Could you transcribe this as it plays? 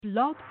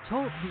Blog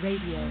Talk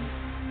Radio.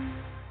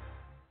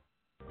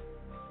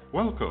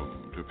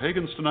 Welcome to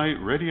Pagans Tonight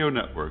Radio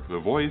Network,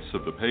 the voice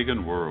of the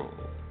pagan world.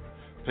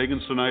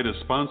 Pagans Tonight is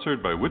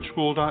sponsored by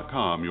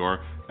witchschool.com, your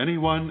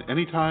anyone,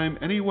 anytime,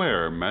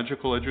 anywhere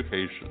magical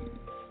education.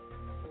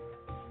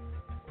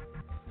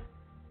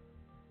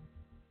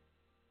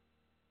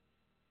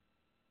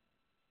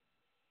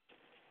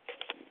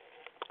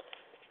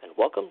 And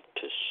welcome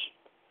to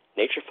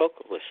Nature Folk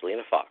with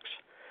Selena Fox,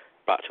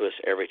 brought to us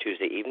every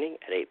Tuesday evening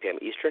at 8 p.m.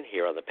 Eastern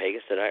here on the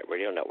Pagans Tonight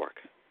Radio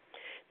Network.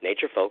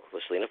 Nature Folk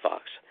with Selena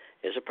Fox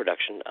is a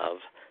production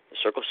of the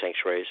Circle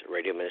Sanctuary's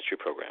radio ministry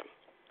program.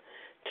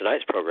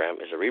 Tonight's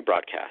program is a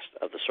rebroadcast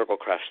of the Circle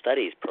Craft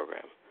Studies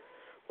program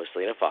with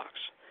Selena Fox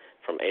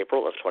from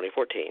April of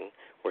 2014,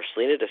 where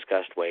Selena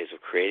discussed ways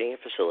of creating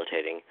and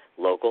facilitating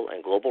local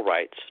and global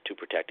rights to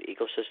protect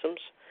ecosystems,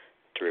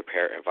 to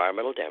repair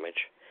environmental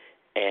damage,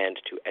 and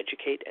to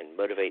educate and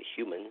motivate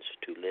humans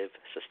to live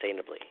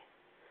sustainably.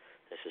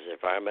 This is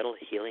Environmental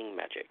Healing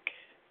Magic.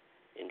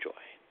 Enjoy.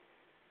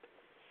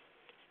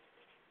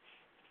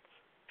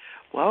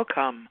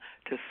 Welcome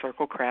to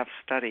Circle Craft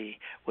Study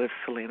with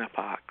Selena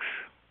Fox.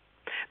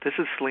 This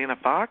is Selena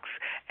Fox,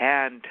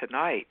 and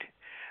tonight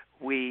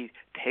we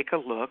take a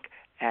look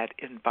at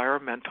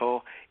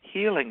environmental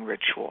healing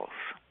rituals.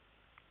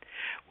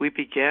 We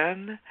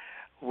begin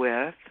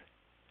with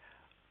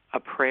a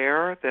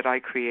prayer that I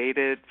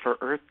created for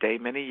Earth Day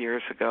many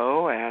years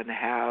ago and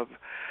have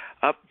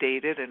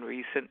updated in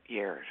recent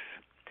years.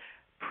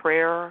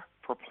 Prayer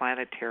for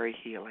planetary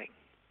healing.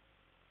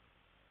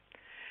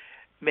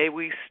 May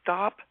we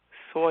stop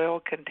soil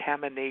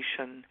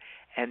contamination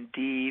and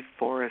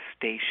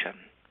deforestation.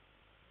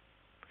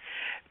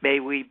 May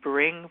we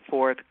bring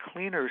forth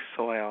cleaner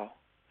soil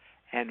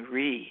and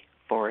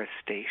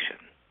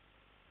reforestation.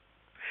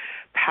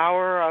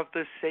 Power of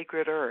the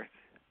sacred earth,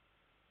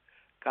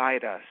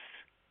 guide us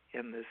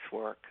in this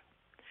work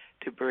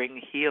to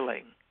bring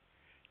healing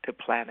to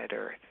planet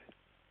Earth.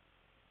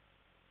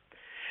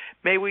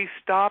 May we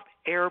stop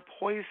air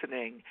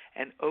poisoning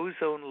and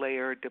ozone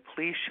layer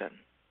depletion.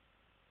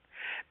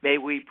 May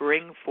we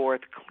bring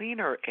forth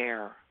cleaner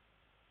air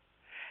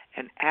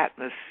and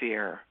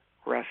atmosphere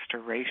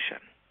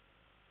restoration.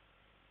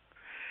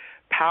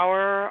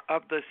 Power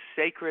of the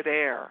sacred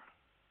air,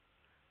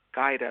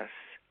 guide us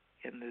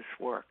in this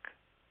work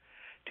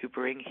to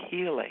bring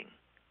healing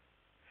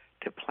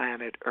to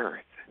planet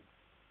Earth.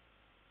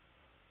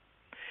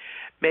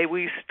 May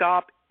we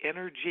stop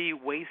energy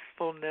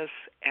wastefulness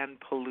and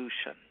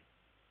pollution.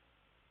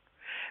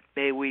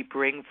 May we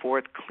bring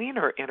forth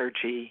cleaner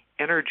energy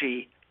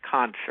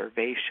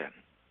conservation.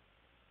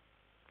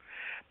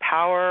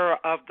 Power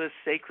of the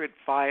sacred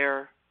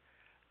fire,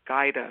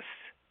 guide us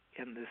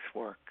in this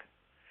work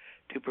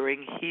to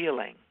bring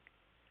healing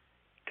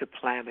to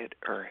planet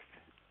Earth.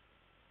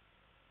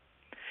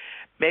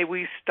 May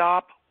we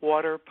stop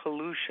water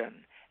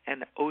pollution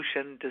and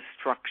ocean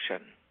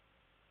destruction.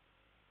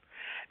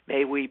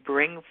 May we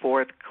bring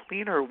forth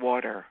cleaner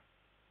water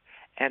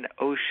and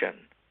ocean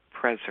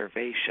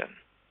preservation.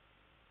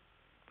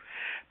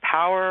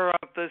 Power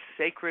of the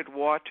sacred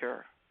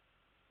water,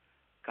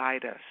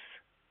 guide us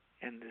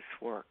in this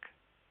work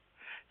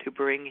to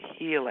bring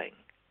healing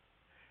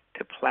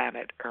to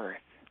planet Earth.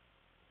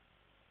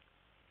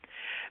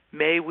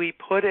 May we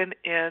put an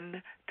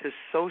end to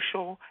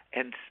social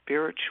and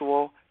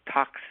spiritual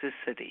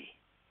toxicity.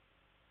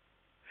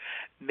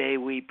 May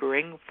we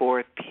bring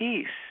forth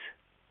peace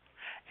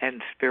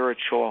and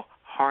spiritual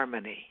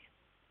harmony.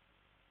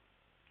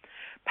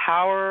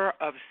 Power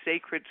of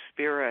sacred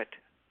spirit,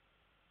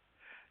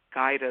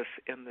 guide us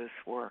in this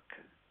work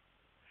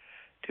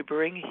to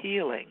bring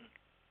healing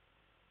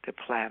to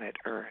planet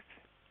Earth.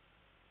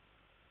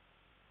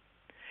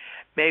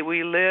 May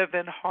we live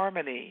in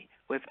harmony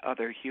with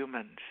other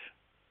humans.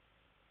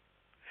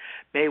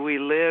 May we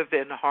live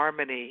in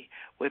harmony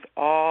with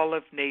all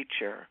of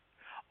nature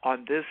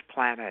on this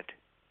planet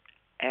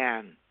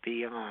and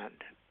beyond.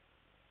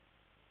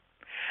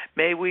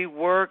 May we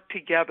work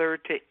together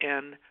to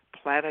end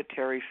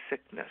planetary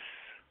sickness.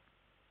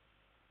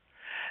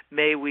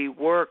 May we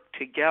work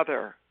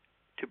together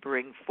to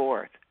bring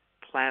forth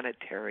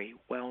planetary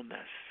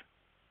wellness.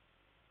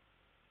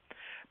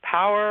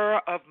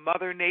 Power of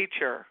Mother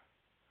Nature,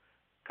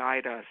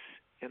 guide us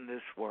in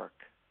this work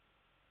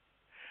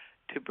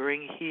to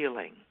bring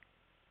healing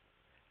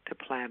to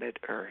planet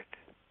Earth.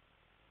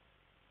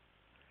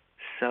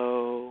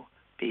 So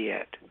be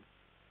it.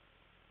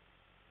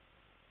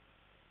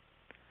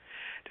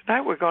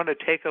 Tonight we're going to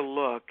take a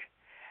look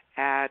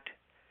at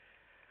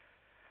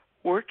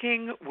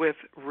working with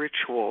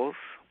rituals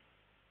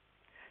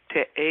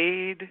to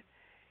aid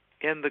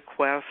in the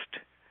quest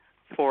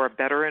for a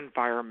better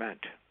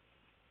environment,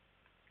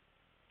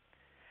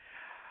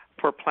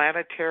 for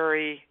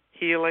planetary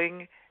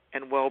healing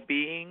and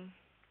well-being,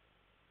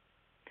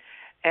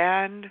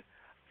 and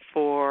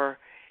for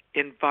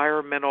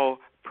environmental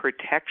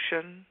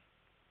protection,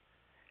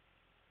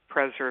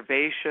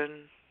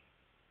 preservation,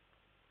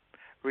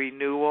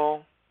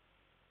 renewal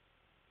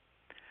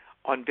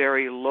on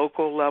very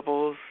local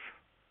levels,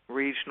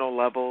 regional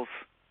levels,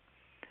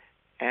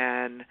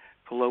 and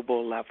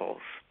global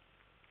levels.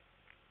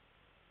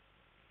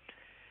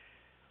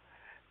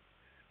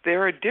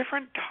 There are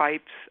different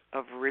types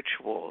of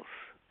rituals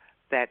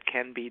that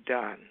can be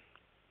done.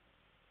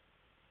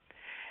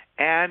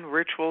 And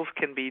rituals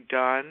can be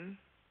done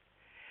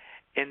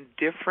in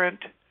different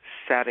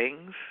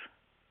settings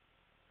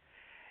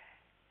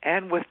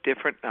and with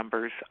different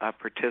numbers of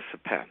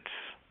participants.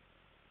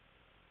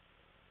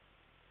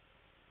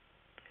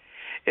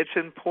 It's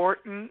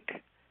important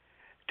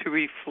to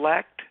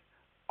reflect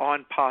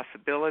on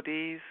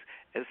possibilities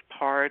as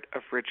part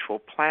of ritual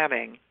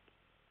planning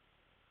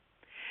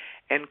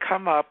and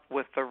come up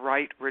with the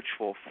right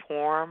ritual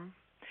form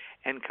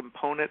and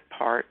component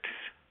parts,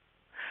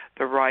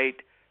 the right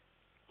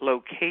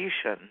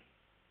location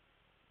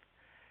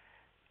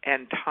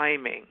and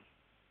timing,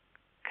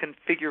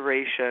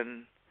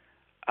 configuration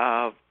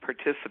of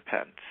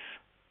participants.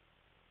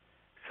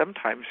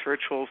 Sometimes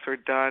rituals are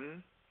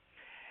done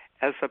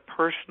as a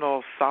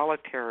personal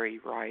solitary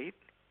rite.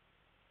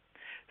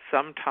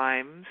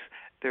 Sometimes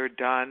they're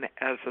done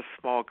as a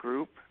small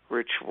group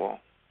ritual.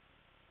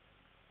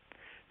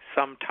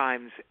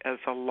 Sometimes as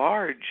a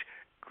large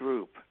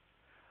group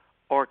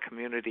or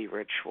community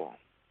ritual.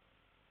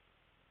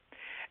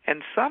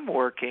 And some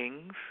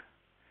workings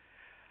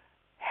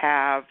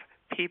have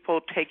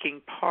people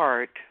taking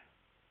part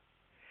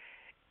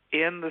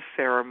in the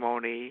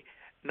ceremony,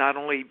 not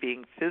only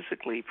being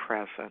physically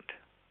present,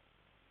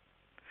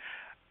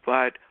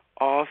 but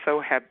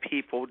also have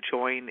people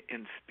join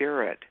in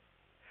spirit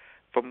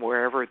from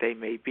wherever they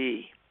may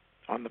be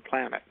on the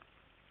planet.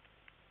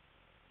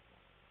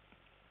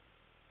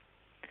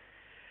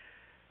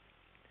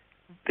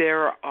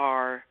 There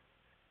are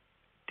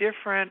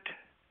different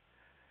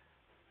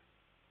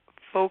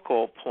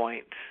focal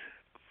points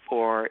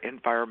for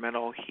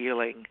environmental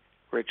healing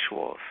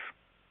rituals.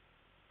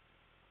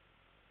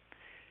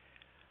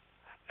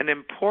 An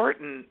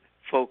important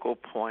focal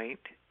point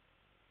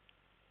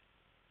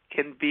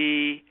can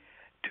be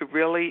to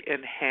really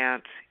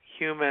enhance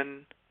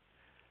human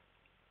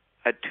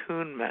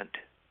attunement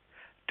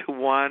to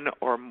one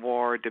or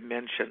more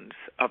dimensions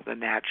of the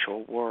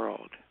natural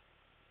world.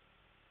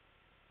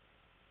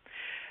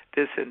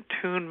 This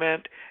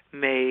attunement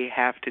may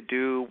have to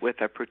do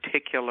with a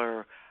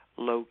particular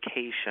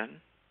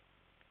location.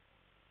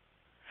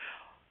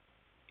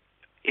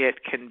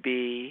 It can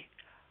be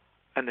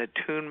an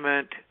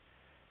attunement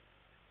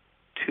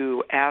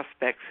to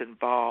aspects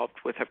involved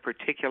with a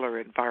particular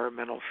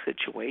environmental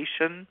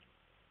situation.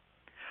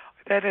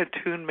 That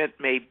attunement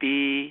may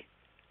be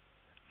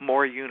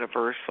more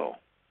universal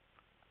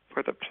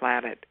for the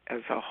planet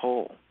as a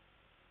whole.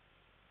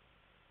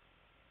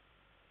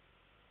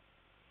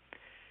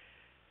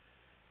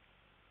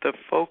 The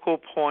focal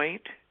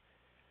point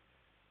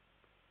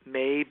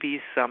may be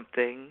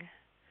something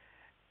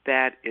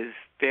that is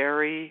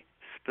very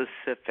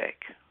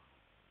specific.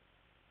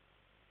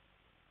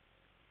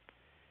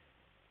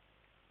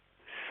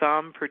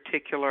 Some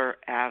particular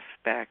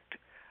aspect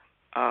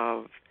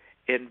of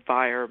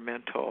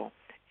environmental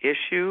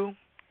issue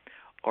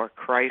or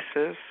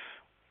crisis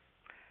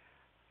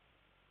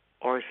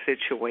or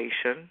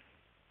situation.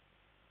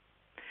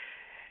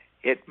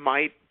 It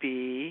might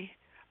be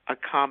a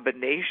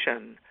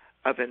combination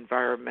of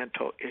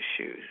environmental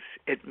issues.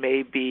 It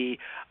may be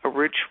a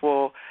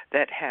ritual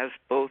that has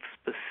both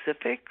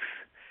specifics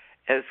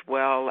as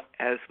well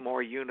as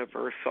more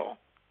universal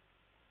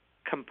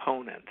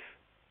components.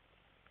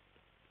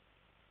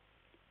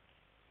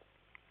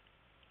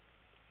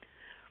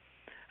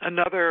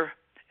 Another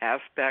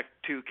aspect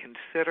to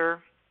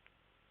consider: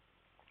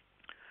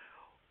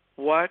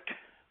 what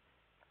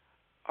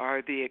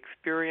are the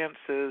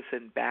experiences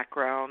and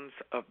backgrounds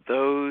of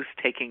those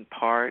taking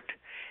part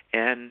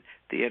in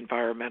the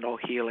environmental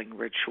healing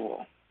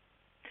ritual?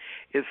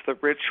 Is the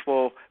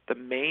ritual the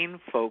main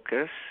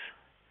focus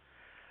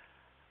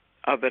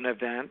of an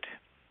event,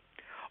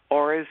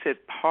 or is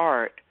it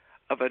part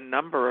of a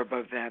number of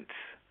events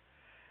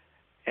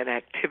and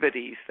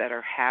activities that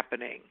are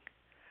happening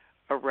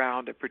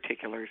around a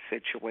particular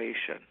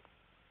situation?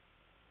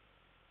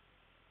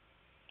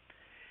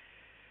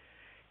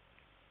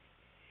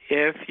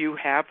 If you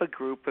have a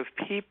group of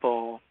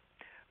people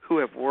who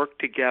have worked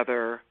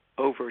together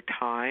over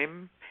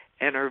time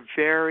and are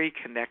very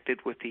connected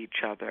with each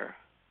other,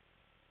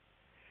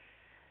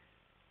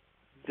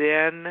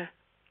 then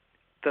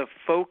the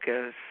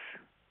focus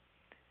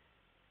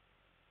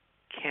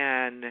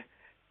can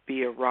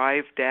be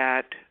arrived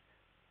at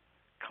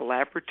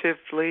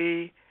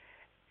collaboratively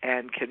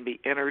and can be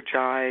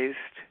energized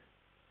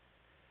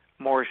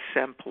more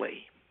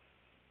simply.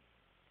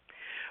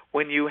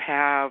 When you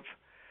have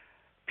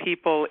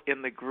people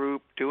in the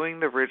group doing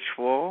the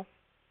ritual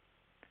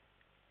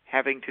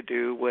having to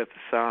do with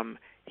some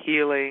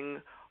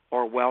healing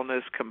or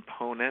wellness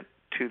component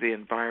to the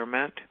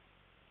environment,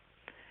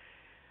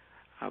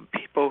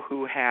 people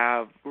who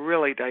have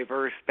really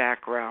diverse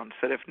backgrounds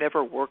that have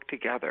never worked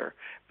together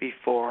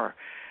before,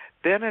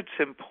 then it's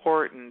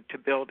important to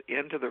build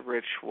into the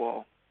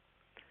ritual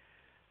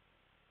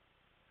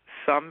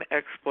some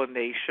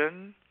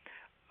explanation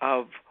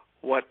of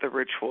what the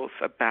ritual is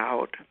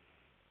about,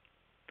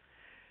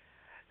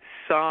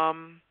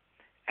 some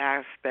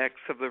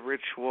aspects of the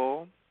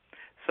ritual.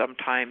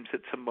 Sometimes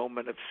it's a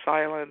moment of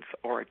silence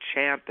or a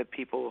chant that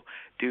people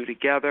do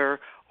together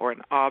or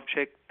an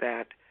object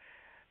that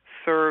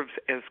serves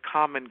as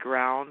common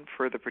ground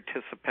for the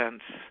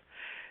participants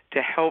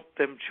to help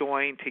them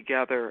join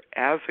together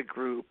as a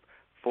group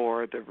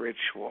for the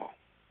ritual.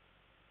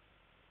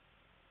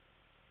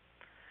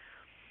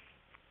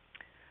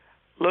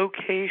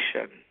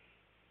 Location.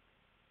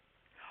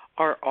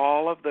 Are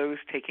all of those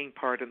taking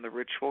part in the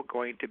ritual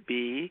going to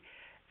be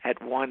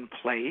at one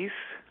place?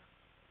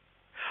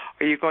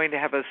 Are you going to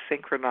have a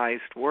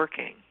synchronized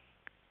working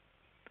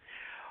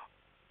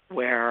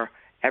where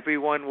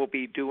everyone will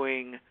be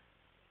doing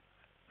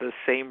the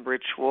same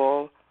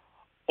ritual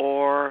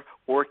or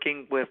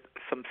working with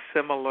some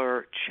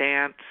similar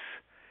chants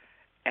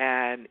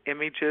and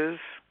images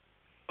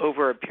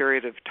over a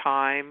period of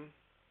time,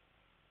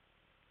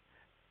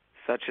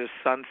 such as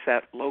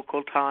sunset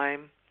local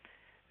time,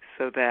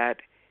 so that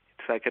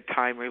it's like a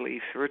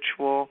time-release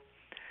ritual?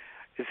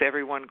 Is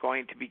everyone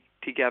going to be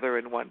together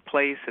in one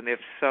place? And if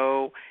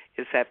so,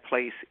 is that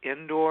place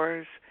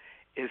indoors?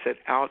 Is it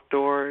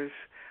outdoors?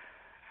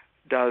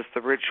 Does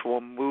the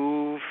ritual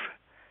move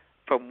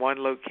from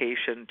one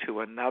location to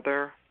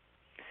another?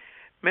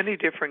 Many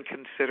different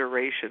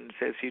considerations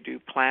as you do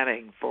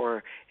planning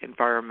for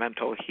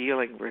environmental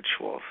healing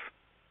rituals.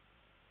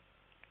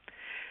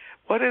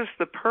 What is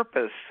the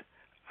purpose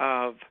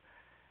of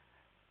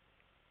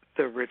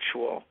the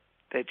ritual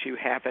that you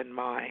have in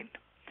mind?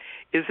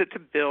 Is it to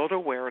build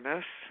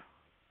awareness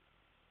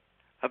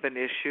of an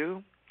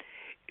issue?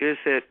 Is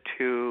it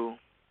to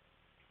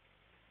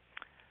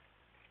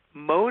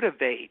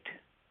motivate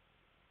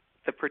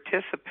the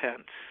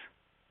participants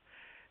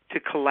to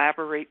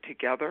collaborate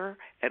together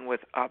and with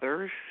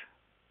others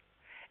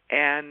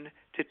and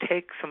to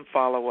take some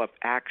follow-up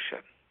action?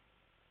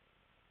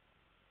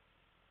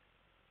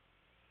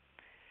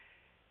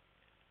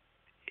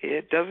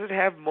 It doesn't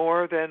have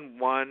more than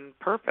one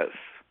purpose.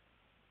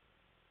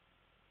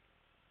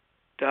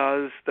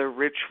 Does the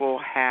ritual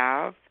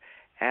have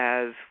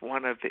as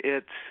one of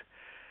its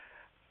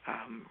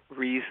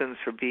reasons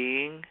for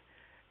being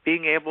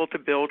able to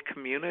build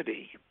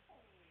community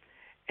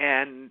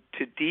and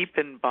to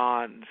deepen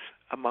bonds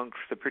amongst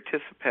the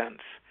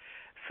participants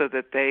so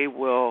that they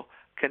will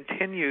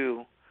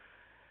continue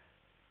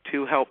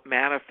to help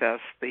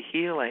manifest the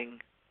healing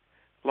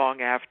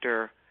long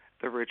after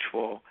the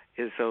ritual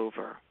is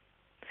over?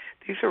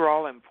 These are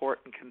all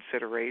important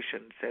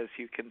considerations as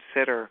you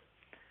consider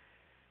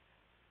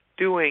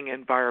doing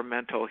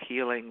environmental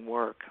healing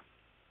work.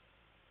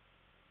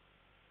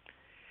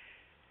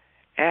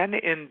 And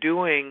in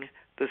doing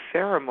the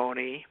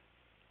ceremony,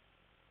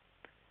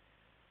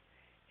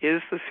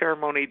 is the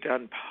ceremony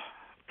done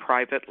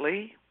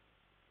privately?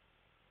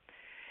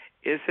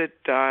 Is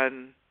it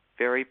done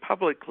very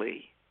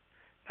publicly?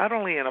 Not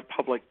only in a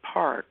public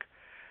park,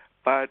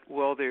 but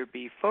will there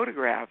be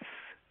photographs,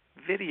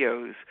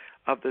 videos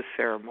of the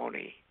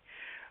ceremony?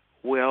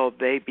 Will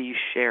they be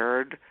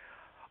shared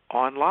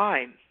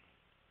online,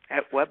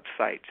 at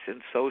websites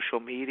and social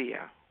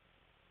media?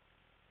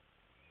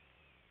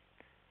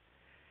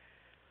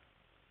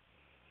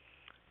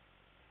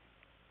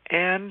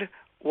 And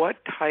what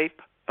type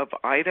of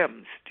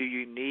items do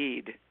you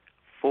need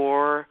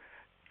for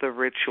the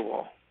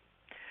ritual?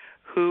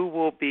 Who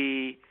will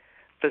be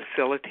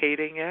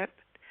facilitating it,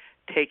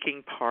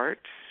 taking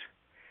parts?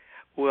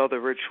 Will the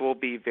ritual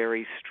be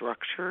very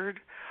structured,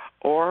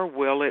 or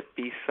will it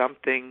be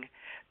something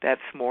that's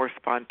more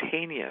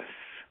spontaneous?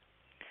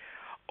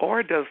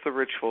 Or does the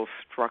ritual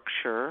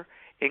structure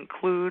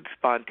include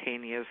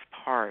spontaneous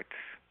parts?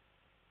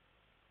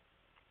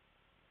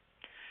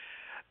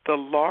 The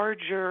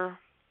larger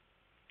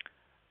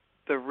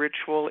the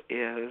ritual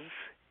is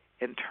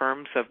in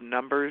terms of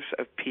numbers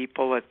of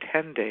people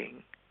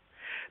attending,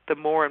 the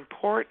more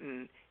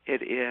important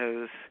it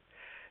is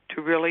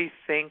to really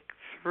think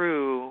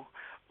through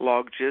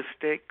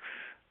logistics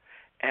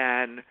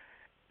and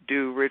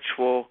do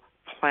ritual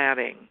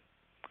planning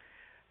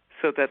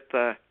so that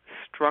the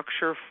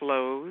structure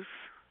flows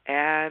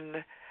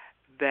and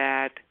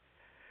that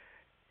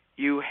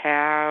you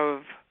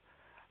have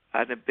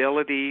an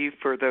ability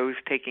for those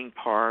taking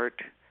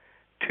part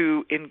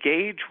to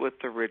engage with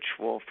the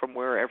ritual from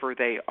wherever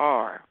they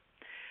are.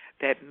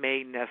 That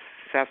may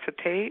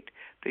necessitate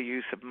the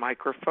use of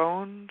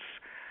microphones.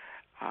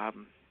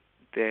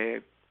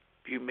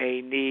 You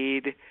may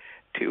need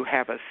to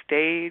have a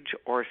stage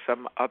or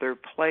some other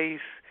place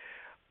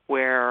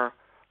where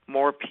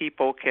more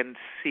people can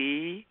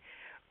see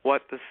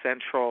what the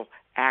central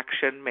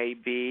action may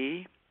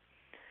be.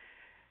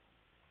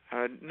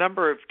 A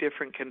number of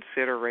different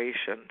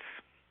considerations.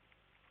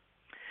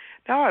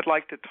 Now I'd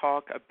like to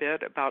talk a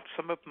bit about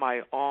some of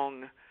my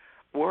own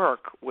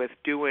work with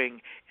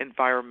doing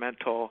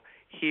environmental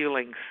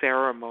healing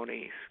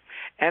ceremonies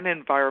and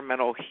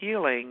environmental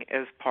healing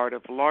as part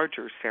of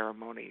larger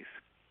ceremonies.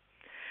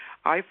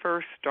 I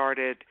first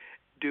started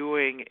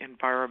doing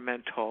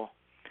environmental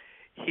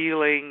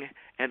healing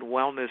and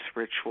wellness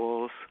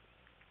rituals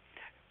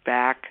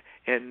back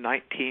in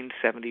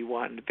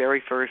 1971. The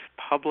very first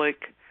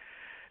public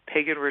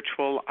pagan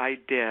ritual I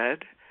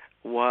did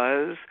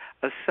was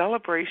a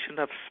celebration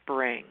of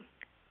spring.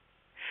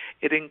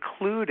 It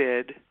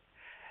included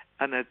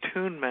an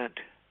attunement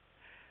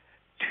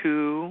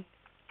to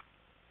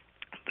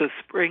the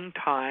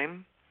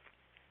springtime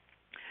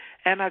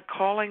and a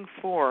calling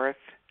forth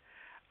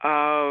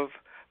of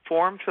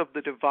forms of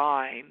the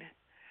divine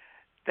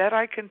that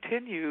I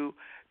continue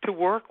to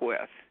work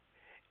with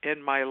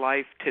in my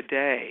life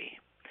today.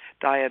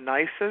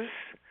 Dionysus,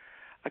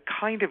 a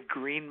kind of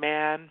green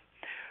man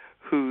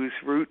whose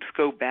roots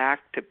go back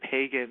to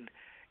pagan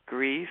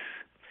Greece,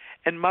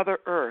 and Mother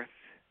Earth,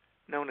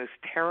 known as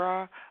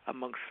Terra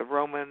amongst the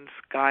Romans,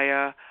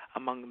 Gaia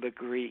among the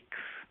Greeks.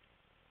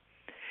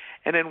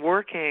 And in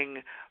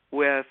working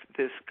with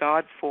this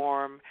God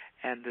form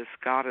and this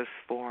goddess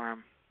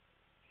form,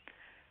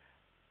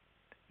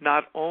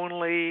 not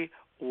only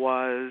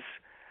was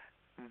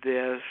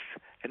this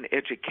an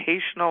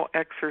educational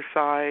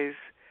exercise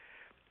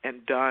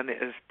and done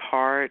as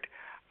part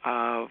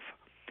of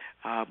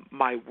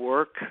my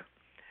work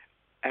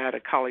at a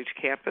college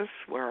campus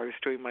where I was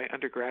doing my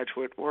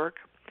undergraduate work,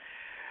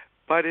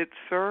 but it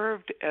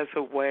served as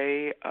a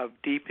way of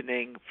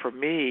deepening for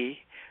me,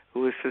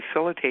 who was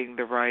facilitating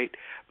the rite,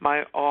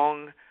 my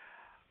own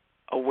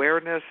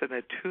awareness and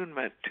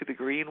attunement to the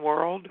green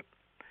world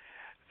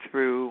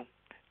through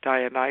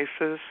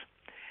Dionysus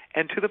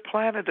and to the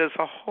planet as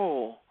a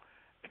whole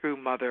through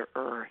Mother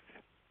Earth.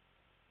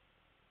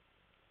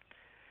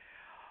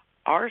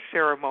 Our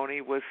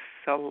ceremony was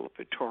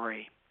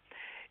celebratory.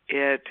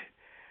 It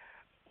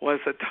was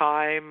a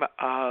time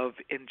of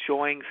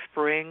enjoying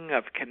spring,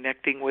 of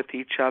connecting with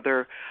each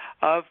other,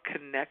 of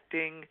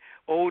connecting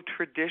old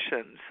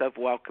traditions of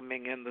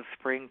welcoming in the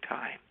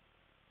springtime.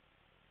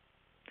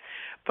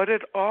 But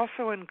it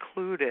also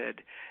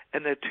included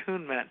an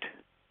attunement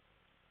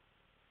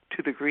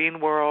to the green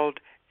world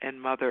and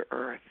Mother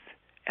Earth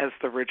as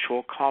the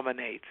ritual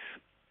culminates.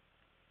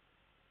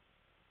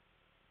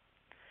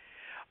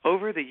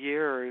 Over the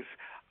years,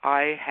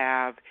 I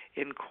have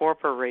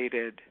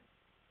incorporated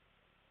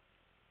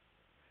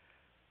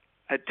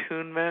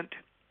attunement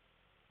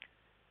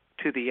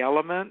to the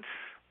elements,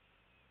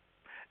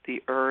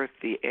 the earth,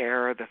 the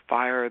air, the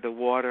fire, the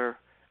water,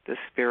 the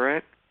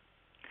spirit,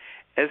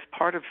 as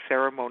part of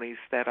ceremonies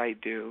that I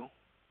do,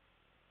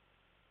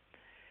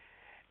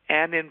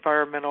 and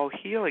environmental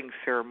healing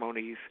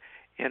ceremonies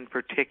in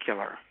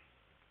particular.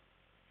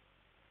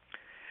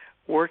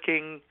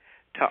 Working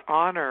to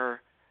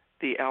honor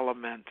the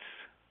elements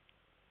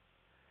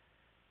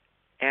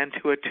and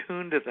to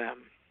attune to them,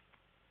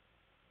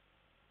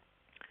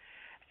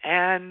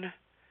 and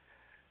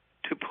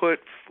to put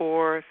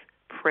forth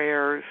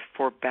prayers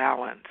for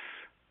balance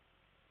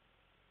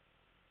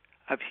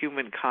of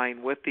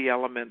humankind with the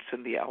elements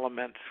and the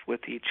elements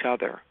with each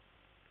other.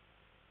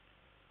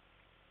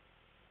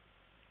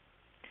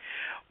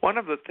 One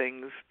of the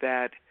things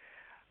that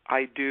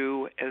I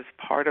do as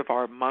part of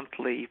our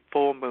monthly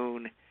full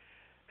moon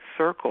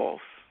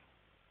circles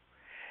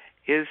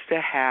is to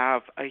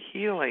have a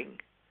healing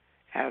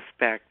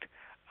aspect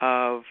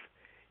of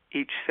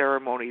each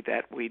ceremony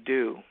that we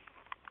do.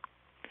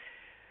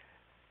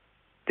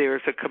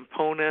 There's a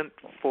component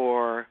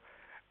for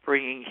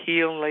bringing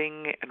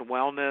healing and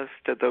wellness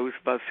to those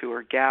of us who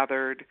are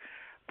gathered,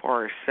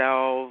 for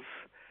ourselves,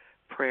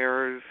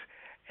 prayers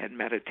and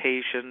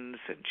meditations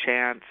and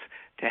chants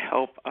to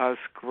help us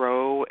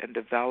grow and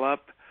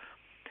develop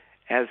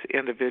as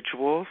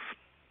individuals.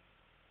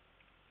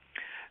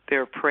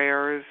 There are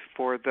prayers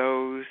for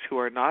those who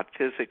are not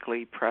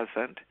physically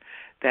present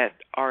that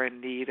are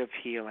in need of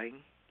healing.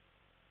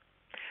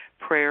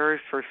 Prayers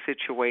for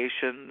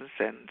situations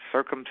and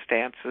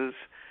circumstances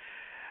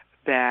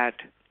that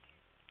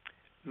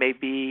may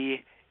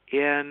be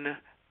in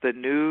the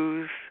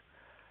news,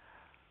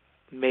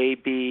 may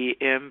be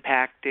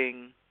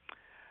impacting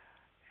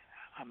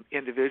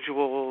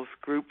individuals,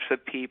 groups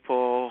of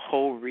people,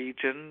 whole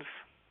regions.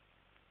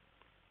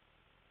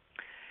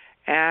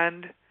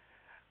 And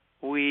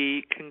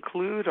we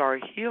conclude our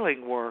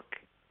healing work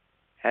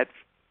at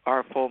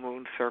our full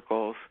moon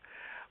circles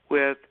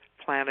with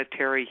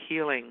planetary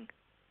healing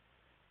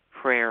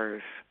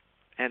prayers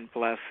and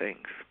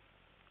blessings.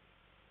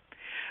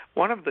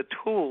 One of the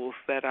tools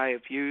that I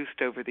have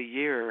used over the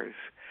years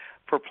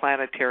for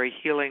planetary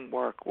healing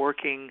work,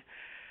 working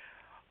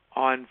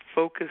on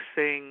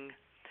focusing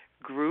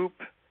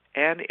group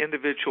and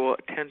individual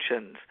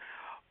attentions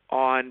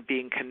on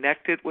being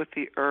connected with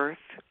the earth,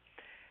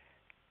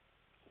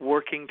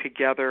 working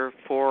together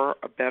for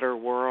a better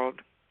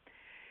world,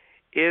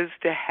 is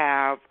to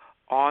have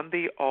on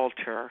the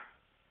altar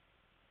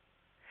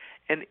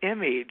an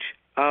image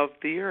of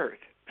the earth.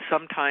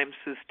 Sometimes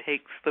this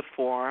takes the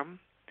form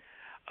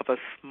of a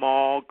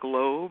small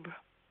globe.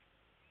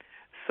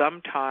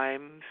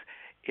 Sometimes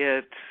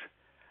it's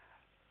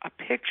a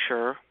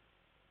picture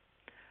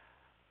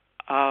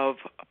of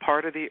a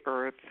part of the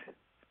earth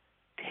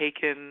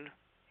taken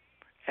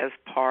as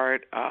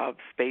part of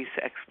space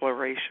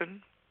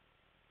exploration.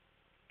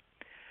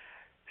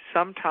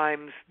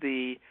 Sometimes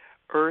the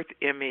Earth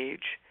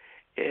image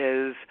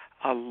is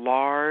a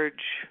large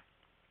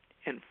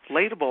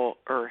inflatable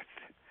Earth.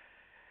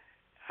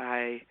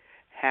 I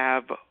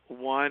have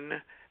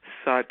one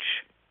such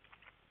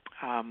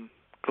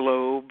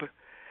globe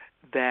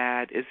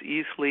that is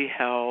easily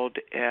held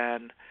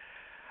in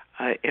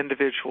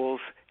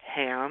individuals'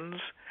 hands,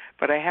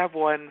 but I have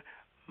one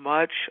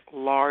much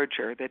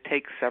larger that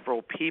takes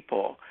several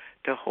people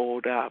to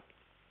hold up.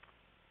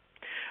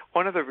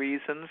 One of the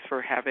reasons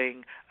for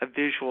having a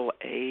visual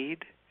aid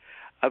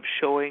of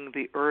showing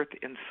the Earth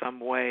in some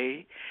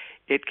way,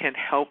 it can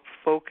help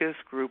focus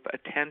group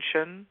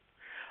attention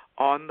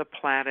on the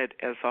planet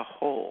as a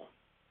whole.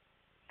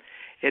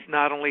 It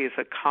not only is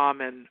a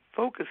common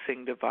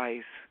focusing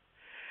device,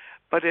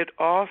 but it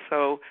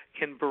also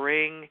can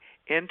bring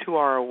into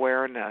our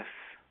awareness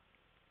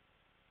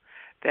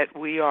that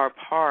we are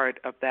part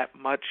of that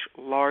much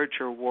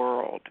larger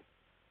world,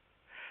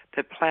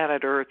 that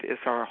planet Earth is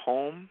our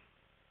home,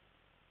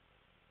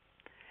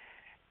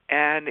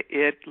 and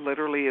it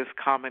literally is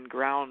common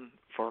ground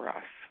for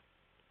us.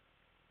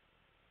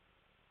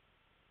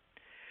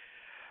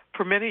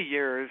 For many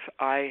years,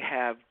 I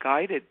have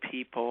guided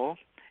people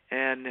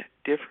in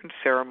different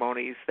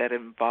ceremonies that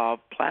involve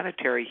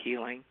planetary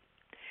healing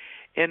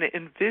in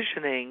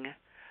envisioning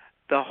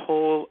the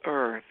whole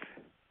Earth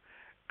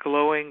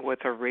glowing with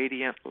a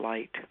radiant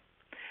light,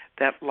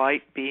 that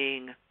light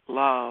being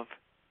love,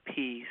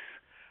 peace,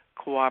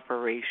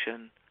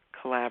 cooperation,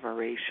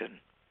 collaboration,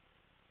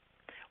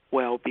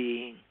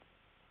 well-being.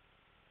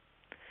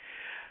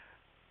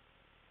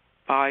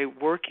 By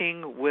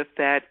working with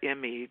that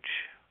image,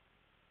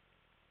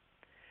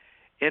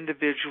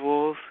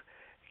 individuals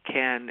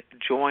can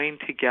join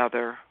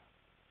together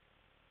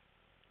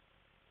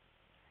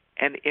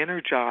and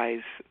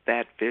energize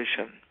that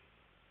vision.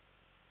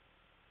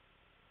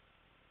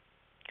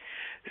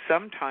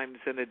 Sometimes,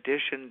 in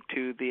addition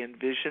to the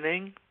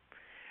envisioning,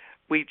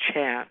 we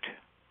chant.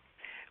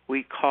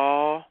 We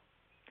call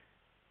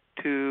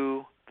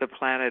to the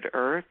planet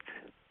Earth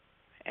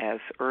as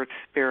Earth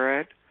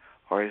Spirit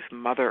or as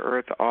Mother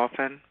Earth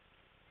often.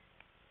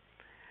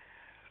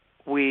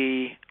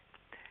 We,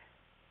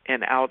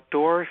 in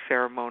outdoor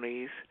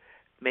ceremonies,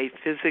 may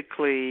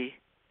physically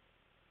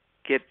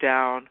get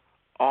down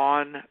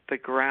on the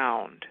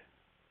ground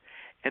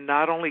and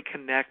not only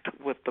connect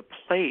with the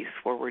place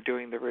where we're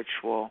doing the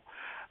ritual,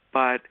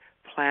 but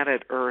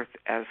planet Earth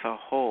as a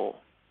whole.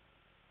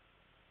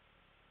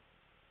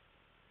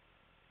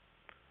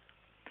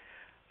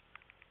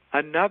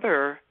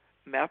 Another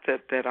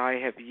method that I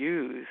have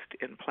used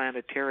in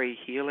planetary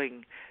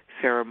healing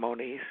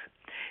ceremonies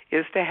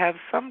is to have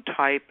some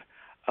type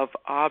of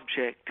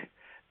object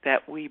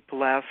that we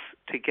bless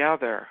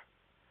together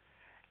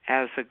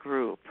as a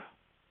group,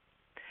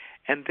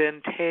 and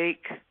then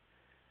take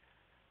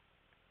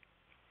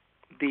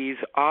these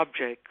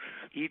objects,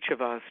 each of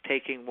us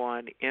taking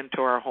one, into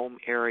our home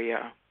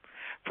area.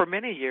 For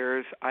many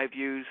years, I've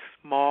used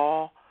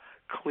small,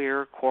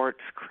 clear quartz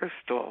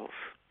crystals,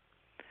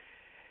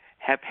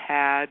 have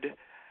had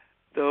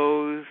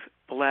those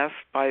blessed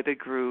by the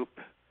group,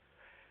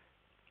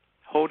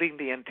 holding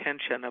the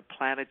intention of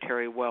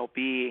planetary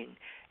well-being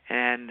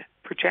and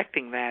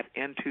projecting that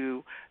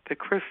into the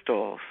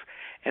crystals.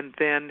 And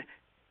then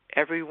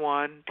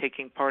everyone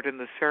taking part in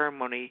the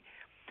ceremony,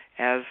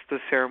 as the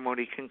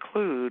ceremony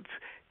concludes,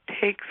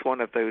 takes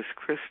one of those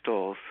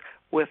crystals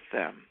with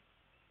them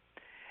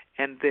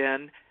and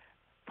then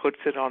puts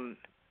it on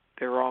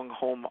their own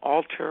home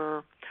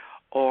altar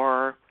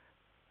or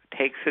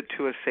takes it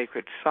to a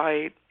sacred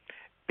site,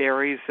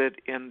 buries it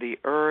in the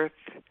earth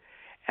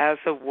as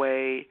a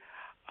way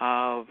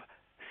of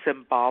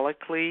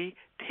symbolically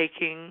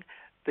taking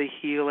the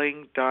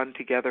healing done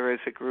together as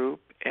a group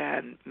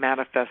and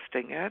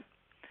manifesting it,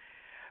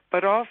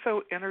 but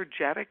also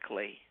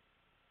energetically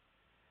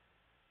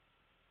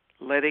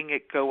letting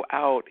it go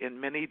out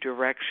in many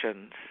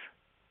directions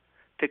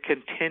to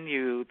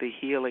continue the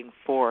healing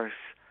force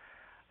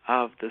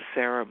of the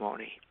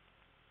ceremony.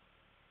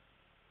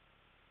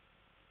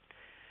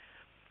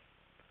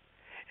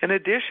 In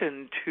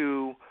addition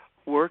to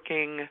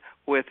working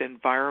with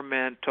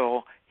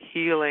environmental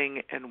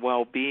healing and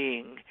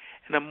well-being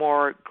in a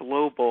more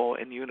global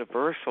and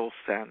universal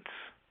sense,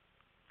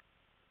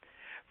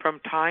 from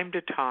time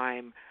to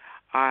time,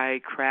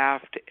 I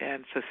craft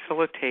and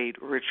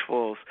facilitate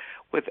rituals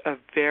with a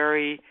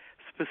very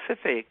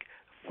specific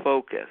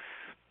focus.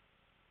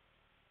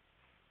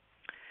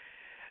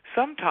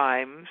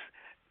 Sometimes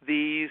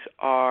these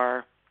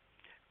are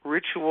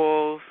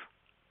rituals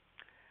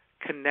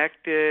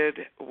connected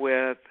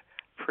with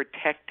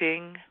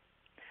protecting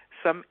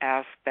some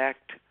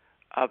aspect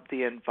of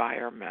the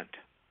environment.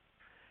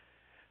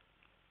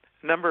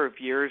 A number of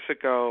years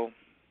ago,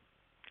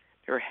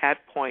 near Hat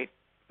Point,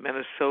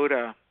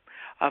 Minnesota,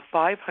 a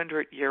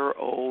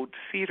 500-year-old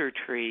cedar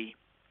tree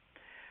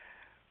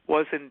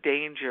was in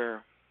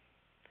danger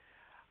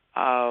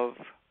of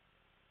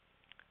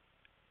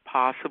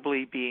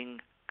possibly being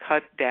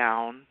cut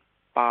down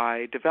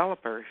by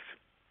developers.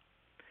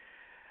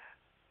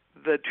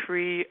 The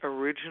tree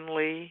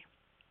originally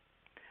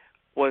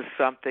was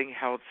something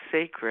held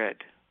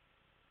sacred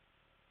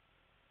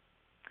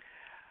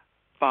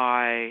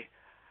by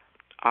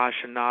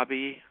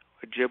Anishinaabe,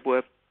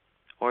 Ojibwe,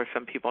 or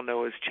some people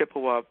know as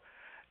Chippewa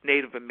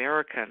Native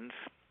Americans.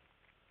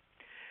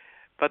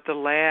 But the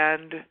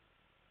land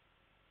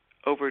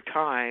over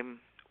time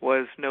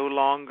was no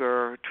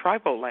longer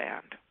tribal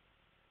land.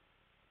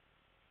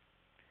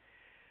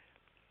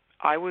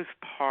 I was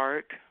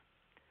part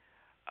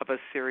of a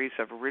series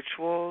of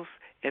rituals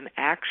and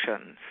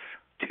actions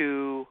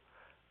to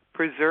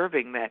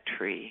preserving that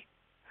tree,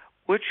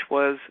 which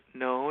was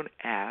known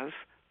as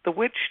the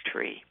witch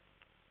tree.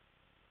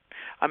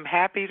 I'm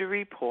happy to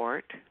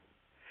report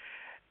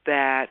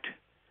that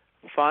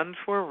funds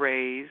were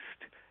raised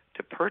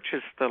to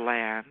purchase the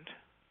land,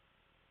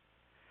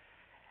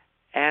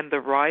 and the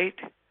right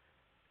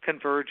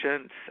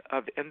convergence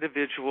of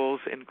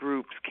individuals and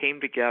groups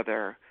came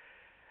together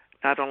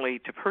not only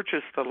to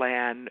purchase the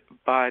land,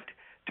 but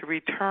to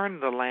return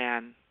the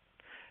land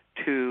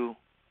to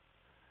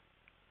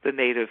the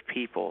native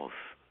peoples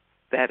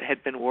that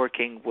had been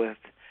working with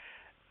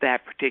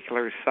that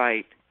particular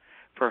site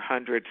for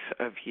hundreds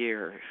of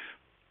years.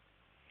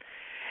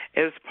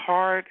 As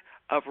part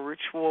of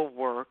ritual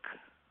work,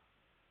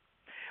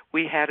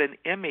 we had an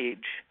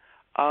image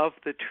of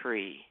the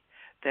tree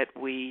that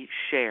we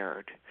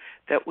shared,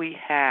 that we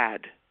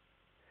had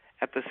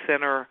at the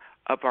center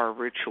of our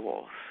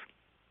rituals.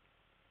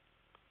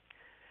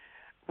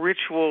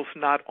 Rituals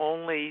not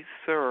only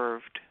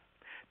served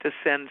to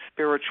send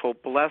spiritual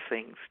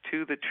blessings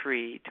to the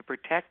tree to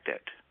protect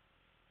it,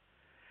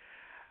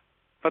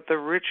 but the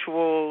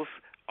rituals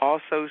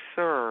also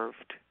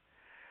served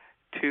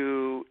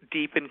to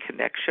deepen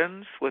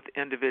connections with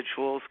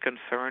individuals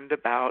concerned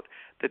about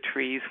the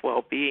tree's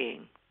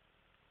well-being,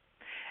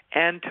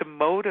 and to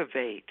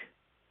motivate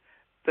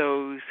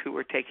those who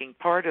were taking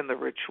part in the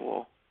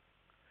ritual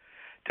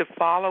to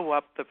follow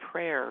up the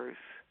prayers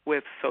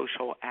with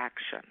social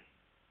action.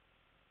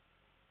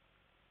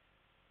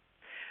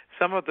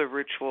 Some of the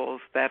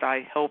rituals that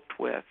I helped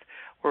with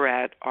were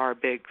at our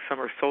big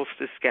summer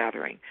solstice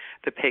gathering,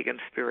 the Pagan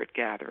Spirit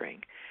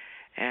Gathering.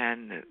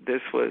 And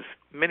this was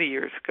many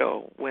years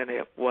ago when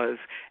it was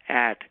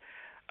at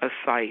a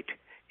site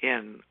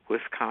in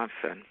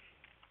Wisconsin.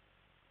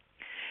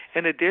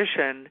 In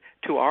addition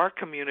to our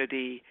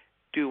community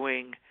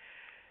doing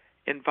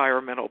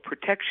environmental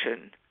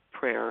protection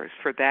prayers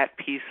for that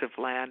piece of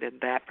land and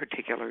that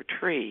particular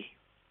tree,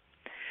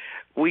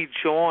 we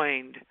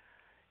joined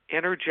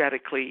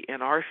energetically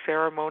in our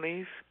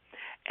ceremonies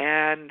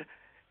and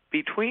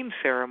between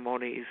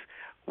ceremonies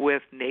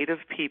with Native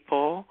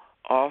people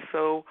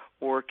also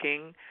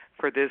working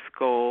for this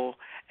goal,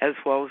 as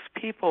well as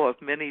people of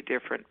many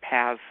different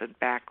paths and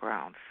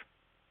backgrounds.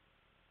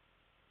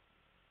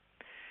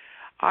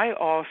 I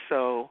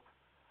also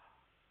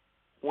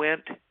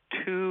went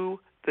to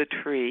the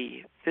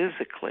tree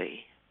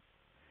physically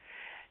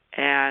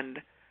and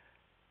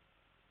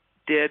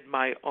did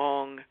my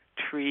own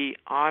tree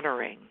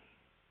honoring,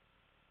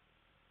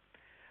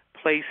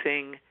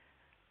 placing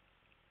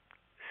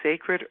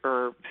sacred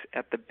herbs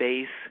at the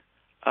base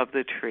of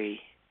the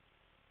tree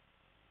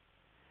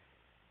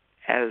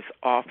as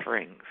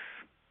offerings,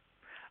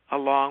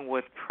 along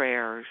with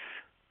prayers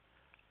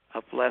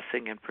of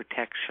blessing and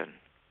protection.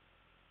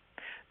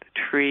 The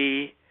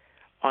tree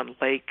on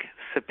Lake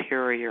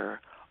Superior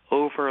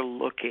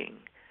overlooking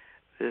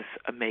this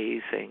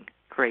amazing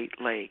Great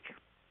Lake.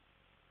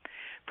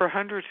 For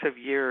hundreds of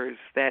years,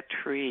 that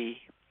tree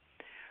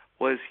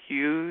was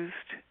used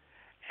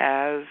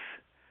as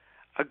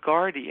a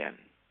guardian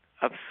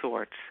of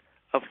sorts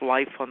of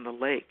life on the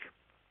lake.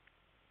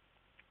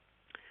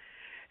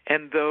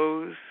 And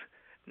those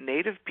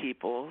native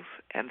peoples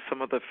and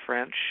some of the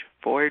French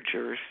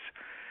voyagers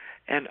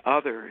and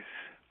others,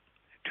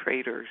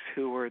 traders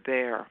who were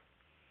there,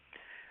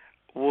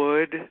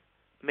 would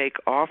make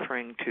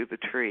offering to the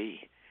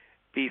tree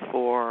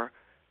before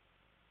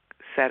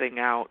setting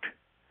out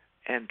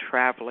and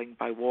traveling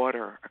by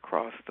water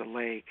across the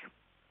lake.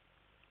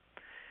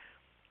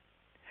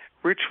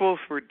 Rituals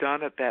were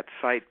done at that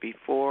site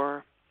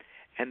before,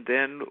 and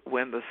then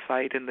when the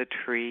site and the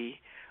tree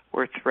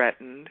were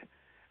threatened,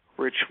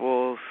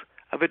 rituals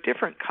of a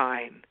different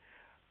kind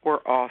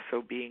were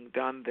also being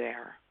done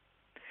there,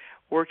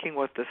 working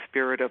with the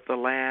spirit of the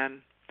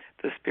land,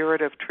 the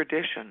spirit of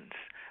traditions,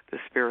 the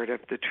spirit of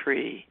the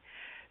tree,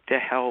 to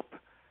help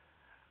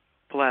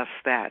bless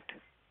that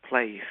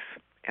place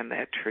and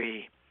that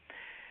tree.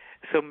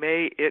 So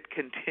may it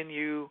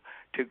continue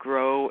to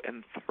grow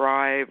and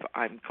thrive.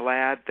 I'm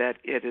glad that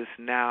it is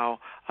now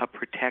a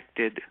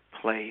protected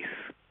place.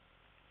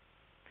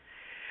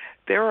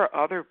 There are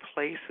other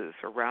places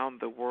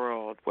around the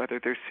world, whether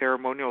they're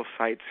ceremonial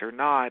sites or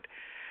not,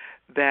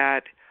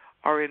 that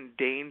are in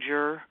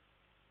danger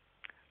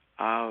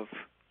of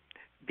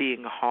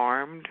being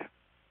harmed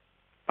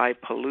by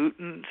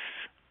pollutants,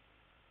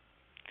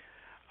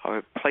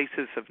 or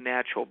places of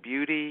natural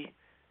beauty,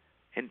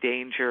 in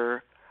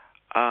danger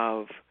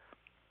of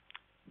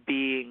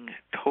being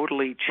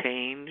totally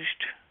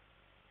changed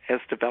as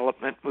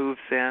development moves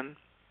in.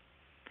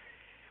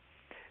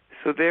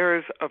 So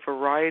there's a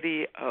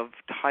variety of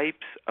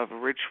types of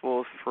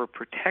rituals for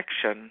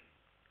protection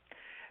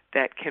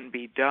that can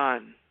be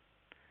done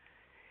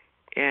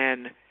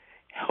in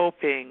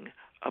helping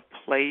a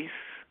place,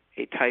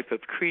 a type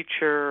of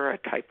creature, a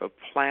type of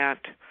plant,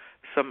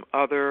 some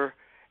other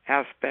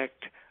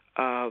aspect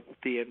of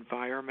the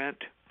environment,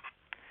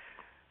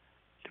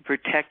 to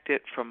protect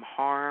it from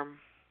harm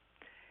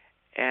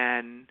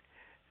and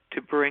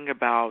to bring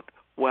about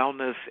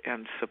wellness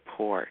and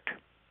support.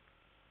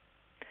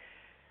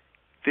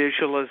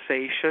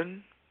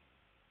 Visualization,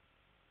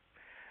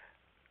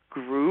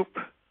 group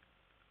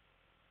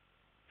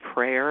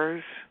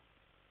prayers,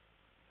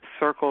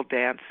 circle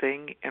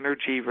dancing,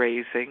 energy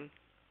raising,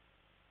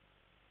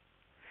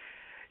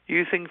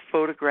 using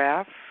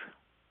photographs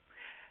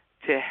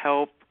to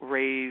help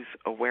raise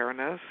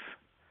awareness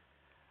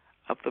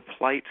of the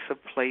plights of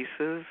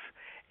places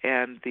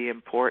and the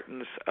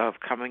importance of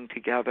coming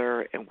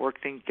together and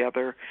working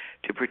together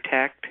to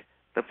protect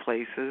the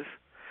places.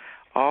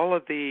 All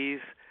of these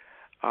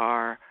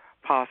are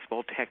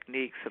possible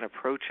techniques and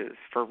approaches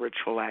for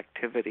ritual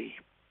activity.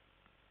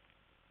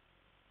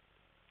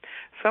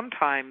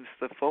 Sometimes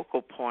the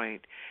focal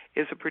point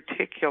is a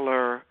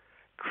particular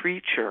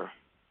creature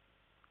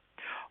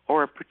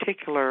or a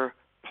particular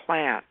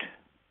plant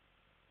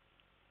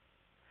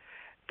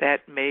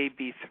that may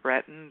be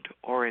threatened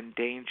or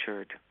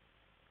endangered.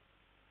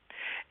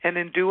 And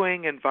in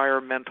doing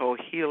environmental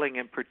healing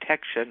and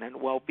protection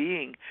and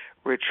well-being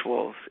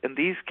rituals, in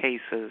these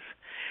cases,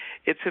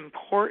 it's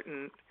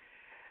important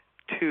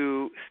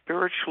to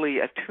spiritually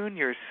attune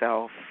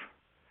yourself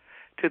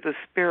to the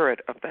spirit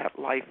of that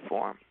life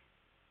form.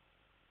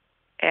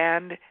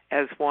 And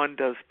as one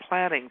does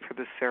planning for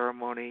the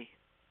ceremony,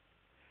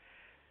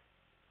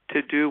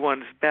 to do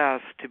one's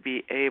best to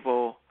be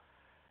able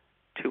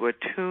to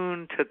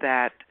attune to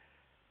that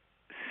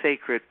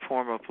sacred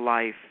form of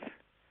life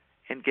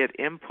and get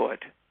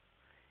input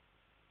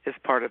as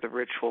part of the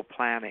ritual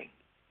planning.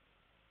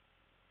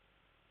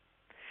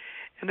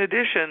 In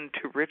addition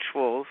to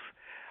rituals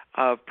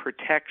of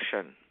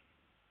protection,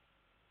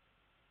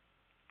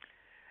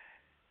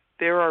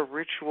 there are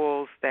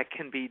rituals that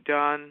can be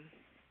done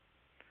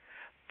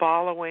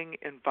following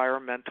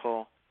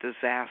environmental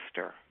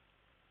disaster.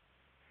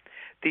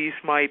 These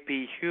might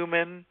be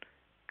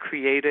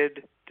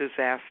human-created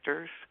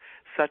disasters,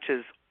 such as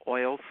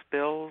oil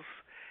spills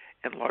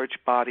in large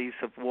bodies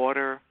of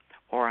water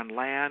or on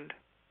land,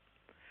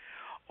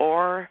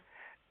 or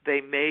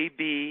they may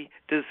be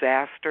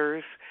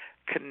disasters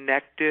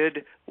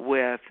connected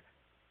with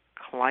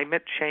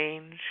climate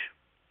change.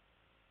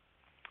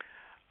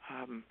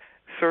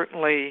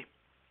 Certainly,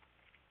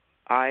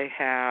 I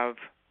have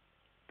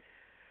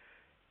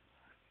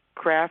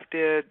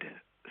crafted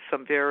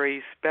some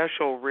very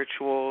special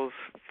rituals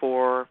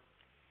for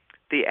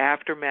the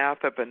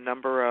aftermath of a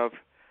number of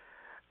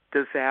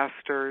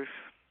disasters,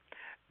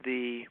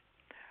 the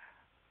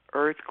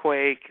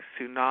earthquake,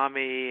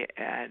 tsunami,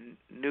 and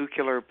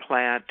nuclear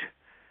plant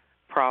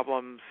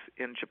problems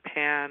in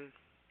Japan,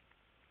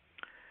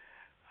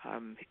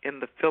 in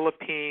the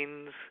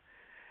Philippines,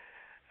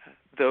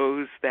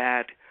 those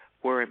that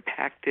were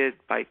impacted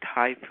by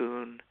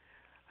Typhoon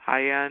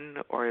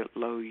Haiyan or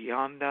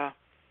Loyanda.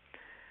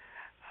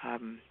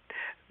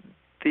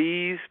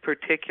 These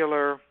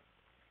particular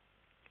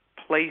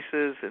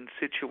places and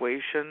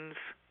situations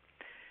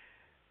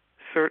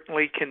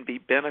certainly can be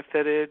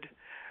benefited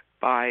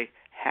by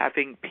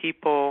having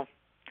people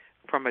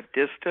from a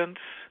distance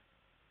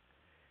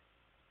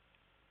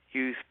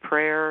use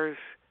prayers,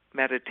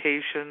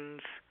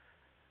 meditations,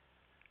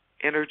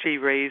 energy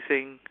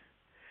raising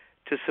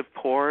to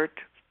support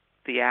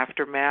the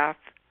aftermath,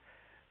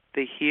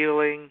 the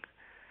healing,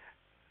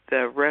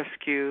 the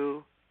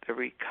rescue, the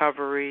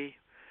recovery,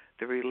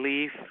 the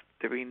relief,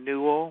 the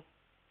renewal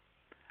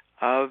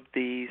of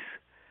these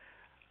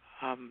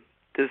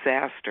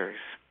disasters.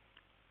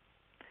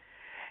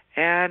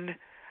 And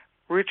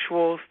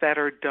rituals that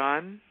are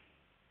done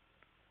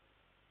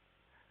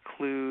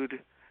include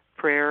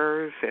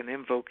prayers and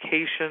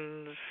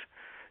invocations,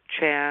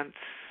 chants,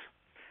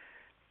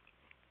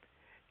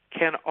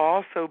 can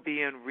also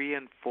be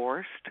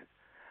reinforced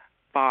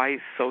by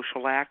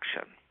social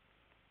action.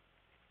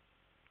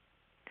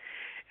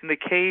 In the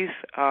case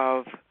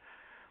of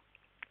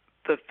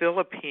the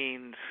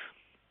Philippines,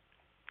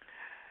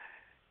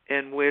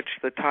 in which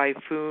the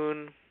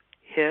typhoon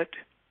hit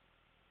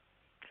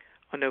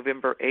on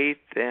November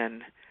 8th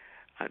in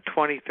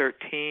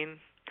 2013,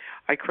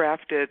 I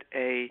crafted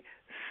a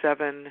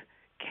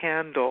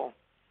 7-candle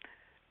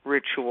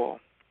ritual,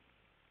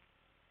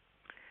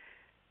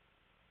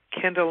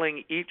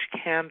 kindling each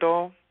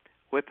candle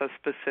with a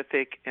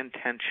specific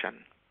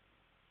intention.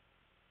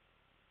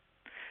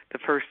 The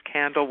first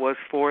candle was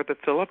for the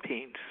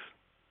Philippines,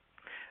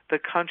 the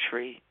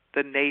country,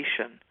 the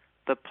nation,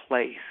 the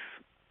place.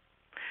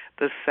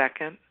 The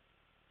second,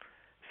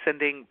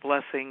 sending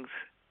blessings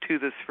to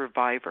the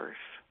survivors.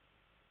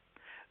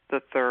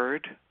 The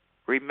third,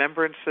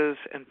 remembrances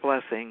and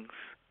blessings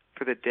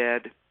for the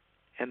dead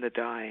and the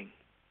dying.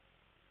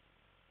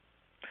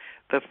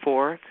 The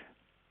fourth,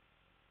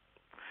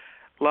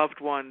 loved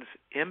ones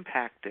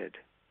impacted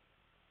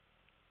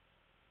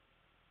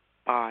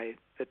by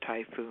the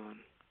typhoon,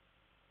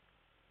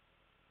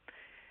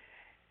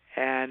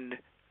 and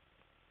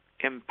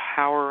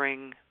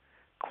empowering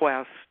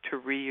quests to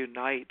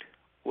reunite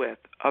with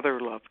other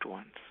loved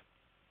ones.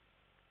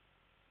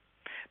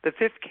 The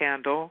fifth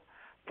candle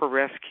for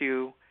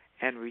rescue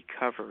and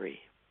recovery,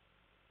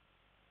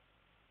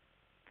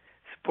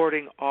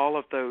 supporting all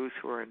of those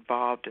who are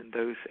involved in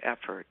those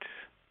efforts.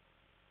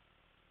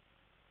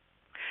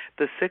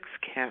 The sixth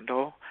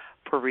candle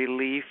for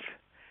relief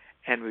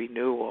and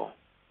renewal,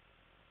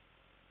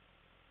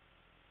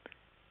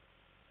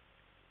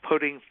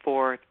 putting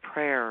forth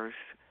prayers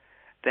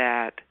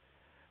that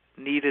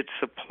needed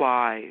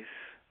supplies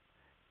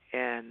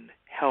and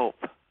help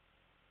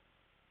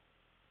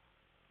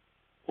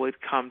would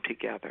come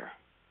together.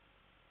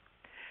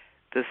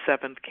 The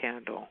seventh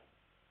candle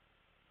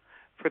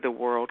for the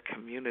world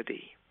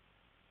community,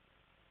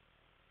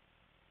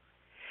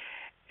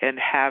 and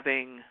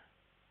having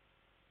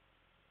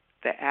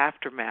the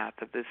aftermath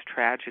of this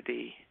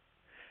tragedy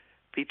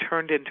be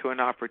turned into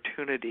an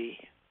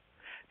opportunity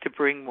to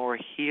bring more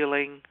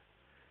healing,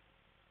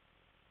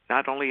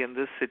 not only in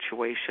this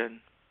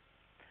situation,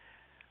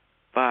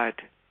 but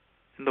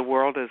in the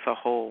world as a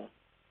whole,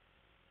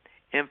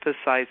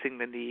 emphasizing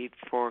the need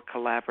for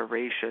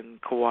collaboration,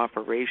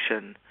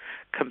 cooperation,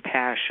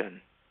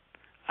 compassion,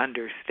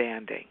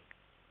 understanding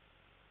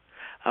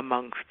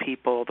amongst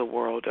people the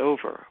world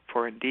over,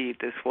 for indeed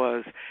this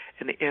was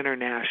an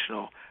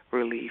international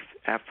relief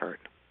effort.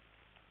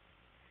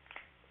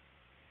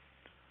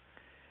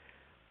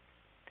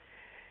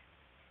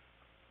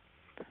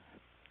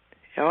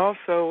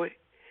 Also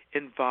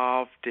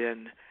involved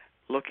in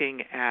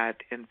looking at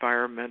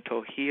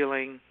environmental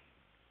healing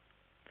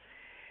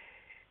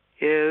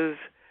is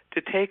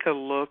to take a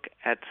look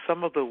at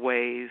some of the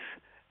ways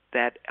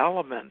that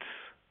elements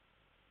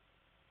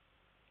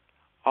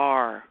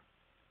are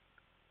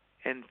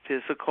in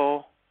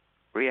physical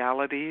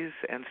realities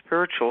and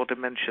spiritual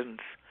dimensions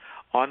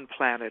on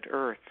planet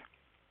Earth.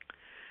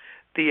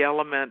 The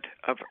element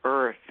of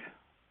earth.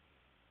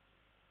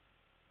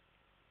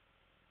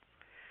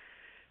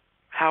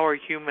 How are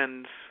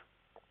humans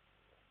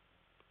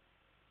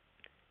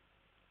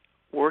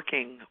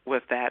working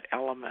with that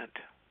element?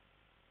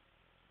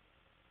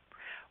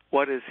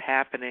 What is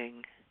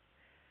happening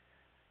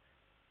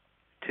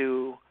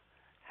to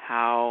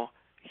how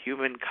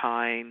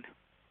humankind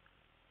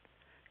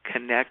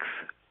connects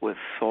with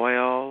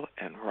soil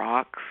and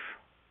rocks?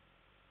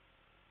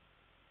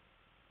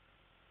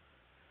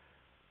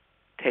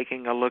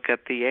 Taking a look at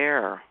the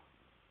air.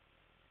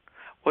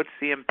 What's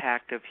the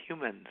impact of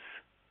humans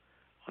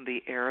on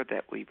the air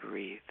that we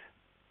breathe?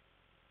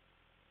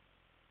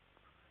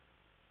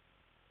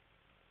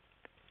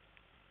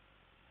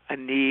 A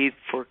need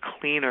for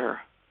cleaner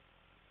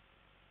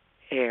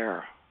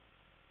air.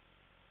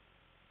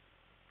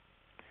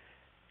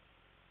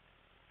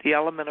 The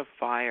element of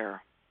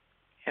fire,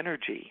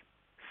 energy,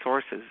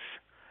 sources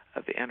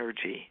of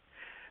energy,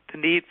 the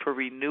need for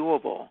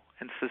renewable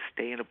and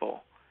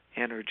sustainable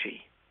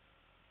energy.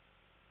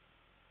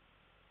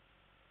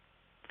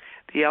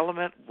 The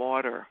element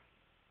water,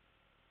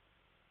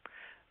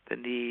 the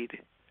need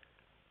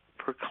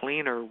for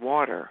cleaner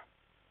water,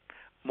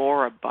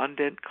 more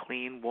abundant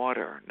clean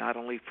water, not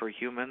only for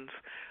humans,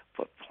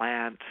 but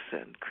plants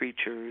and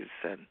creatures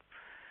and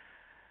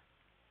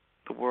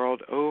the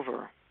world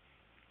over.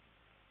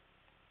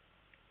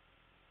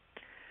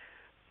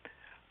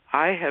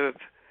 I have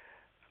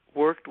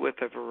worked with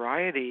a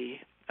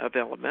variety of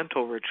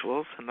elemental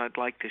rituals, and I'd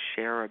like to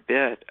share a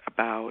bit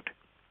about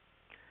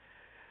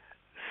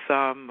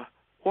some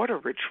water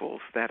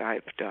rituals that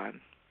I've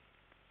done.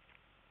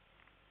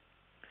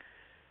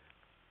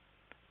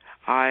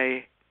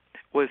 I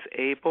was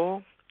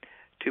able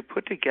to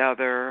put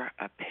together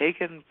a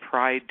Pagan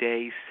Pride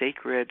Day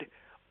sacred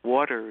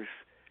waters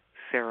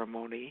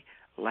ceremony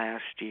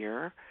last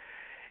year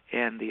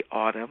in the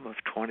autumn of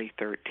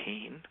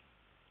 2013.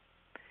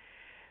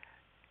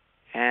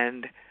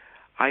 And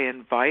I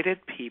invited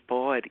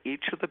people at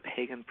each of the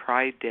Pagan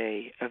Pride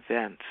Day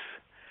events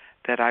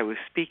that I was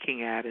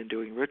speaking at and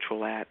doing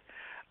ritual at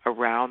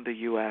around the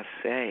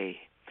USA.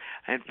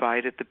 I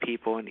invited the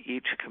people in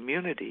each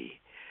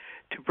community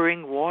to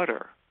bring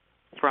water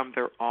from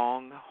their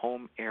own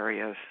home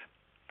areas.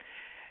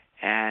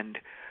 And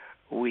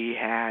we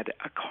had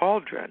a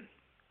cauldron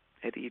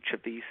at each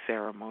of these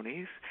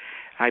ceremonies.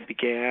 I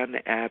began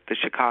at the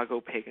Chicago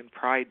Pagan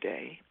Pride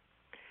Day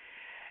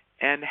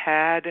and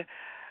had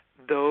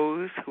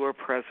those who are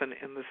present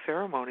in the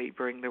ceremony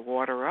bring their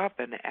water up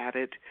and add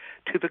it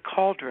to the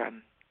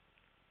cauldron,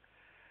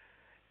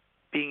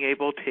 being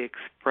able to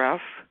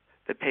express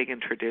the pagan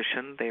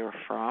tradition they are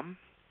from,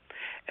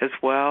 as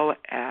well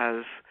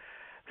as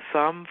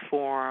some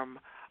form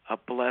of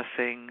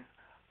blessing,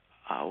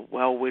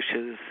 well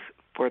wishes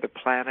for the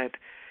planet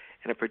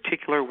in a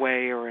particular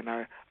way or in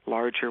a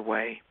larger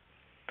way.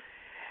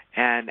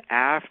 And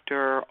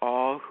after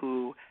all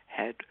who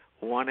had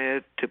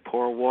wanted to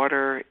pour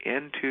water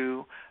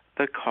into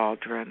the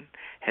cauldron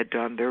had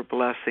done their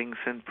blessings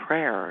and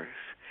prayers,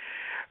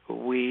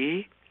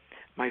 we,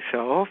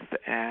 myself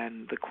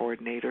and the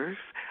coordinators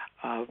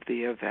of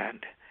the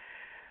event,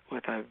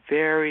 with a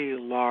very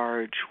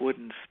large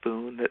wooden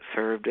spoon that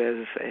served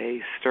as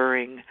a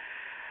stirring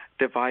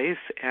device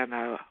and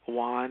a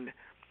wand,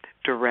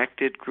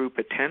 directed group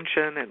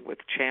attention, and with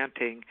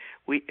chanting,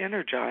 we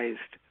energized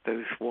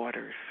those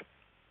waters.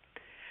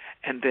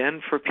 And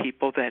then for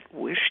people that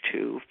wished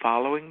to,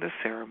 following the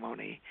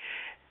ceremony,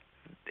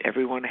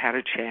 everyone had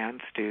a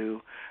chance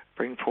to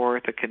bring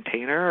forth a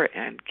container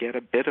and get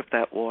a bit of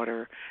that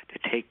water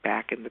to take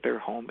back into their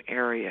home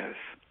areas.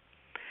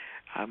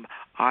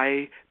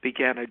 I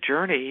began a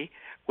journey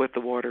with the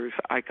waters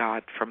I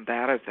got from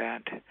that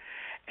event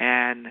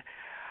and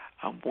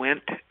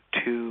went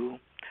to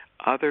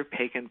other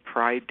pagan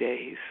pride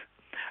days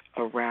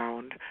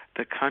around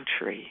the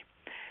country,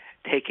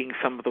 taking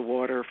some of the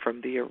water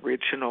from the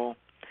original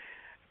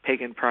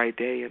Pagan Pride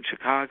Day in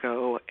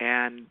Chicago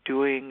and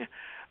doing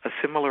a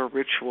similar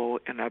ritual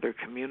in other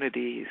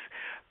communities,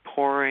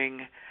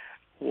 pouring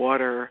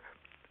water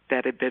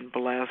that had been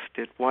blessed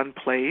at one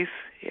place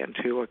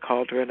into a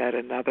cauldron at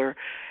another,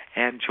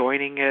 and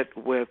joining it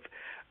with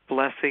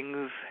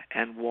blessings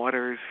and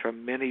waters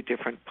from many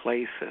different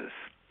places.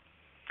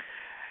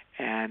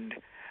 And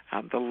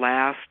the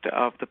last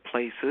of the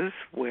places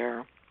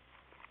where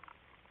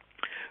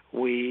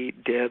we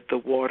did the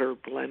water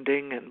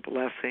blending and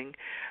blessing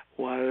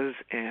was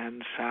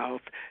in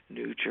South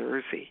New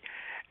Jersey.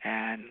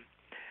 And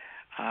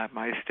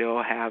I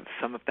still have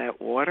some of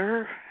that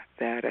water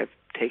that I've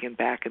taken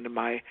back into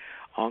my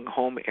own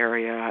home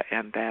area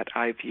and that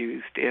I've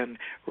used in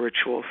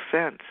ritual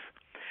since,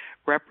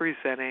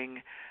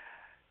 representing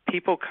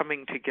people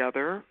coming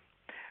together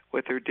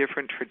with their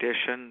different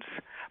traditions,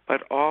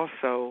 but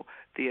also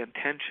the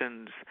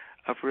intentions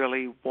of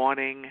really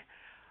wanting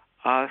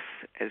us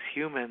as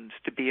humans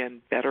to be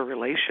in better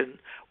relation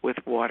with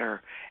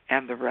water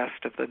and the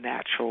rest of the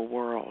natural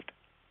world.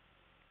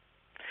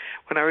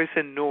 When I was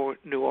in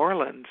New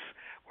Orleans,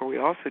 where we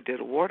also did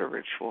a water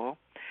ritual,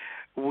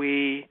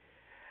 we,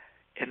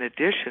 in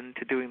addition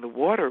to doing the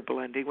water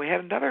blending, we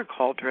had another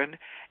cauldron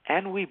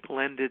and we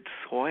blended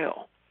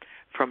soil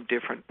from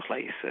different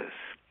places.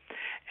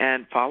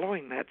 And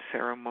following that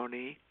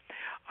ceremony,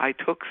 I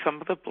took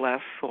some of the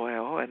blessed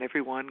soil, and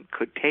everyone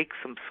could take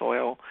some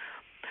soil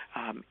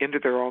into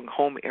their own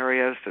home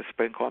areas to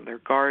sprinkle on their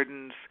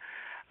gardens,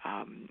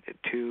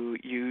 to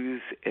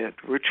use at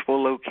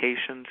ritual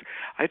locations.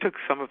 I took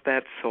some of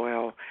that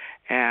soil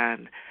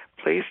and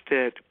placed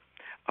it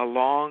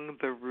along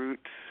the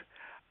roots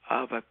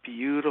of a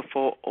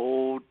beautiful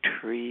old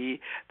tree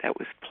that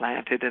was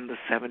planted in the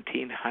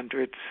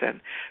 1700s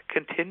and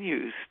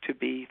continues to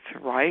be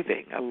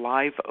thriving, a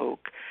live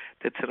oak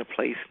that's in a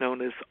place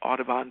known as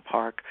Audubon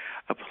Park,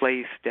 a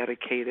place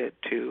dedicated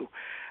to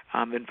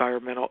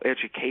environmental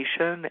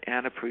education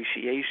and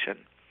appreciation.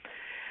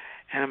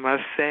 And I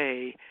must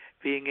say,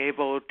 being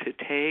able to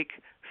take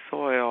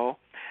soil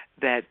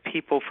that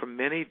people from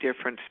many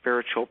different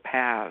spiritual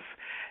paths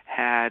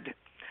had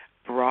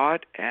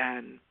brought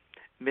and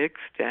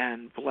mixed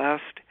and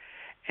blessed,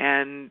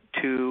 and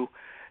to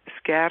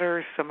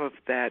scatter some of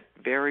that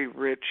very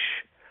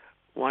rich,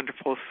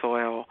 wonderful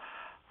soil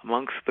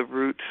amongst the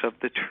roots of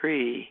the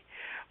tree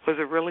was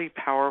a really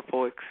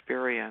powerful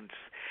experience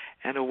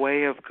and a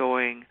way of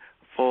going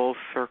full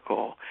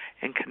circle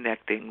and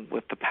connecting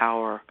with the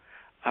power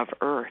of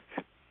Earth.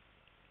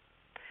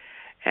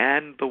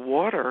 And the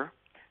water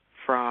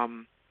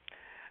from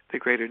the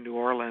Greater New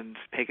Orleans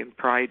Pagan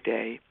Pride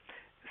Day,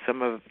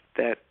 some of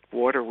that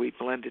water we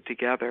blended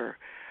together,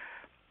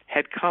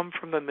 had come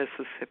from the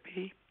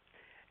Mississippi,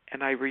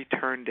 and I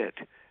returned it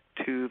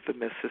to the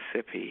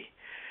Mississippi.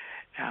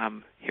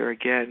 Here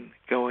again,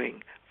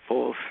 going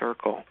full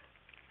circle.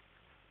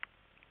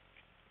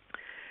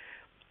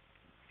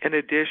 In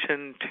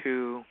addition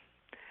to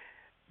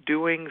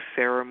doing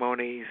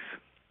ceremonies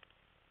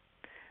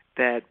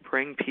that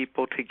bring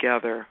people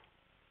together,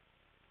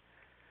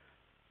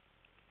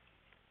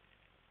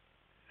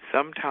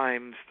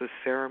 sometimes the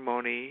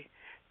ceremony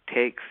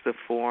takes the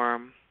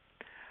form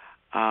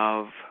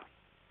of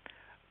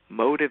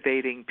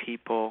motivating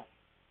people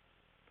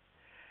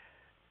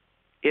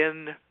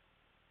in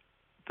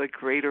the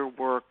greater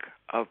work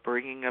of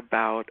bringing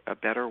about a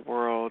better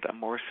world, a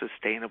more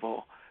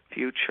sustainable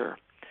future.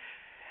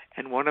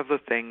 And one of the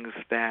things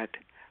that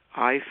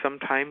I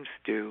sometimes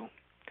do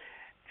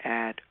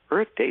at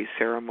Earth Day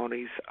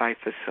ceremonies I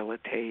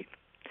facilitate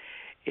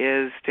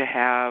is to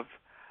have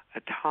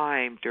a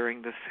time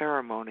during the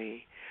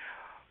ceremony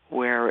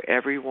where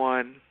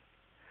everyone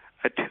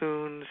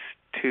attunes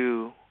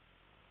to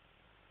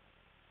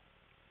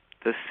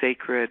the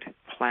sacred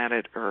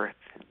planet Earth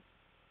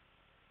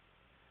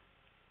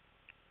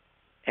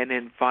and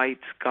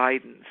invites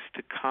guidance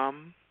to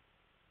come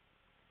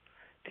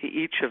to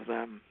each of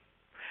them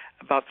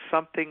about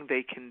something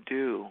they can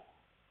do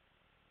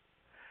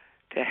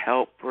to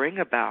help bring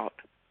about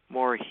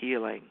more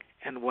healing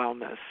and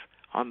wellness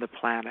on the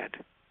planet.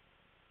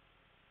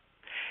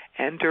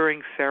 And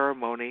during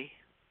ceremony,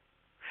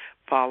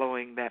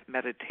 following that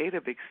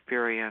meditative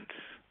experience,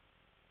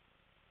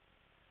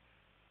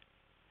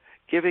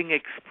 giving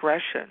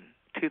expression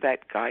to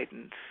that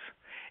guidance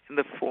in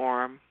the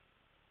form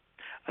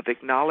of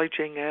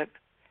acknowledging it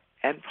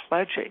and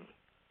pledging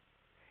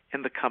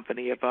in the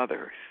company of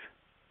others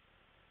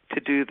to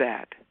do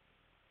that,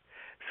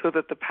 so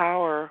that the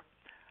power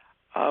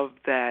of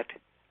that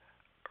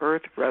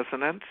earth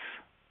resonance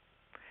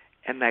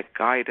and that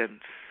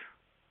guidance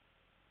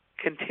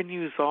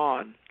continues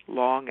on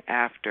long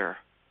after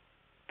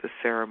the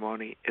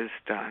ceremony is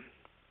done.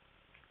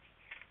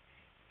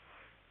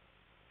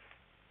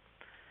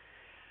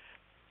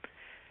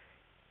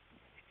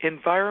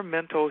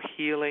 Environmental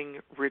healing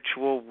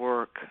ritual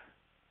work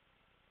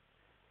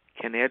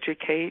can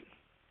educate,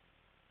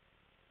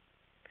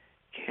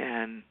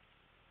 can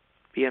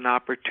be an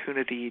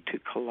opportunity to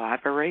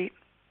collaborate,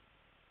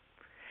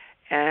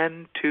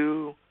 and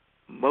to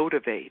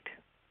motivate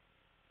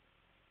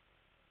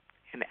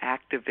and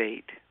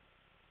activate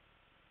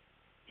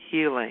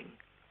healing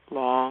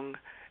long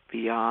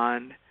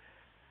beyond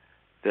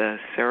the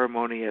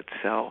ceremony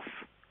itself.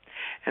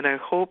 And I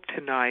hope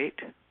tonight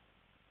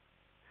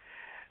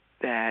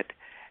that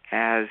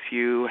as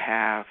you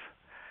have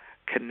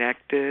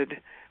connected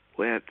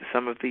with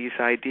some of these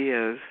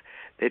ideas,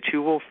 that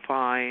you will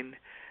find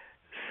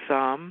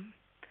some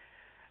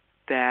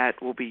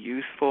that will be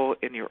useful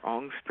in your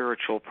own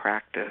spiritual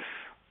practice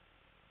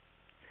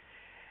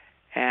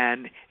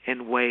and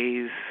in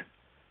ways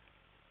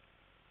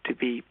to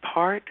be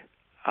part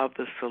of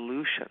the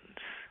solutions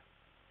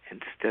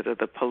instead of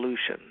the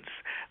pollutions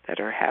that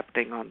are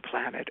happening on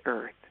planet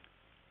Earth.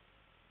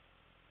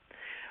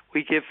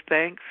 We give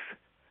thanks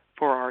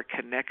for our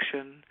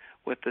connection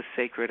with the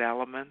sacred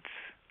elements,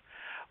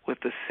 with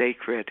the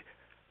sacred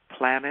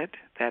planet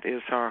that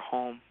is our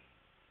home,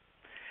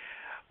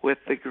 with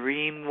the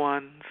green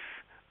ones,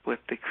 with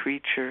the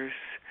creatures,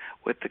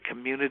 with the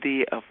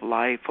community of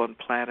life on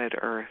planet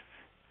Earth,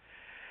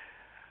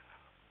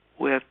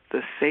 with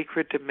the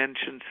sacred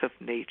dimensions of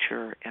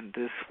nature in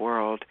this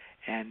world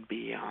and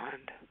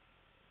beyond.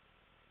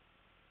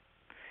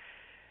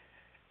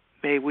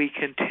 May we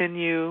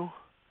continue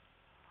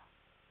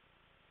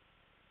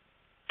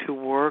to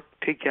work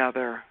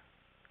together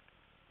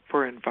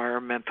for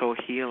environmental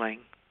healing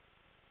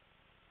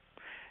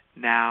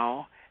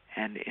now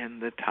and in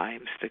the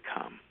times to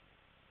come.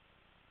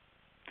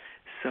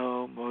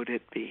 So mote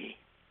it be.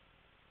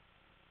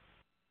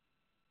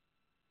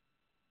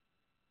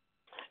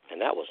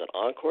 And that was an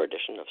encore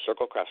edition of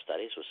Circle Craft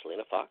Studies with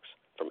Selena Fox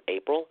from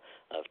April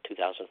of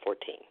 2014.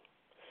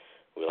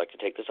 We would like to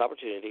take this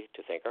opportunity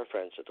to thank our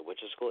friends at the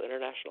Witches School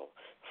International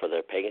for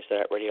their Pagans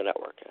Tonight Radio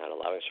Network and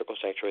allowing Circle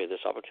Sanctuary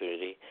this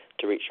opportunity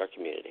to reach our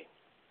community.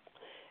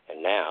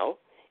 And now,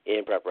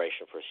 in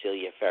preparation for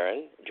Celia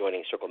Farron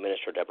joining Circle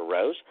Minister Deborah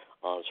Rose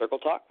on Circle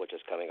Talk, which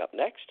is coming up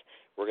next,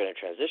 we're going to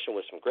transition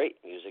with some great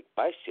music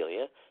by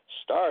Celia,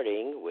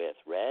 starting with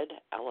Red,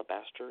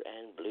 Alabaster,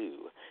 and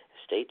Blue.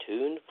 Stay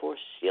tuned for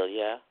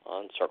Celia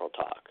on Circle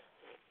Talk.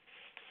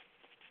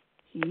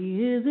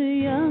 He is a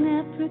young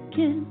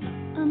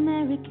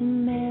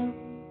African-American male.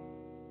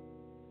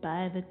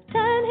 By the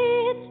time he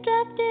hits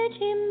draft age,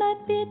 he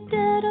might be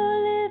dead or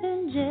live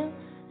in jail.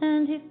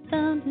 And he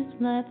found his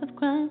life of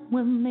crime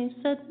when they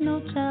said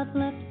no child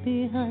left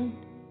behind.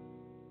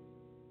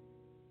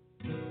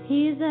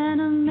 He's an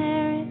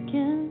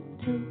American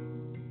too.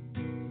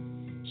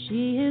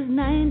 She is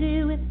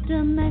 90 with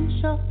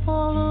dementia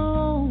all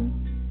alone.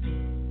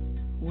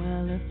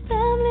 Well, her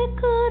family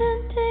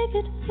couldn't take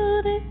it,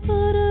 so they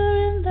put her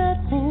in that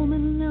home,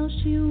 and now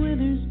she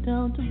withers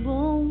down to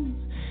bones.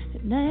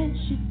 At night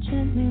she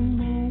gently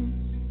moans.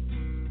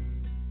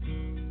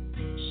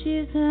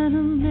 She's an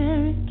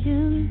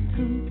American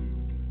too.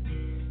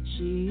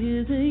 She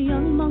is a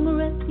young Hmong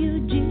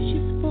refugee,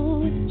 she's 4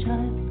 with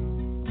child.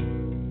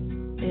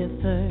 If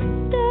her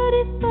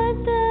daddy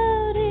finds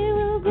out, he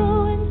will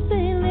go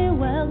insanely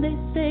wild. They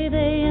say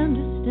they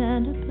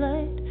understand her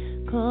plight,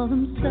 call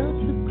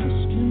themselves the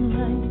Christian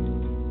right.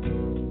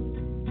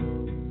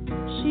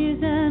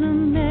 She's an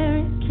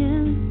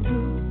American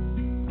too,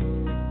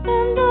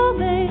 and all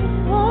they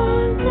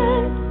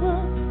wanted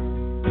was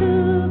to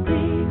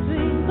be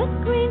free. But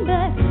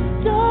greenback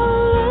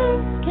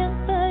dollars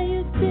can't buy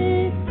you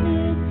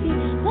dignity.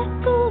 Black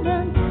gold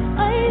and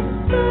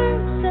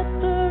icebergs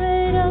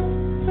separate us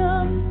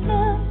from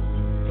love.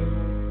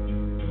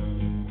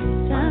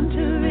 Time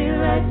to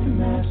rewrite the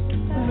master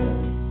plan.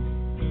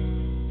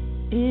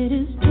 It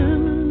is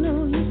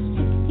terminal, you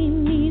sick, he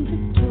needs a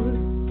tour.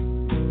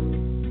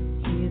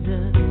 He's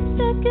a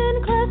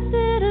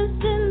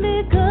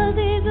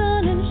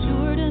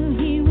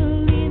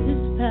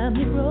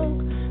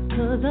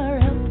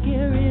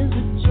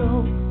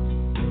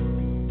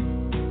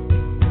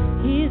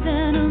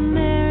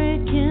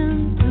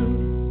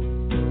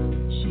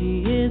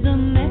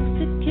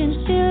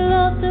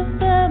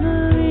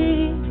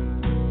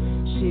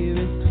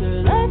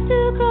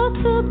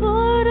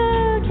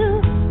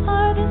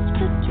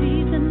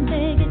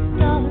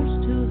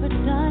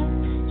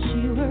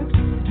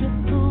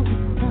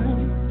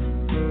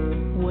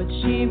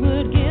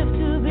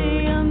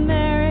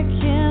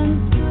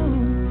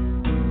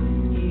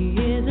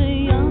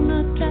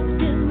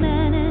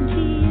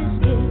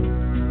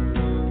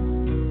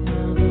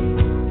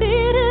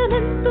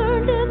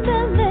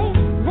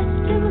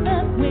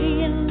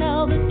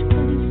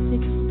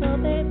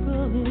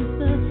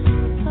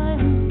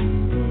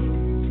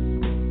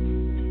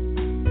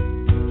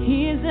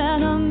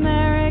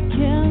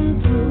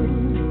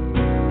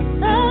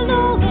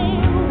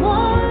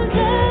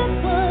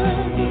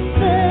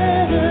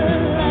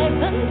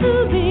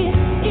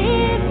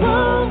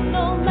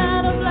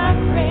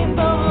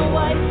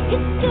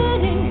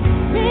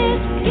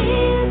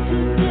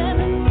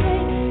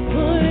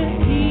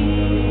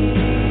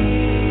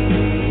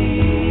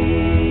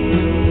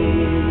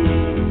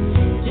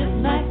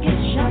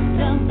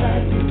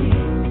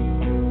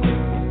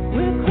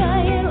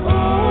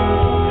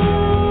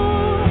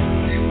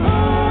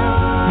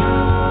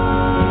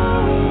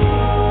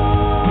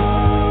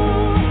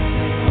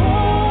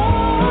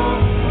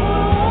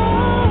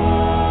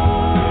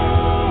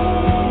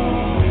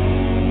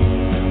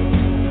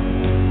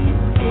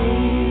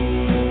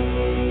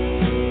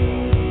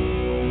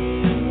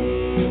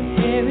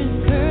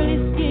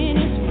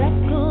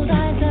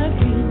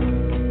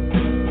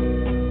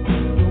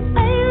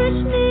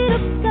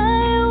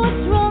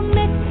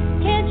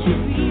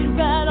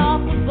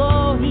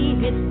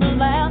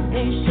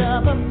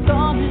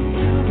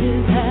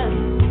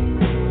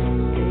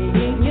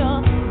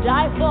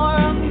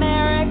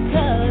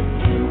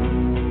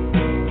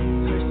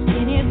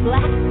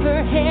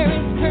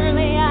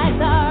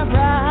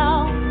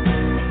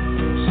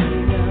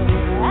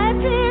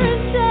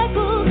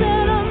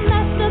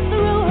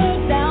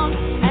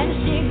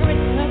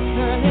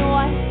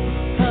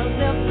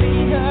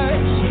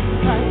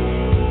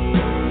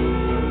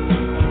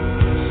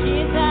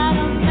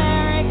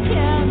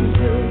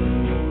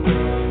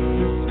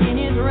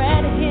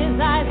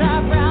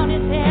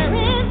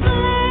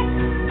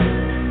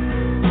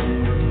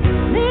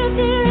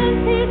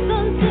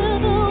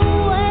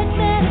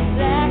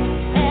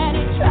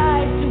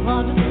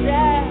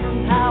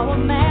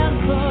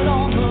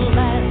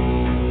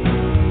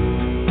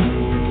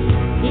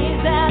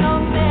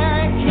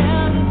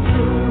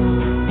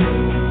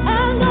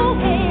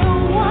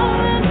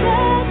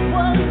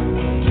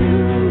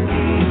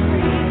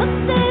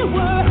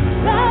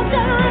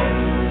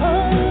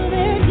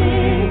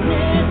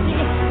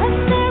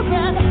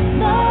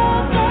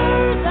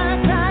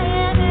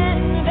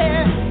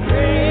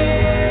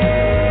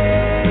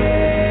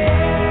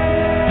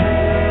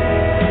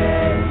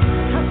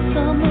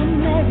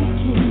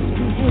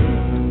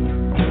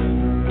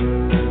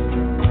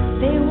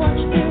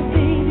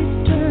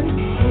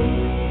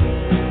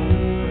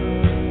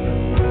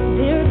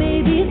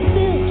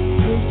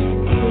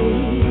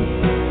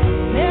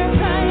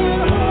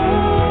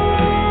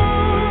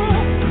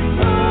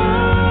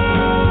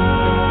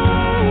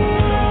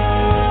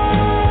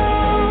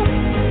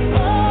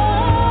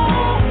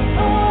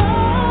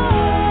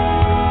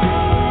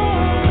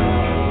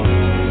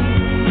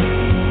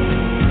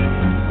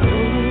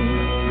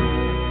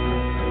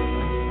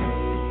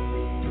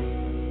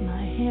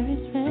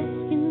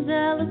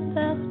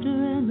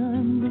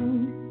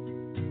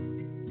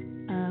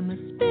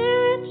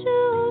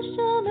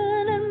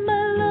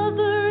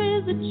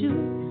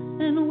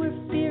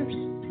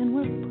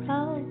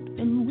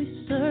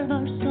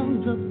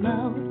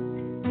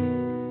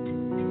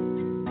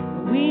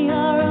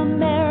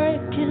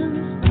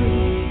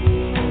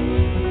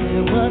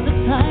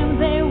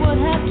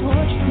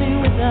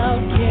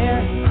without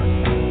care.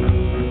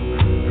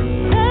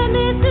 Send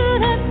me to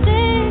the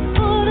state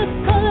for the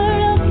color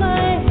of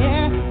my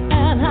hair,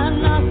 and I'm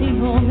not the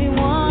only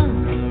one.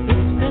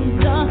 It's been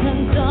done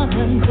and done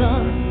and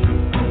done.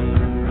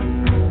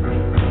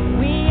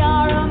 We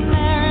are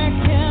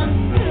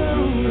Americans too.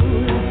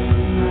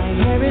 My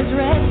hair is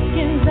red,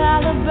 skin's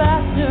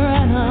alabaster,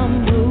 and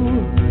I'm blue.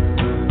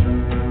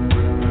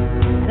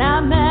 And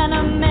I'm an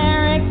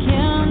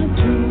American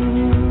too.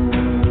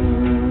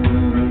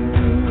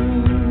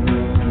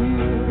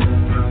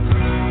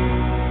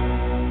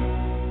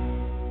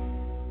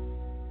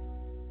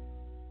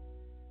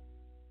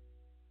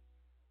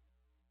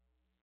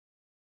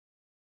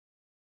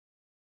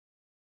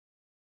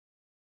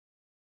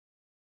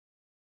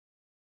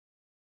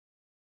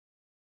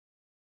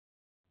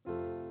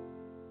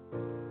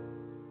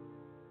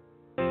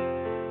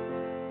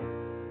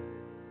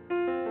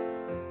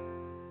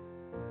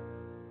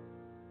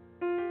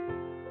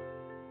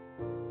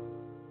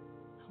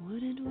 I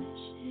wouldn't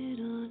wish it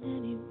on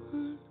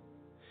anyone.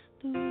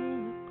 The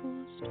roller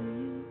coaster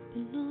you've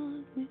been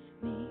on with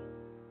me.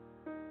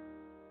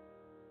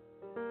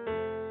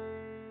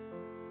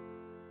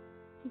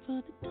 For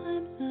the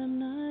times I'm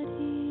not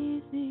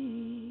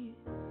easy,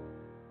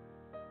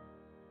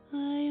 I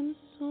am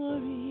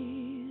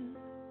sorry.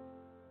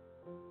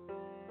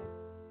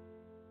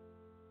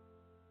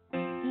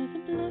 There's a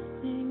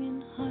blessing in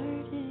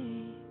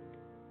heartache.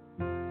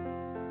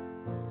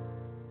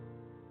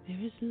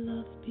 There is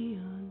love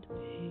beyond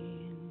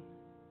pain.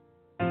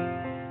 I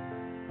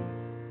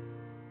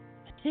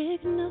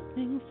take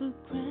nothing for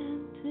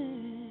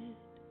granted,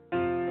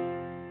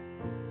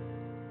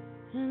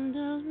 and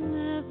I'll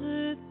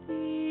never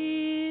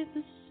be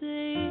the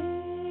same.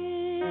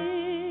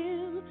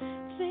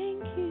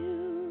 Thank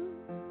you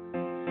for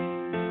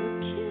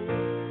caring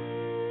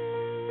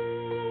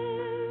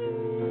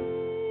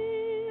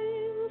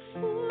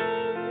for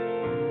me.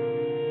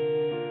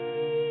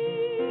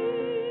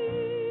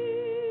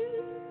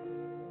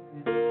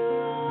 You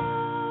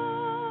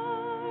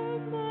are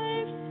my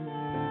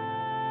family.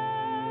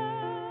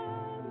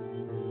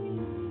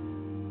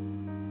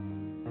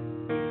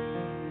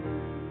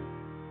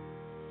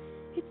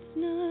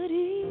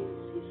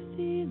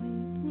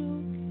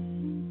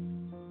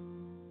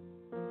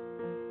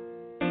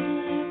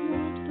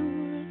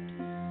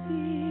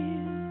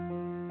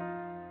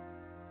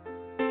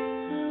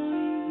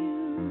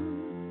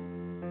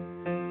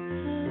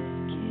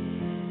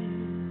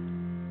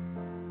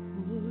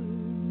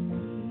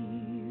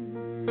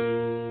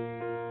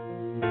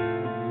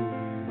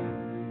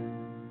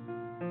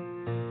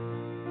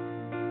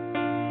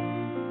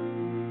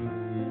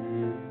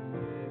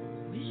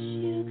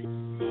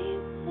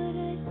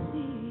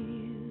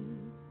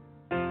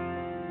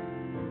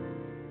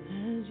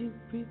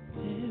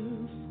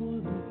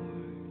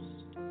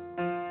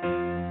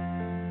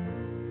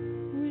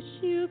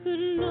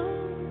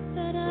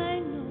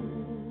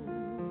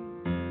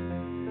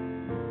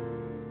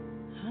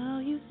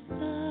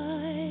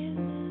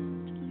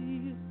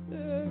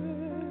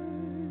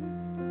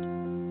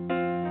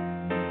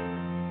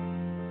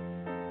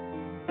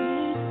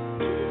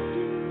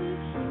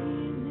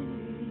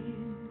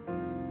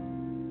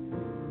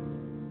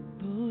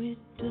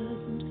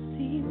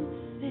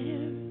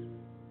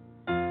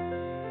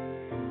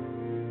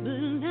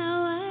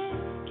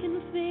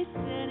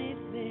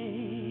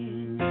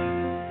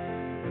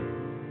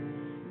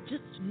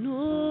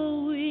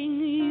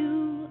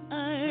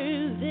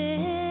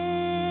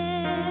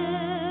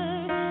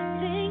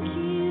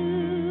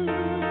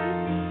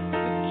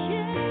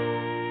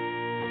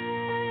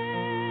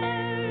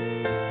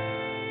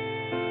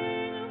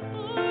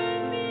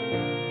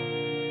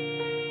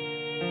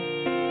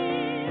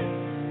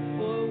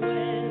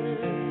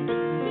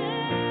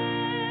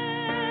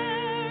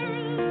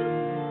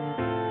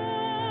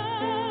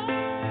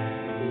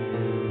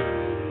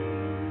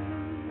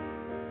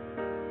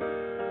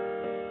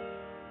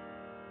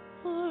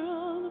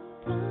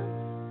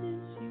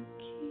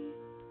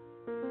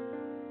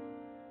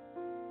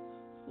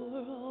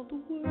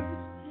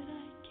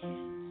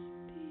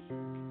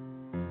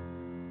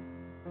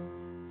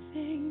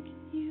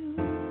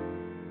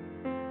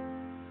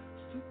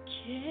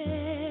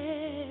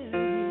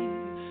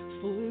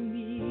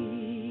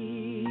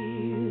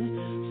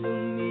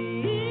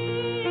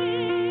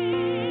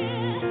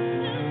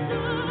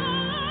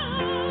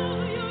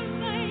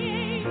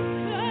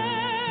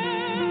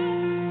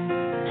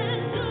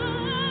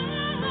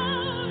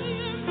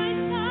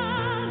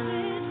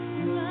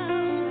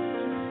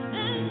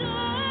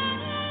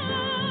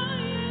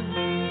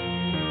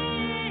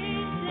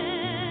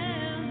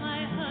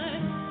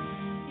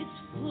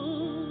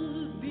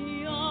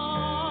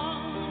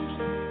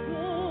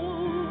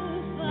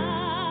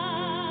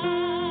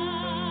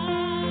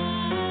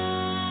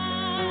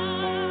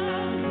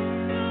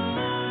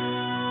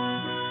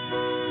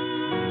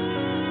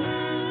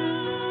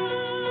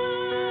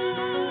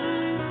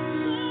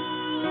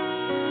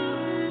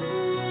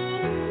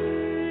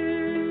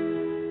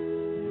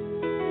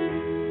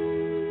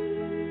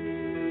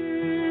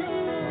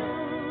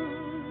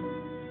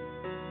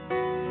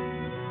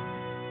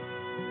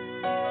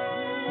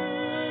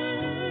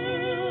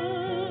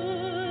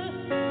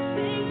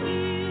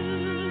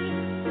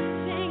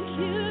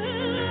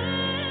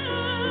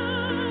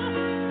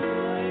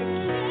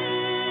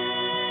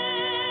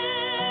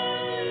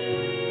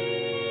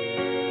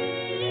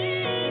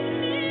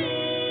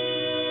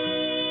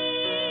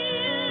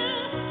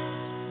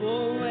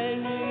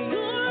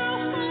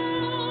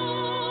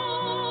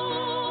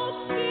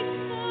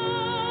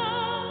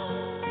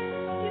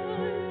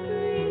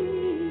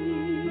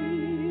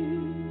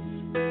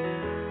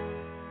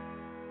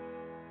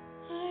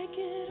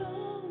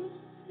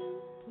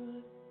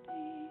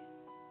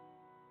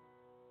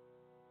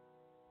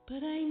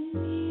 but I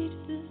need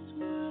this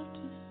world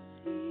to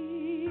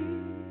see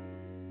you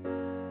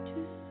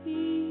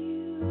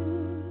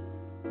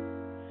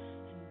and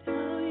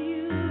how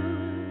you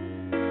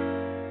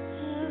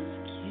have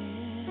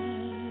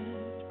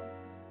cared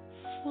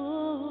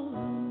for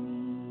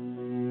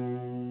me.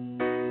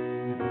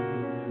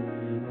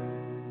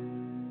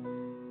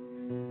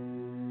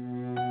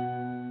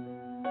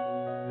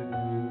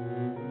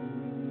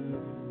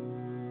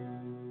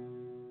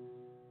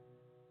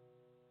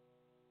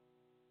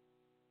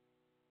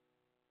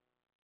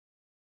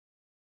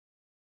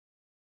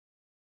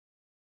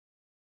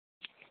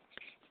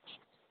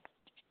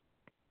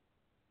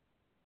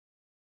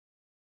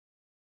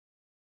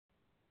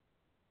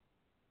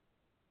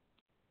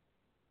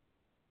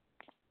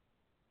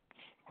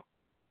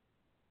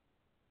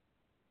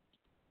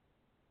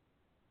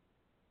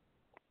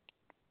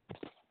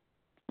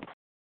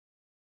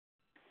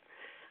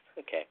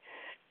 Okay.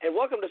 And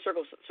welcome to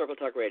Circle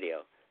Talk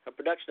Radio, a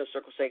production of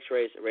Circle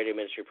Sanctuary's radio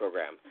ministry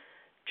program.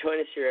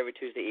 Join us here every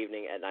Tuesday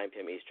evening at 9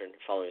 p.m. Eastern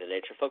following the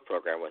Nature Folk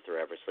program with the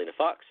Reverend Selena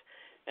Fox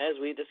as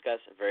we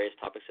discuss various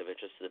topics of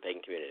interest to the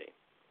pagan community.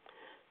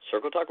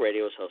 Circle Talk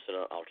Radio is hosted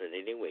on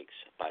alternating weeks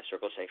by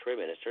Circle Sanctuary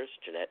ministers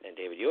Jeanette and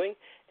David Ewing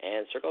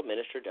and Circle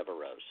Minister Deborah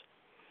Rose.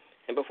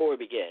 And before we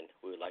begin,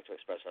 we would like to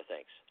express our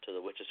thanks to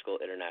the Witches School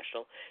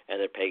International and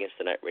their Pagans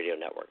Tonight radio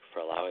network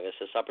for allowing us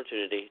this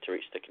opportunity to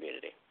reach the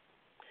community.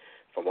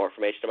 For more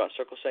information about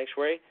Circle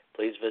Sanctuary,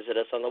 please visit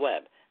us on the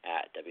web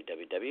at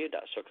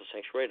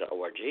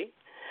www.circlesanctuary.org.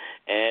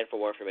 And for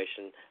more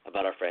information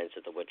about our friends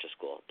at the Witches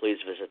School, please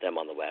visit them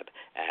on the web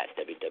at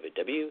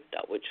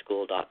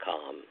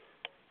www.witchschool.com.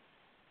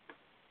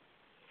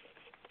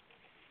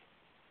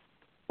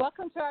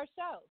 Welcome to our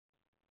show.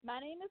 My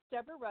name is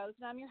Deborah Rose,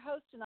 and I'm your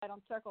host tonight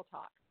on Circle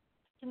Talk.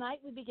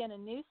 Tonight we begin a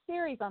new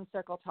series on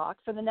Circle Talk.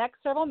 For the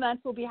next several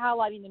months, we'll be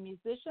highlighting the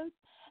musicians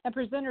and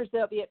presenters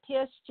that will be at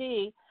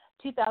PSG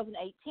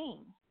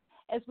 2018.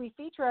 As we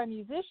feature our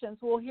musicians,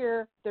 we'll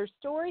hear their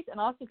stories and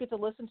also get to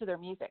listen to their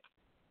music.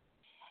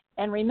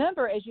 And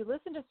remember, as you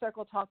listen to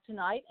Circle Talk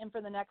tonight and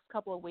for the next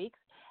couple of weeks,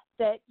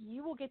 that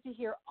you will get to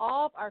hear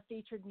all of our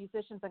featured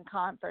musicians in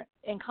concert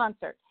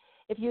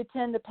if you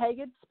attend the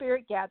Pagan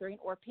Spirit Gathering,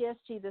 or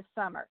PSG, this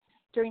summer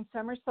during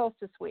Summer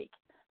Solstice Week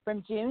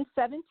from June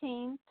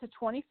 17 to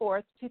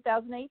 24th,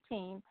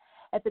 2018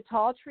 at the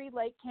Tall Tree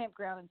Lake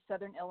Campground in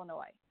Southern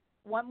Illinois.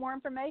 Want more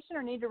information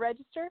or need to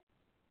register?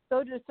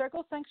 Go to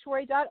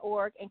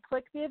circlesanctuary.org and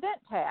click the event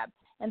tab,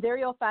 and there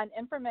you'll find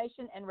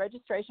information and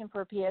registration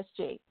for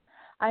PSG.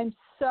 I'm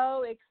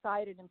so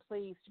excited and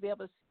pleased to be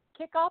able to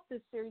kick off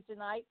this series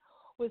tonight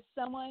with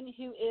someone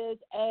who is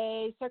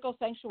a Circle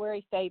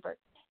Sanctuary favorite,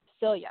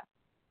 Celia.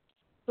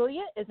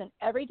 Celia is an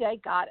everyday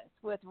goddess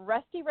with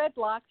rusty red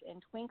locks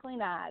and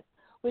twinkling eyes,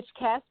 which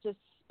cast a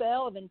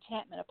spell of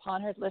enchantment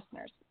upon her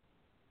listeners.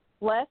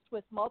 Blessed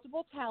with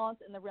multiple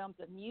talents in the realms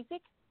of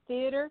music,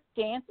 theater,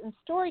 dance, and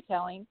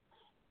storytelling,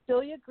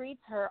 Celia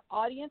greets her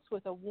audience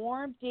with a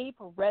warm, deep,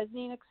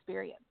 resonating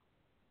experience.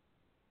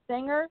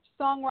 Singer,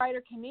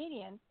 songwriter,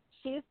 comedian,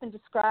 she has been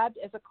described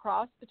as a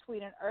cross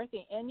between an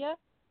earthy Enya,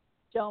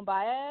 Joan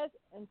Baez,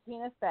 and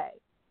Tina Fey.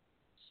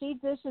 She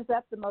dishes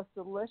up the most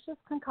delicious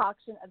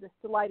concoction of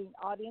delighting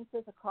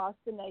audiences across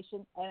the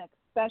nation and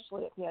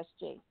especially at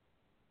PSG.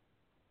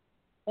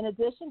 In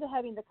addition to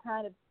having the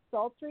kind of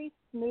sultry,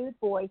 smooth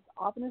voice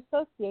often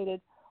associated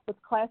with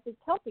classic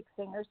Celtic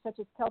singers such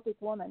as Celtic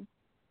Woman,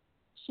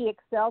 she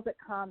excels at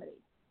comedy.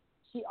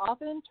 She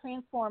often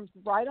transforms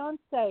right on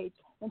stage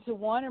into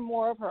one or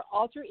more of her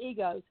alter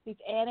egos whose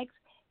antics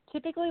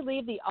typically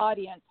leave the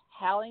audience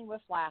howling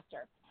with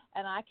laughter.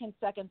 And I can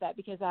second that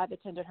because I've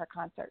attended her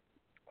concerts.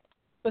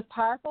 With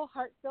powerful,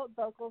 heartfelt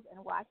vocals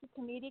and wacky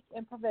comedic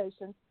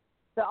improvisations,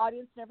 the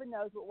audience never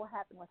knows what will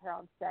happen with her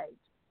on stage.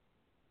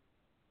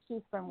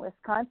 She's from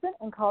Wisconsin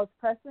and calls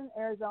Preston,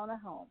 Arizona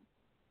home.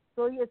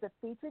 Celia is a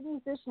featured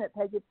musician at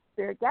Pagan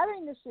Spirit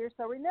Gathering this year,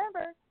 so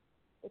remember,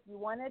 if you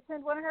want to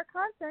attend one of her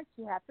concerts,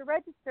 you have to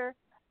register.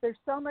 They're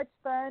so much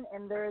fun,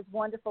 and they're as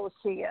wonderful as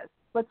she is.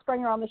 Let's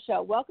bring her on the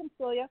show. Welcome,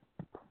 Celia.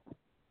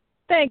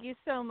 Thank you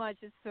so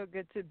much. It's so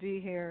good to be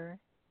here.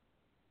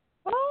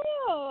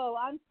 Oh,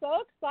 I'm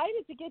so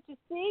excited to get to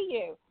see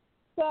you.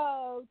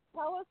 So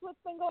tell us what's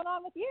been going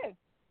on with you.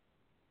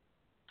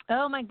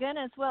 Oh, my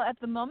goodness. Well, at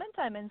the moment,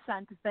 I'm in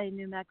Santa Fe,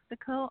 New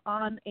Mexico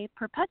on a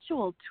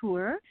perpetual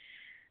tour.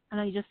 And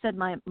I just said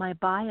my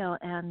bio,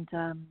 and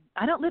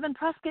I don't live in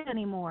Prescott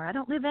anymore. I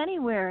don't live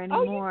anywhere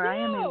anymore. Oh, you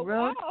do? I am a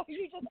road. Wow,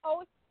 you just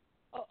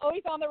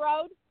always on the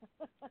road?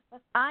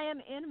 I am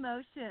in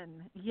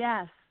motion,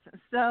 yes.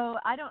 So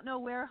I don't know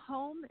where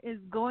home is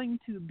going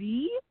to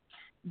be,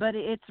 but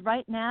it's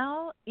right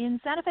now in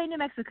Santa Fe, New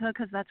Mexico,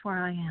 because that's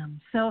where I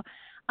am. So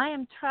I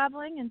am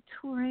traveling and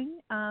touring.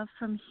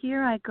 From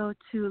here, I go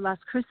to Las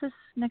Cruces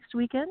next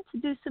weekend to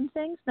do some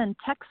things, then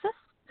Texas.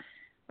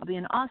 I'll be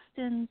in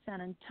Austin, San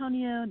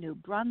Antonio, New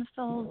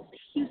Braunfels,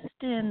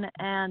 Houston,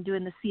 and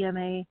doing the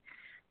CMA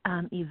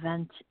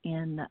event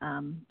in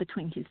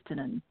between Houston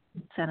and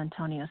San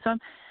Antonio. So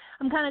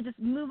I'm kind of just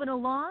moving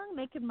along,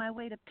 making my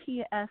way to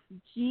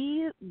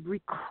PSG,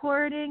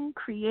 recording,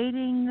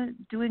 creating,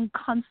 doing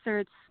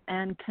concerts,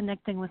 and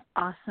connecting with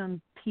awesome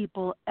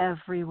people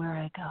everywhere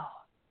I go.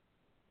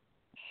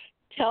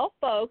 Tell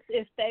folks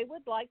if they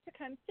would like to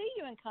come see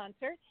you in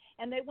concert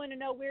and they want to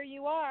know where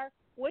you are,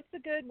 what's a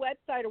good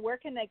website or where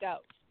can they go?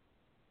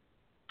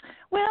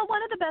 Well,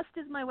 one of the best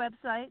is my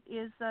website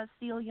is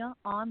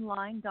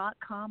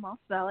CeliaOnline.com. I'll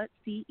spell it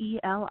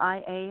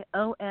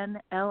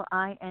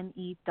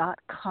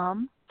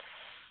CeliaOnline.com.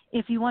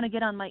 If you want to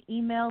get on my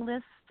email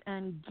list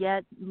and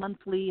get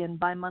monthly and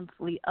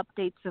bi-monthly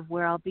updates of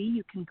where I'll be,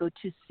 you can go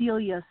to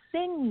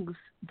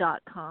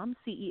CeliaSings.com,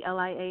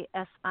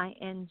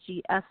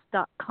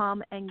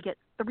 CeliaSings.com, and get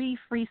 3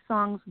 free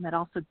songs, and that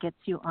also gets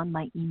you on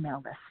my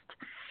email list.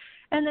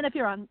 And then if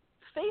you're on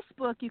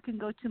Facebook, you can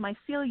go to my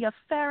Celia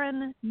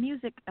Farron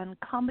Music and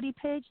Comedy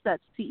page.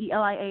 That's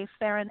Celia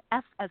Farron,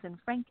 F as in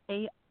Frank,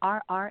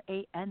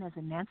 ARRAN as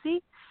in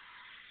Nancy.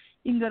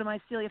 You can go to my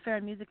Celia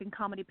Farron Music and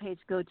Comedy page,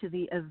 go to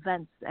the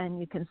events, and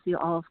you can see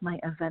all of my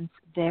events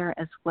there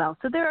as well.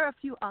 So there are a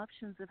few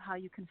options of how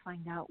you can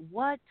find out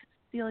what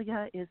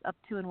Celia is up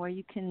to and where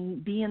you can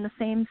be in the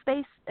same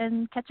space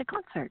and catch a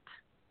concert.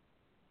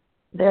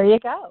 There you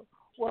go.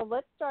 Well,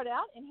 let's start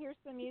out, and here's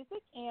some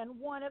music, and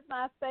one of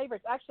my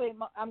favorites. Actually,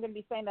 I'm going to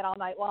be saying that all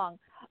night long.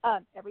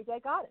 Everyday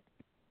Goddess.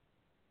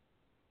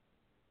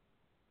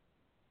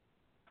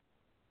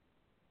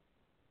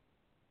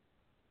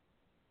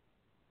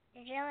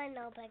 It's really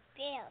no big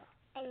deal.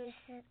 And this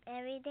is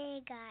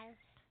Everyday Goddess.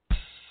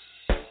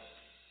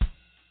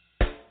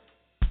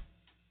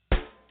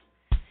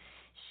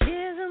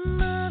 She's a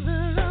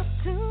mother off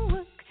to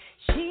work.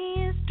 She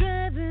is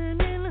driving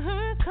in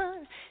her car.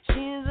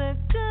 She's a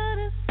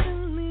goddess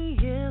in the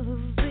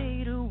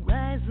elevator,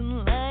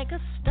 rising like a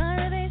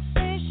star. They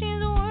say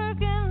she's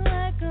working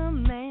like a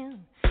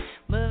man,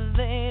 but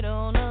they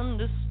don't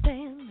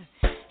understand.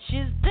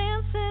 She's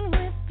dancing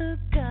with the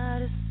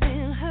goddess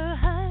in her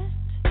heart.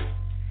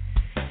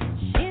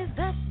 She's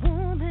that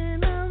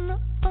woman on the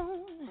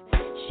phone.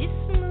 She's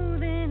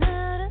smoothing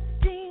out a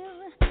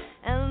deal,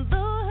 and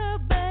though her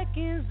back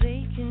is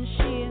aching,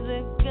 she's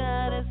a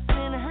goddess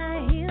in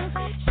high heels.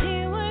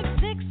 She works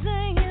 6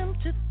 a.m.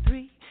 to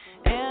 3,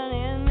 and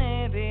it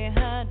may be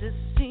hard to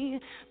see,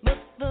 but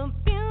the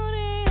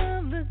beauty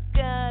of the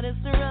goddess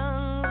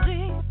runs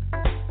deep.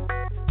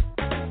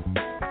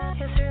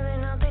 It's really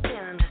no big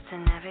deal, I'm just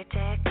an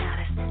everyday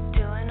goddess,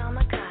 doing all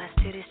my goddess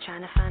duties,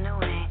 trying to find a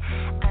way.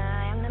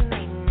 I am the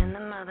maiden and the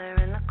mother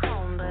and the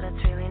clone, but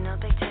it's really no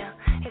big deal,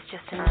 it's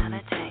just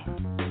another day.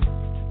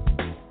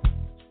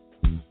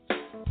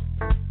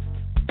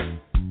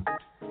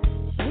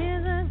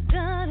 She's a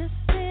goddess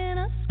in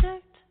a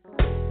skirt,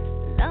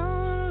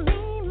 long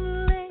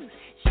lean legs.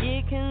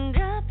 She can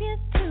drop you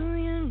to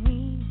your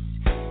knees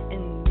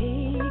and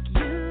make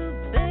you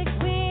beg.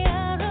 We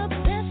are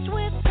obsessed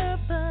with her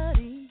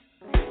body,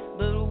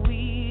 but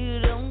we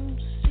don't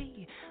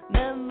see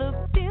that the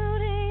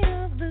beauty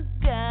of the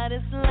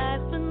goddess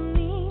lies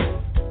beneath.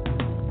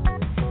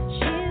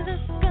 She's a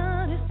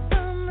goddess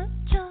on the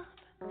job,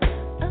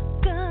 a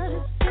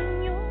goddess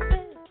in your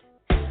bed,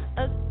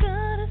 a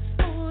goddess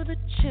for the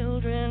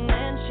children,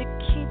 and she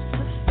keeps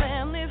the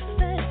family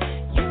fed.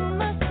 You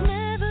must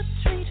never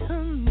treat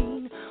her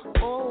mean,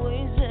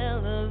 always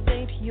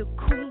elevate your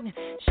queen.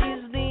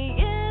 She's the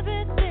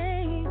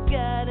everyday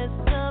goddess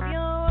of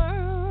your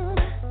world.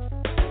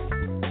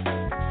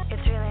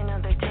 It's really no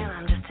big deal,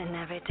 I'm just an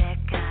everyday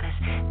goddess,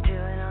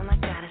 doing all my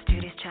goddess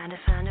duties, trying to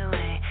find a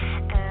way. I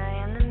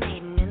am the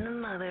maiden and the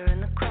mother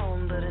and the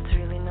clone, but it's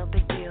really no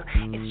big deal,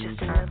 it's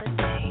just another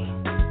day.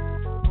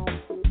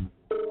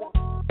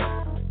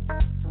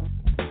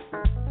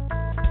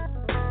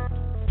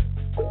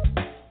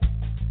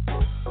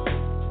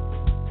 It's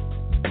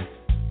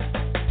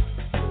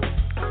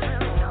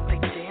really no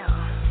big deal.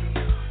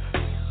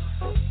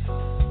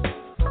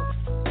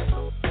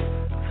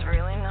 It's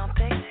really no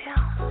big deal.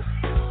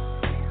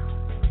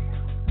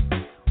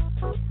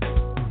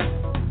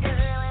 It's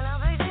really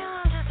no big deal, I'm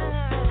just an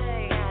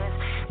everyday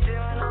goddess,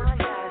 doing all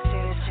my goddess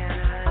duties, trying to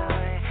find a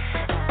way. I am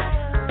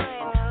the maiden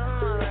and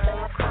the mother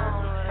and the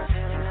clone, but it's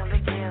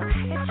really no big deal,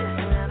 it's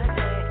just another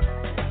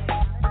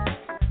day.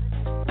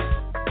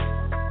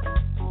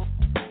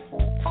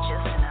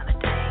 Just another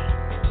day.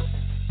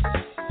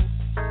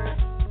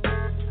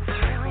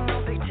 It's really no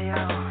big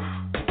deal.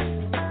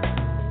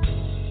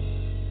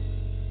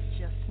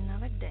 Just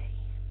another day.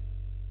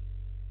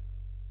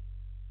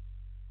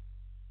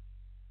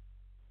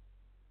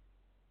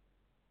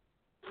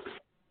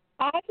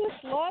 I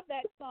just love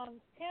that song.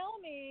 Tell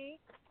me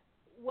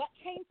what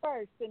came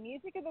first, the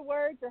music or the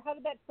words, or how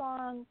did that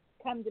song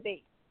come to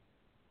be?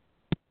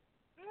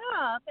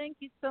 Oh, thank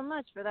you so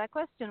much for that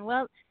question.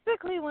 Well,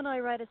 typically when I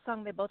write a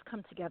song, they both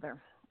come together.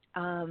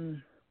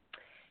 And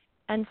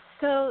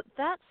so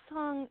that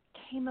song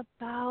came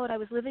about, I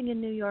was living in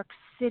New York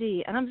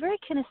City, and I'm very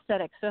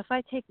kinesthetic. So if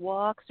I take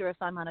walks or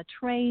if I'm on a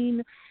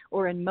train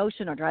or in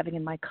motion or driving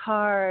in my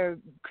car,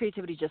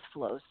 creativity just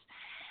flows.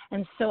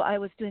 And so I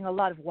was doing a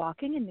lot of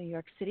walking in New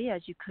York City,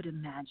 as you could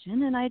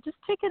imagine, and I had just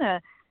taken a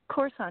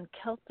course on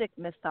Celtic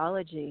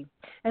mythology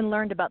and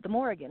learned about the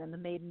Morrigan and the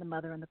Maiden, the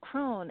Mother, and the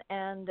Crone.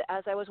 And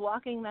as I was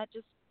walking, that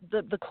just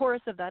the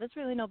chorus of that, it's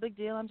really no big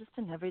deal. I'm just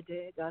an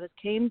everyday goddess,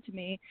 came to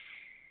me.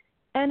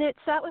 And it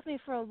sat with me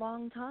for a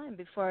long time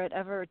before it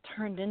ever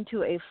turned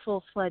into a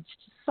full-fledged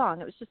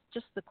song. It was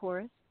just the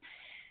chorus.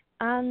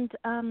 And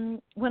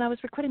when I was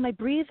recording my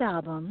Breathe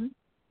album,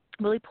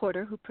 Willie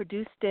Porter, who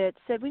produced it,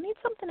 said, we need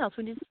something else.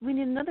 We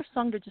need another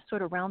song to just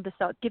sort of round this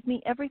out. Give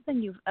me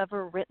everything you've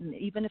ever written,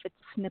 even if it's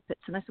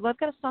snippets. And I said, well, I've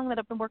got a song that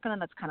I've been working on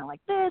that's kind of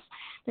like this.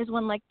 There's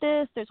one like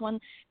this. There's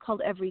one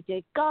called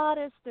Everyday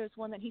Goddess. There's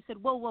one that he said,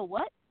 whoa,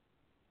 what?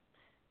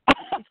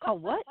 It's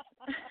called what?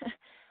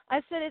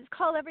 I said, it's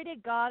called Everyday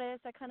Goddess.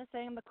 I kind of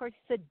sang him the chorus.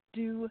 He said,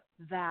 do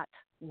that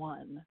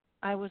one.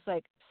 I was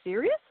like,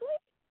 seriously?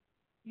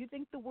 You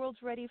think the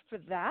world's ready for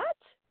that?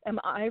 Am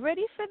I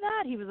ready for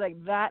that? He was like,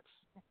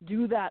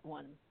 do that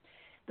one.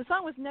 The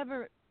song was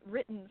never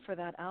written for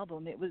that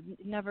album. It was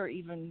never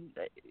even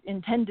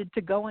intended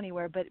to go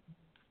anywhere, but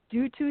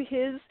due to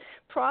his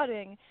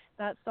prodding,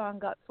 that song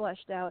got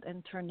fleshed out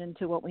and turned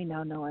into what we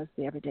now know as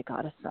the Everyday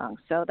Goddess song.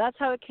 So that's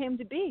how it came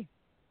to be.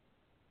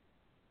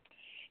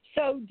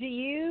 So do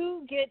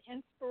you get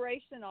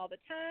inspiration all the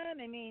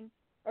time? I mean,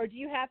 or do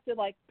you have to,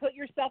 like, put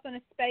yourself in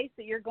a space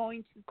that you're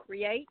going to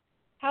create?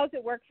 How does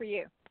it work for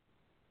you?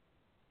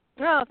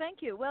 Oh,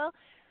 thank you. Well,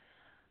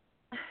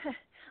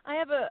 I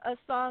have a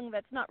song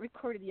that's not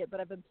recorded yet, but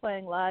I've been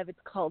playing live. It's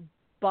called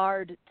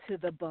Barred to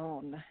the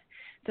Bone.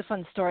 It's a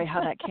fun story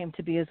how that came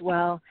to be as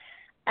well.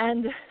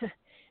 And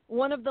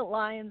one of the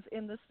lines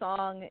in the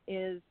song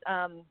is,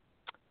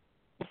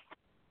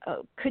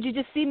 could you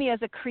just see me as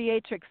a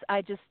creatrix?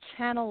 I just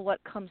channel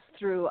what comes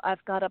through.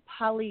 I've got a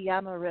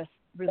polyamorous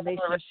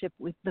relationship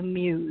with the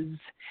muse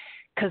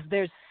because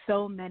there's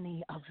so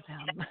many of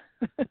them.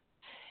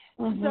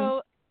 Mm-hmm.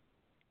 So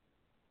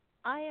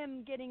I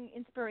am getting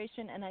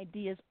inspiration and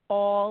ideas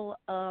all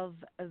of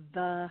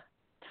the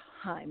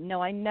time.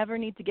 No, I never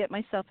need to get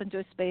myself into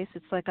a space.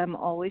 It's like I'm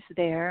always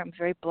there. I'm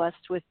very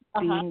blessed with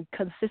being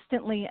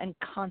consistently and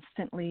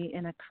constantly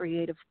in a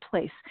creative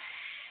place.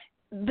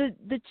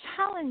 The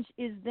challenge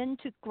is then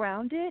to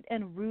ground it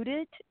and root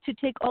it, to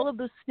take all of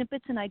those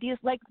snippets and ideas,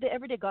 like the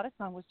Everyday Goddess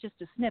song was just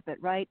a snippet,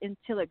 right,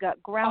 until it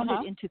got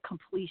grounded into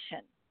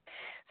completion.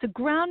 So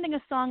grounding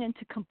a song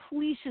into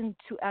completion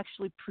to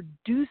actually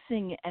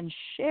producing and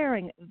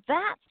sharing,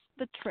 that's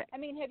the trick. I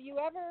mean, have you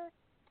ever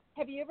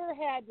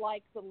had,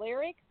 like, the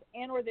lyrics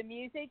and or the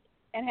music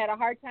and had a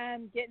hard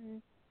time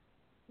getting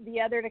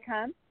the other to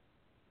come?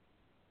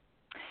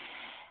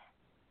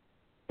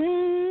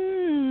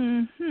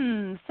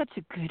 Such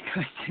a good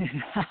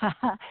question.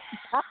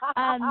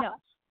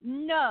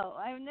 No,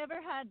 I've never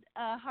had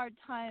a hard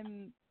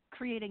time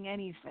creating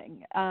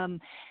anything. I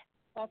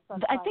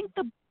think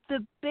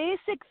the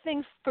basic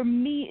thing for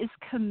me is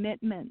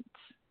commitment.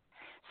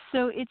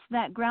 So it's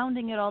that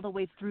grounding it all the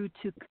way through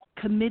to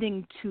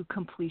committing to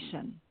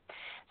completion.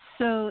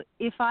 So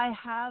if I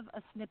have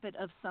a snippet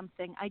of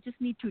something, I just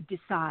need to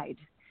decide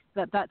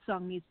that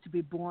song needs to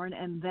be born,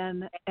 and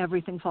then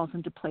everything falls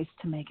into place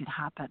to make it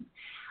happen.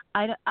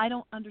 I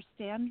don't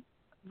understand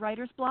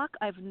writer's block.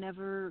 I've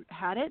never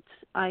had it.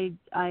 I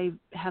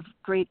have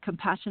great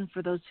compassion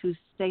for those who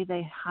say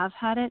they have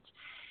had it.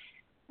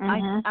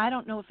 I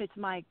don't know if it's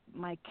my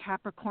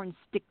Capricorn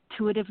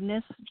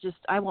stick-to-itiveness. Just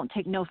I won't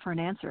take no for an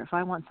answer. If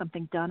I want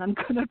something done, I'm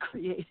going to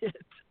create it.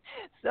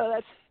 So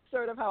that's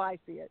sort of how I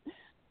see it.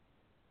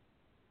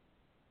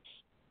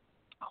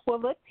 Well,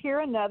 let's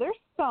hear another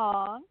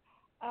song.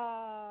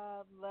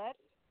 Let's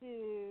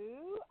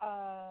do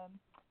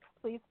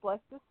Please Bless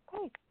This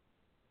Space.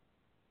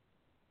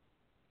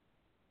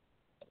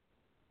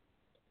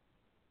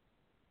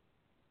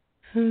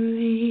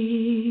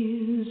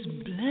 Please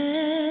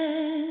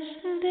bless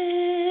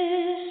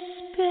this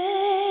space,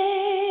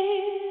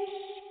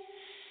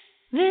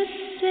 this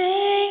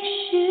sanctuary,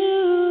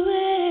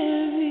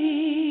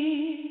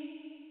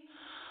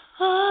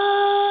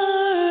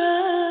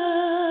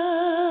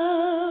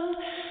 around,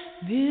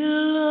 beloved.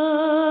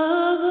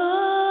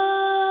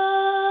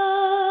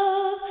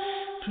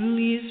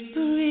 Please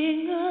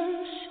bring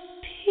us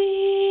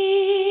peace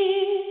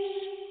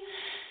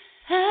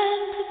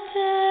and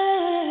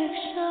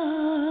protection.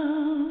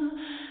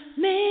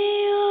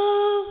 May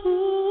all who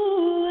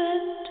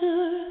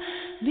enter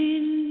be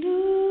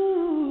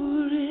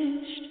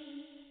nourished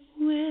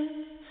with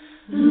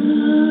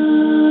love.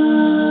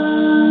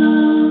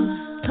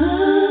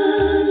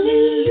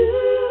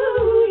 Hallelujah.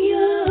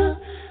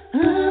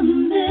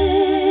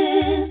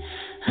 Amen.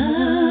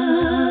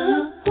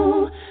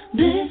 Oh,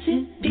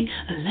 blessed be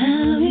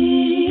allowing.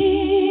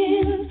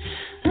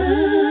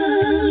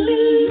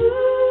 Hallelujah.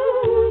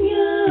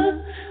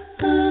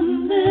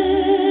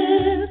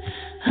 Amen.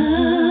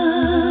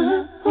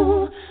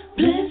 Oh,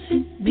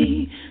 blessed be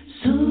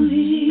so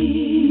healed.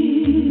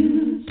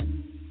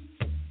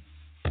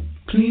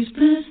 Please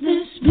bless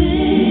this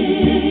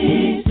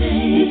space, this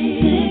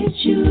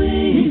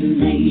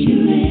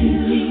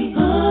sanctuary,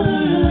 all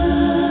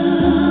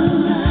around.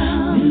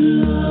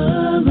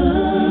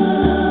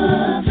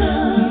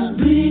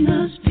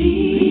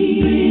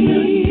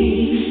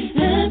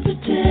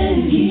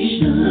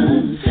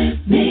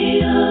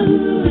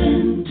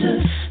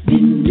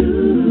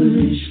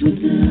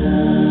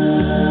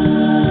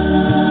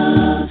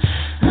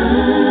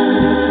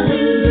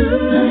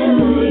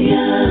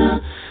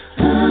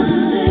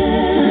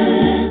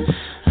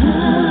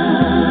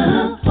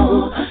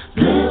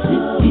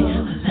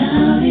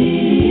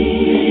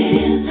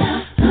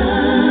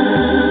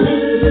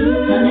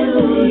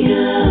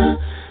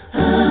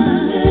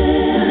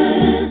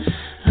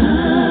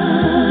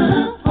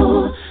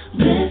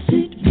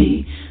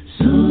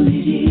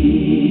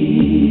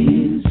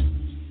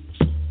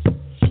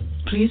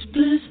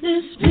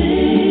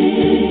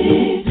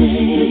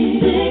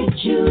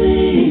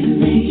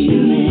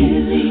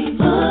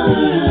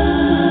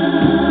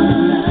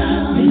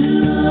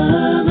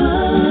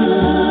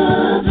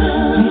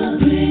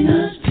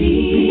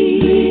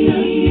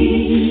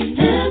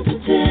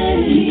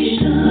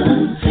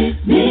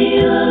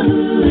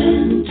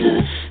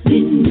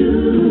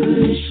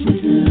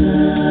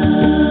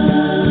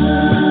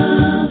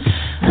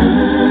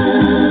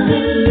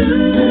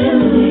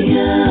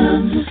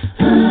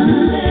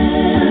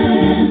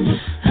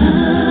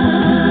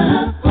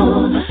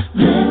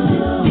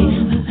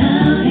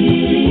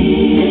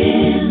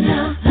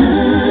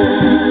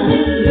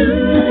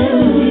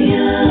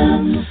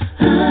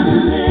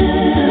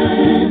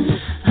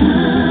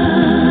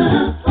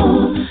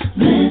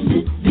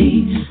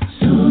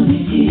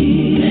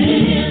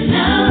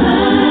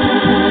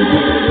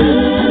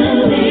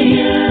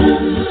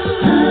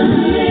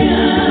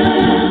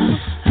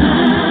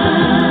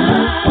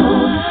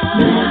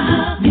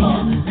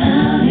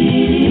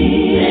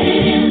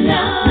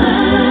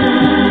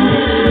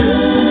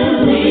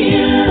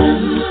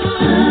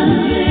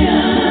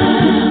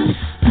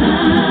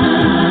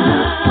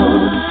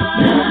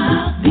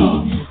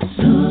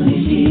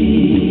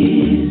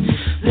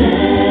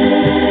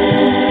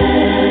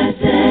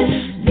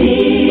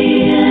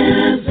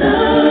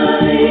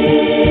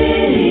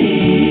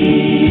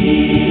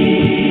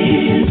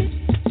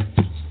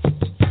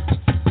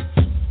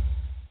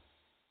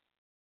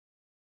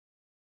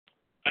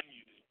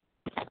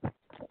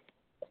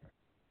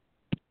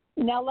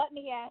 Now, let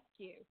me ask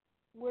you,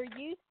 were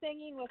you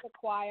singing with a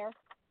choir?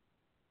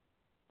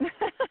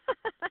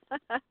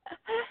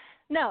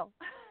 No,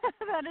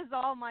 that is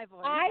all my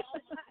voice.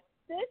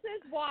 This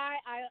is why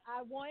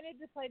I wanted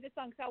to play this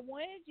song, because I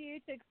wanted you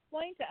to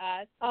explain to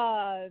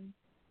us,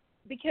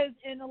 because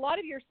in a lot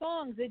of your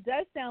songs, it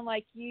does sound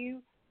like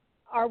you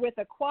are with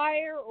a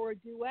choir or a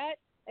duet.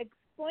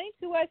 Explain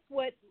to us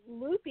what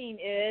looping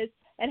is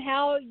and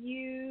how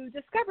you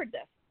discovered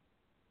this.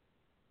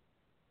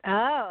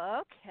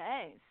 Oh,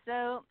 okay.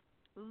 So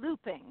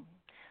looping.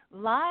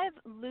 Live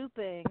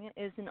looping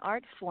is an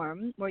art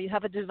form where you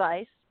have a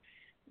device,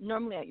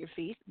 normally at your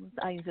feet.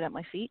 I use it at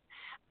my feet.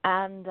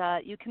 And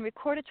you can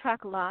record a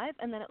track live,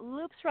 and then it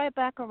loops right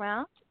back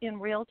around in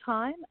real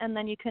time, and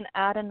then you can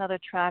add another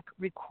track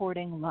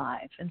recording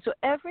live. And so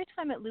every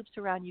time it loops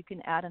around, you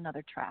can add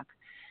another track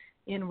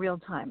in real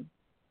time.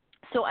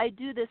 So I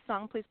do this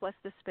song, Please Bless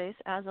This Space,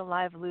 as a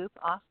live loop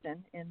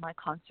often in my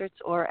concerts,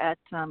 or at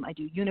I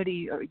do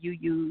Unity or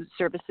UU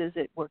services.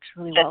 It works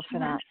really well for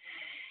that.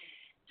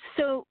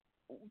 So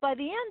by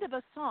the end of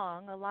a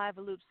song, a live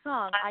loop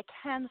song, I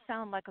can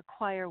sound like a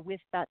choir with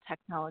that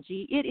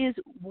technology. It is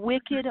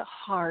wicked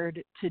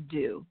hard to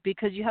do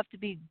because you have to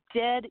be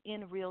dead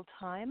in real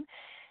time.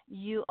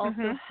 You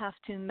also have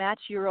to match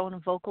your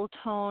own vocal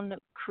tone,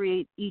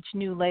 create each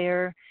new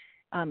layer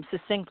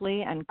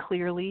succinctly and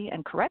clearly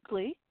and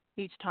correctly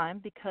each time,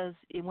 because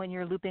when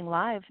you're looping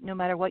live, no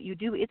matter what you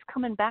do, it's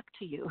coming back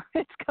to you.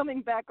 It's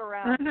coming back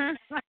around.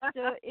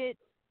 So it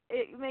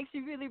makes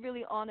you really,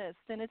 really honest,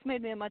 and it's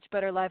made me a much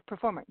better live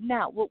performer.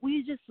 Now, what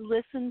we just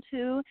listened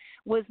to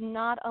was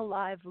not a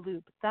live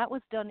loop. That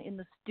was done in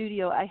the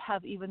studio. I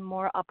have even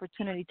more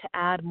opportunity to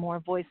add more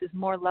voices,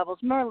 more levels,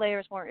 more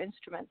layers, more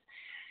instruments.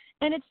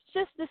 And it's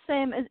just the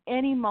same as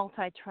any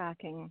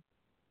multi-tracking.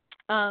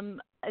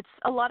 It's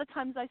a lot of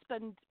times I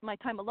spend my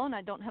time alone.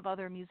 I don't have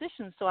other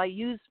musicians, so I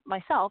use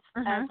myself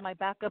as my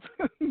backup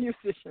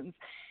musicians.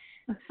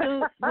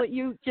 So what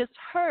you just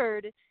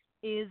heard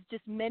is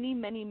just many,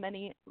 many,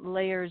 many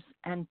layers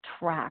and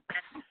tracks.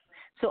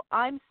 So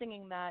I'm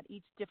singing that,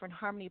 each different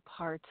harmony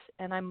parts,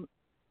 and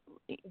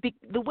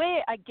the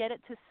way I get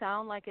it to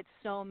sound like it's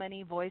so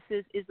many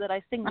voices is that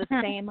I sing the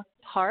same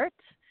part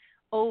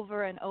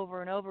over and over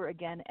and over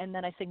again, and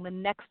then I sing the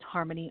next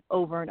harmony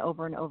over and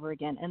over and over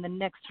again, and the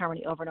next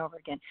harmony over and over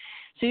again.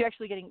 So you're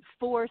actually getting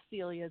 4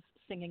 Celias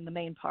singing the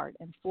main part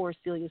and 4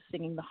 Celias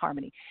singing the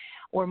harmony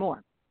or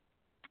more.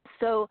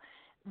 So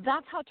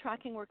that's how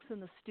tracking works in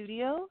the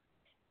studio.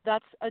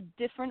 That's a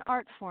different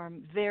art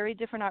form, very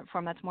different art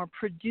form. That's more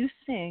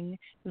producing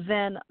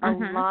than a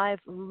live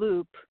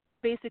loop,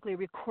 basically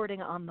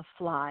recording on the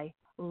fly,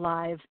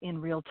 live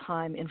in real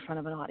time in front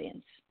of an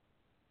audience.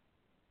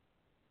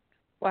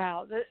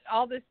 Wow,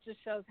 all this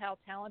just shows how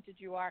talented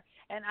you are.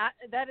 And I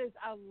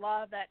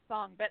love that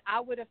song, but I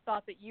would have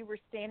thought that you were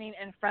standing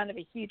in front of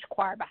a huge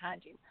choir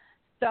behind you.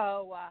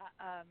 So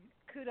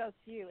kudos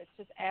to you. It's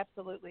just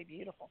absolutely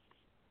beautiful.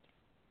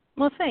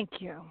 Well, thank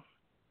you.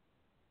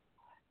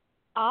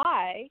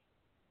 I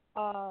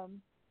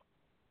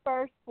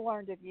first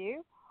learned of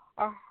you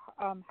or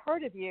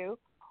heard of you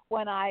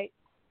when I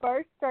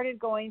first started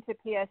going to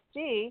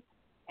PSG,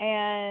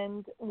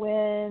 and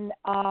when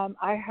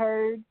I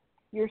heard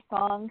your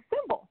song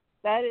Symbol.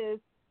 That is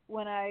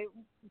when I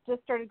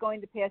just started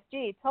going to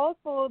PSG. Tell us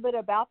a little bit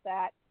about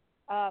that,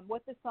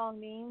 what the song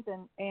means,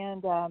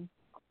 and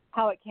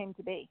how it came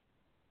to be.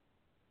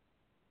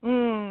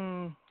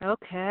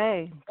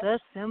 Okay, the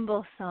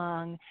Symbol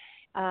song.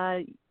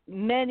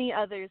 Many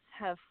others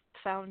have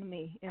found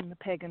me in the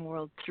pagan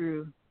world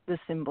through the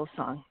Symbol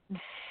song.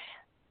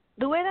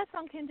 The way that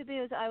song came to be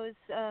was I was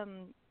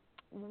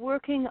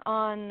working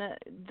on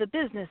the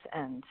business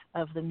end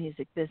of the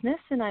music business,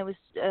 and I was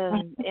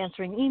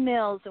answering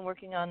emails and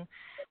working on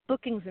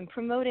bookings and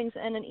promotings,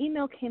 and an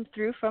email came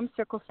through from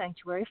Circle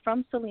Sanctuary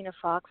from Selena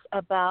Fox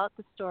about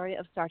the story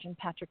of Sergeant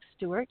Patrick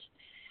Stewart,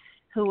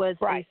 who was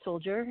a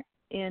soldier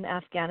in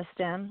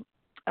Afghanistan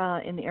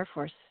in the Air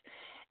Force,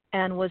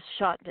 and was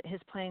shot. His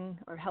plane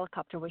or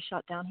helicopter was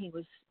shot down. He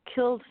was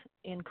killed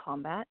in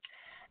combat,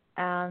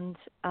 and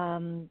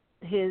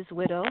his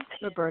widow,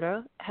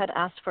 Roberta, had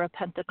asked for a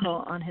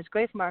pentacle on his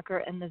grave marker,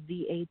 and the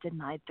VA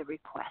denied the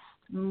request.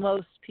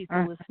 Most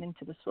people listening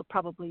to this will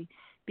probably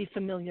be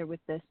familiar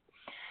with this.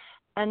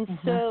 And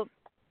so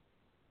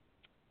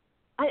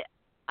I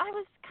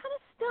was kind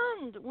of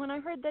stunned when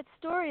I heard that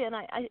story, and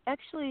I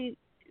actually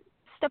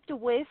stepped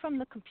away from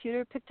the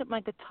computer, picked up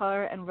my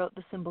guitar, and wrote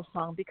the Symbol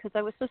song because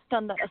I was so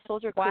stunned that a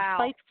soldier could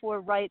fight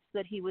for rights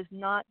that he was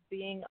not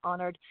being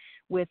honored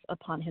with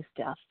upon his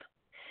death.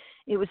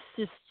 It was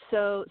just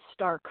so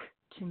stark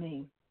to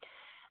me,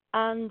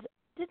 and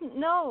didn't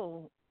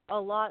know a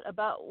lot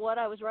about what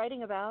I was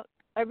writing about.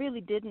 I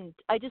really didn't.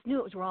 I just knew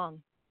it was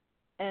wrong,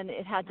 and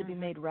it had to be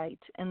made right,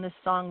 and this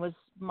song was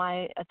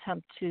my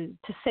attempt to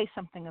say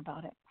something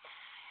about it.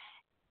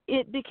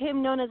 It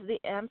became known as the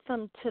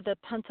anthem to the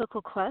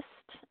Pentacle Quest,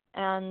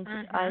 and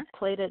I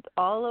played it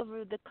all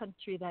over the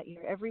country that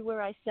year.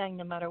 Everywhere I sang,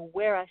 no matter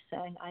where I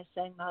sang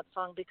that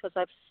song because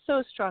I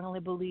so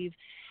strongly believe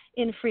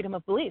in freedom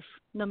of belief,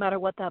 no matter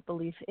what that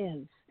belief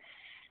is.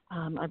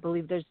 I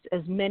believe there's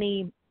as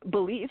many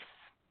beliefs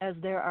as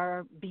there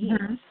are beings.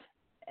 Mm-hmm.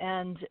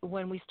 And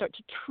when we start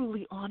to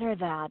truly honor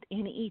that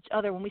in each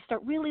other, when we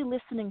start really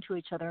listening to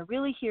each other,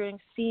 really hearing,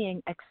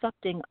 seeing,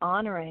 accepting,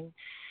 honoring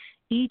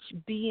each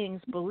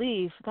being's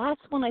belief,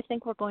 that's when I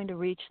think we're going to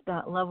reach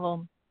that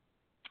level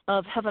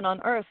of heaven on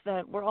earth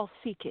that we're all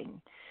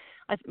seeking.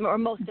 Or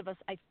most of us,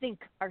 I think,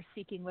 are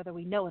seeking, whether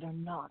we know it or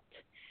not.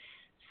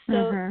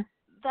 So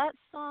that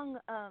song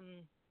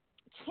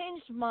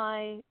changed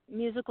my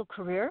musical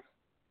career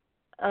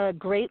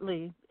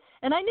greatly.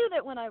 And I knew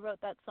that when I wrote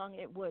that song,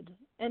 it would.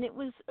 And it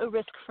was a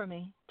risk for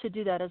me to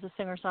do that as a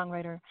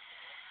singer-songwriter.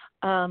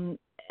 And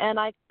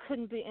I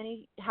couldn't be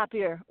any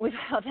happier with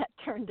how that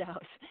turned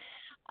out.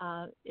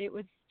 It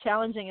was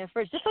challenging at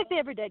first, just like the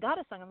Everyday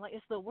Goddess song. I'm like,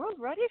 is the world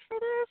ready for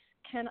this?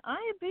 Can I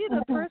be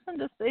the person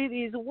to say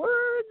these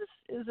words?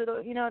 Is it,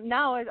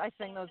 now I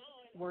sing those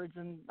words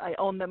and I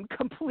own them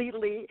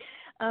completely.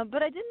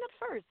 But I didn't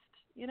at first,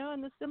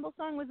 and the Symbol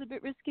song was a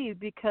bit risky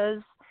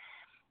because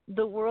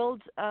the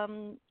world,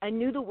 I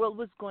knew the world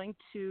was going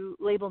to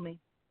label me.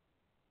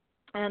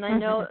 And I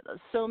know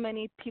so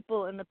many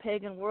people in the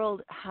pagan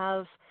world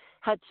have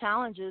had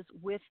challenges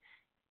with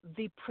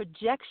the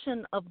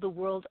projection of the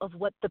world of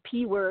what the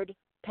P word,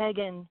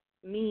 pagan,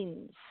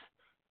 means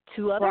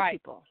to other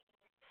people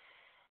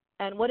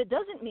and what it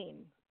doesn't mean,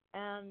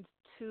 and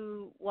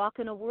to walk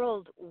in a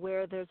world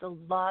where there's a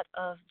lot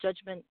of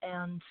judgment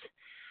and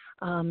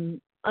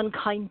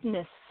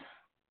unkindness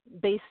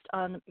based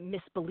on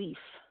misbelief.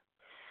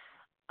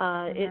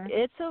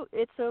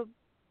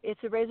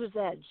 It's a razor's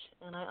edge,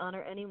 and I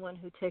honor anyone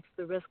who takes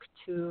the risk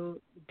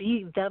to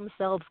be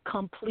themselves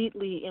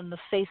completely in the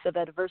face of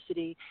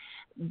adversity.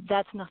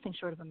 That's nothing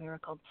short of a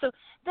miracle. So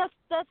that's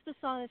the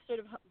song. It's sort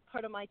of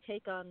part of my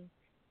take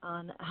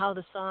on how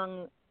the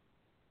song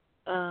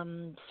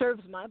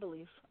serves my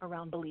belief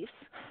around beliefs.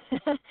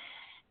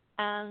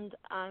 And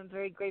I'm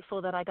very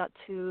grateful that I got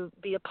to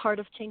be a part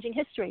of changing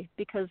history,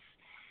 because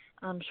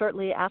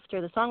shortly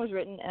after the song was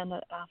written and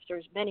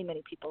after many,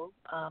 many people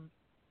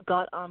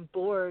got on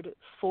board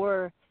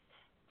for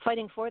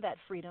fighting for that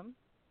freedom,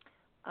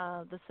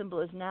 the symbol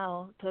is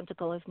now,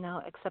 Pentacle is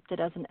now accepted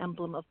as an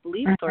emblem of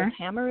belief. Thor's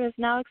hammer is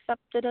now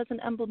accepted as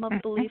an emblem of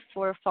belief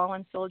for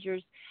fallen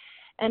soldiers.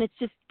 And it's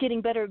just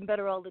getting better and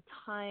better all the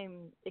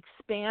time,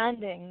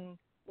 expanding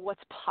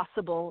what's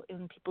possible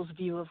in people's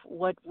view of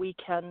what we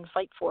can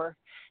fight for,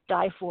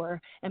 die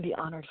for, and be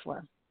honored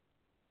for.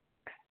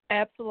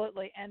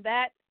 Absolutely. And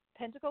that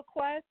Pentacle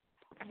quest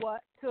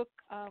was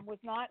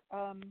not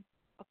a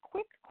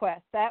quick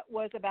quest. That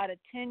was about a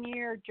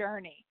 10-year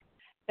journey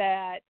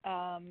that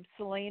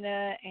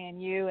Selena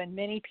and you and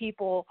many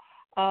people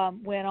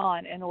went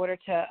on in order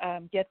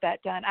to get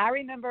that done. I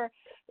remember,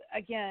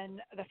 again,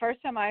 the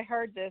first time I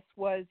heard this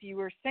was you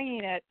were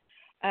singing it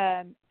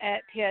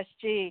at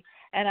PSG,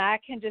 and I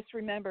can just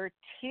remember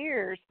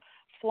tears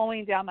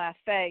flowing down my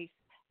face,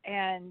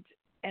 and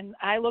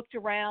I looked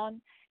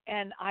around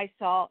and I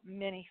saw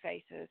many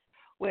faces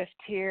with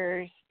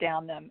tears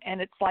down them,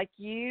 and it's like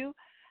I'm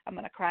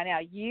going to cry now.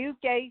 You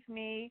gave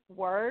me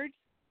words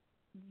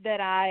that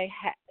I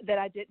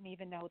didn't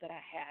even know that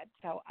I had.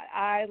 So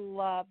I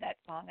love that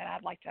song, and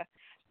I'd like to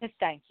just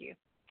thank you.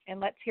 And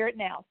let's hear it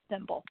now,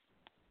 Symbol.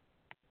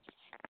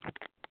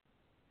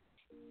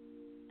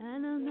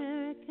 An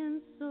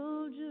American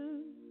soldier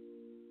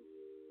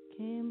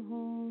came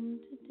home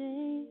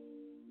today,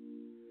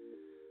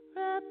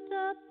 wrapped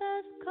up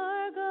as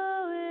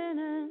cargo in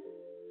an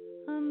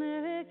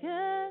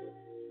American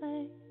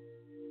flag.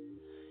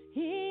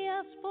 He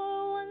asked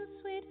for one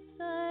sweet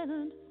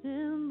silent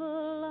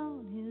symbol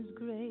on his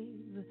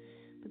grave,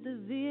 but the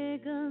VA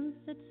gun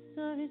said,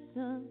 sorry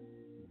son,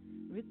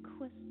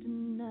 request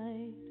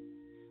denied.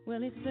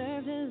 Well, he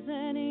served as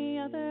any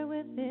other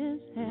with his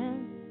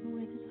hands and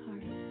with his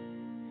heart.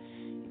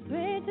 He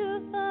prayed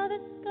to Father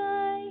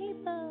Sky, he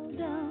bowed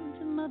down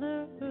to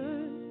Mother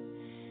Earth.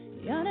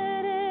 He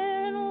honored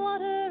air and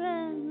water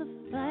and the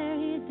fire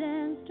he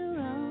danced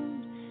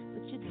around,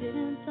 but you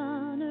didn't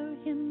honor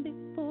him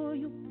before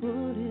you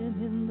put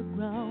him in the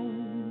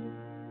ground.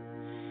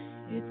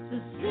 It's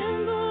a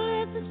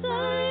symbol, it's a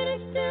sign,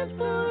 it stands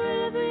for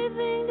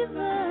everything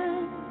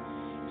divine.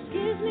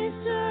 Excuse me,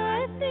 sir,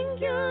 I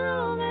think you're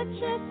wrong. I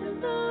checked since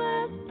the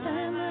last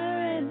time I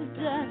read the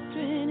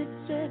doctrine. It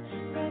said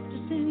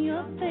practicing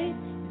your faith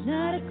is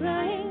not a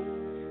crime.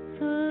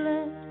 So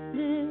let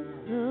this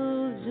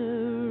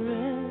soldier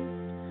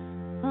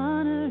rest,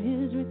 honor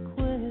his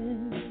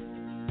request.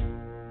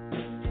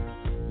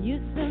 You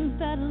sent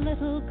that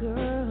little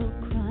girl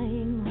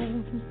crying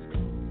home from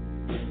school,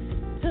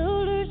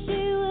 told her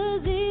she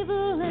was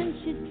evil and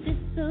she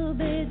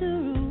disobeyed the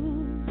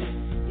rules.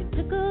 You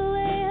took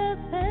away her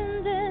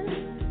pendant,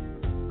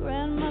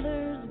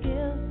 grandmother's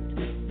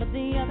gift, but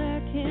the other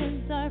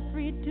kids are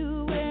free to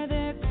wear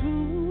their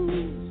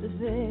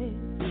crucifix.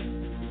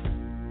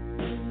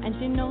 And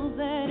she knows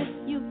that if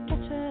you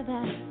catch her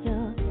that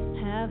you'll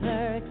have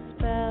her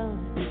expelled.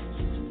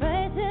 She's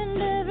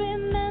frightened every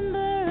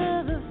member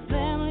of the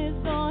family's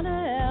gonna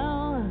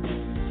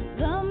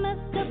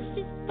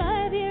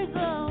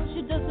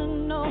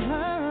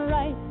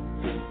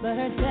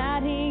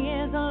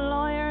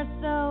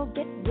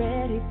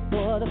ready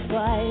for the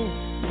fight.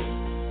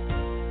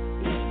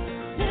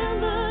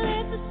 Symbol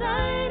in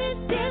society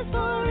stands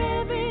for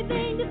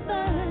everything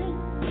divine.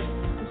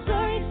 I'm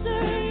sorry,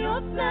 sir,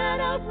 you're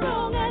flat out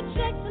wrong. I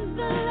checked since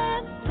the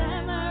last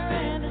time I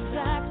read the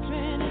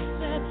doctrine. It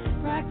said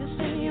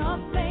practicing your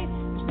faith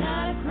is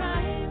not a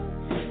crime.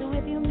 So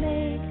if you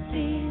make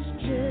these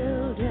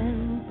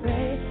children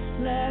pray,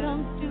 let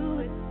them do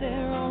it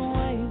their own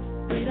way.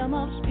 Freedom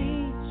of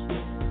speech,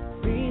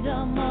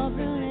 freedom of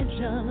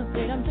religion,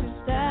 freedom to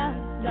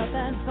stand up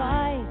and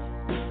fight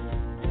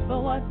for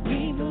what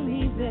we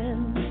believe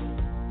in.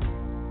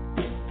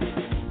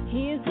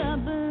 He's a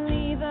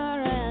believer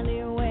and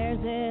he wears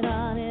it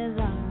on his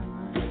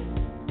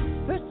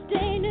arm. First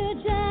day,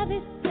 new job,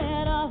 he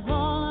set off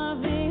all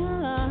of the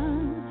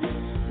alarms.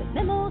 The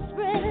memo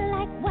spread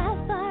like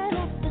wildfire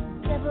that the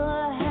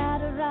devil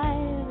had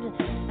arrived,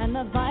 and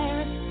the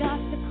virus got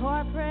to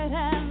corporate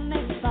and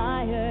they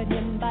fired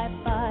him by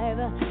 5.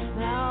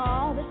 Now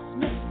all this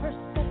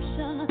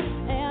misperception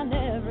and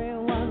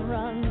everyone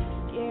runs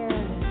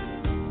scared.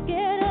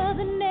 Scared of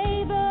the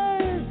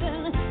neighbors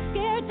and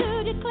scared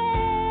to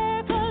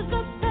declare, 'cause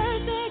the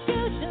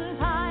persecution's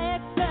high,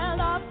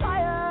 expelled or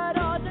fired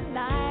or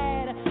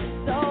denied.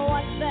 So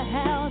what the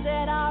hell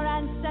did our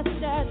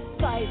ancestors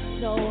fight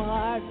so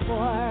hard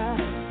for?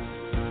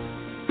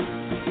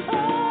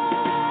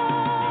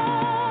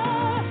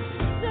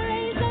 So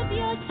raise up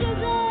your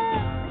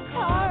children,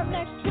 carve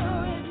next to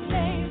his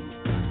name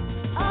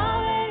all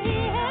that he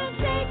held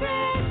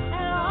sacred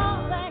and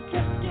all that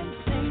kept him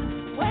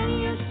sane. When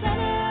you sent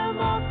him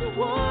off to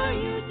war,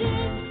 you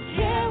didn't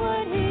care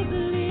what he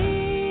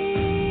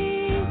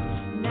believed.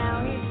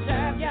 Now he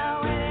served you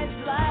with his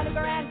blood to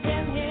grant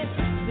him his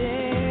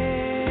dignity.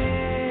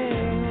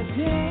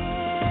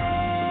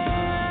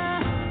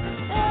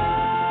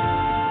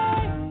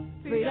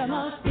 Freedom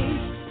of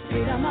speech,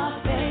 freedom of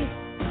faith,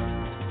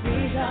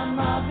 freedom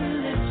of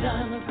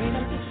religion,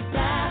 freedom to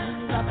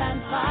stand up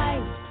and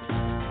fight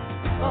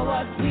for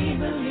what we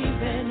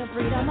believe in.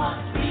 Freedom of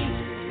speech,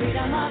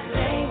 freedom of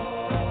faith,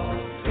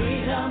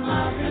 freedom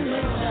of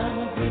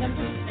religion, freedom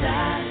to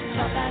stand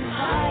up and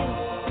fight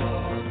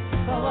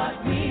for what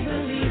we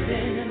believe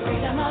in.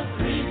 Freedom of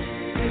speech,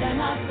 freedom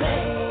of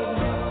faith,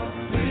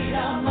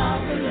 freedom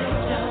of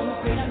religion,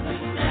 freedom to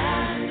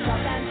stand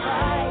up and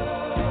fight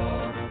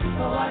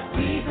for what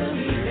we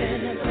believe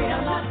in.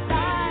 Freedom of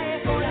sight,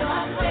 freedom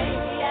of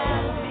faith, yeah,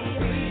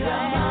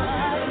 freedom of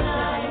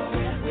life,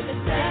 with the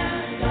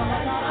stand up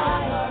and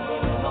fight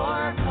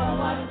for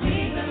what we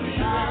believe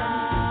in.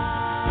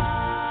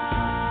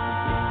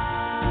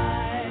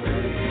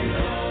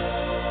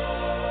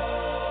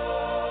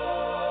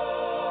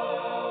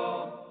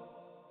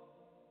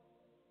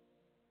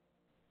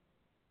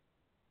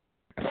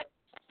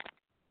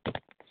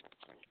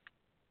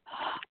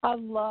 I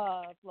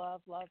love,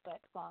 love, love that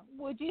song.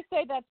 Would you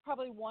say that's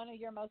probably one of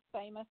your most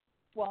famous,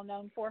 well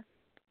known for?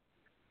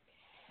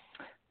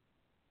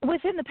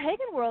 Within the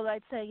pagan world,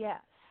 I'd say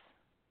yes.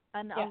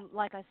 And Yeah.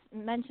 like I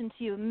mentioned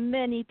to you,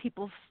 many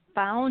people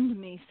found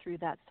me through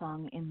that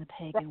song in the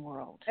pagan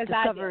world, As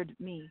I discovered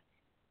me.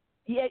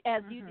 Yeah,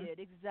 as you Mhm. did,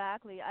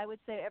 exactly. I would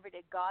say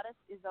Everyday Goddess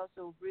is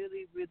also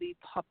really, really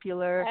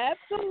popular.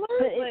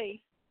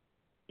 Absolutely.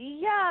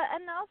 Yeah,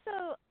 and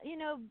also,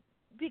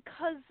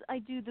 because I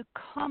do the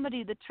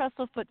comedy, the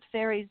Trestlefoot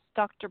Fairies,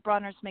 Dr.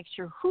 Bronner's Makes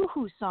Your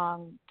Hoo-Hoo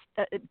song,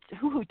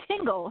 Hoo-Hoo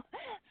Tingle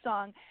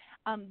song,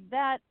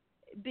 that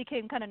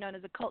became kind of known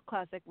as a cult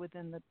classic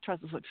within the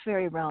Trestlefoot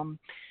Fairy realm.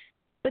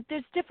 But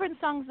there's different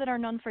songs that are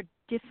known for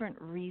different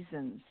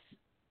reasons.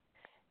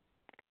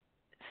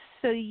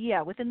 So,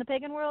 yeah, within the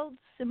pagan world,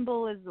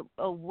 Symbol is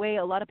a way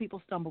a lot of people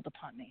stumbled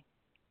upon me.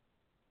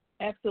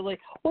 Absolutely.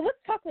 Well,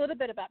 let's talk a little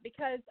bit about,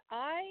 because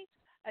I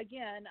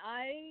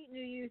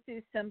knew you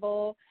through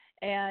Symbol,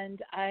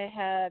 and I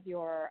have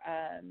your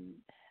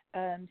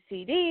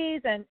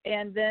CDs,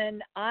 and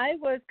then I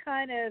was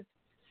kind of,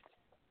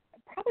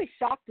 probably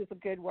shocked is a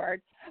good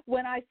word,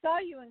 when I saw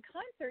you in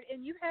concert,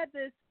 and you had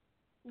this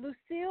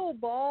Lucille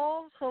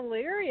Ball,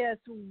 hilarious,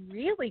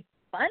 really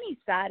funny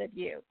side of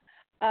you.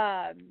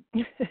 Talk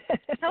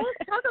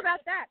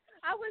about that.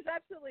 I was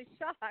absolutely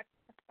shocked.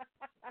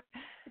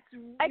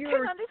 I can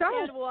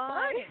understand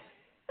why.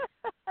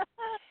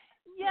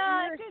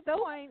 Yeah, you're good so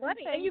point.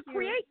 funny, Thank and you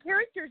create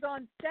characters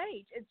on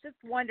stage. It's just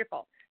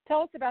wonderful.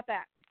 Tell us about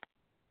that.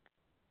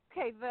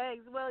 Okay,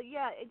 thanks. Well,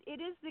 yeah,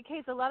 it is the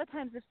case. A lot of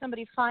times if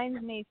somebody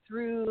finds me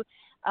through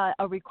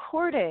a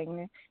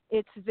recording,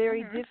 it's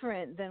very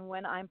different than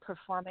when I'm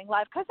performing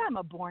live, because I'm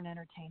a born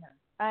entertainer.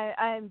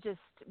 I'm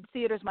just,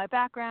 theater's my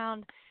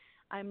background.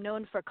 I'm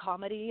known for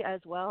comedy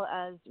as well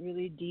as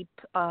really deep,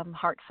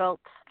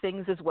 heartfelt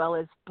things, as well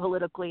as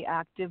politically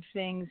active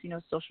things,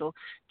 social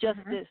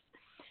justice.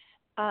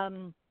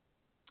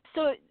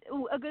 So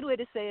a good way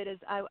to say it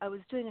is I was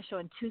doing a show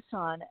in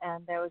Tucson,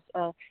 and there was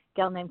a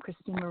gal named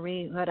Christine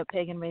Marie who had a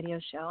pagan radio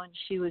show, and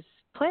she was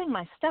playing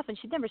my stuff, and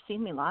she'd never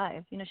seen me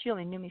live. She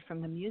only knew me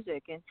from the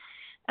music. And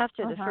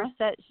after the first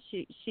set,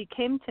 she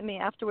came to me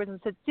afterwards and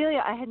said,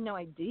 Celia, I had no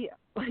idea.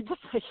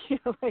 Just like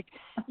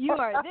you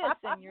are this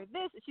and you're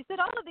this. She said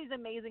all of these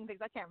amazing things.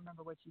 I can't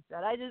remember what she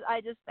said. I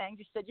just thanked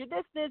her. She said, you're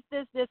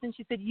this, and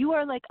she said, you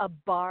are like a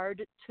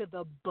bard to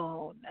the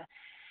bone.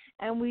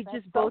 And we That's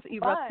just both so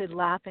erupted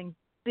laughing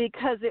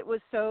because it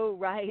was so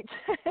right.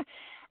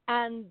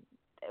 And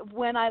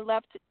when I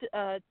left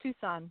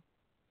Tucson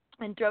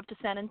and drove to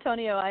San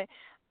Antonio,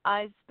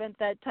 I spent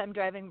that time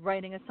driving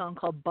writing a song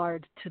called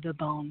Bard to the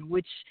Bone,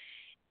 which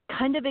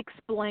kind of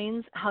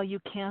explains how you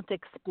can't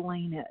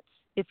explain it.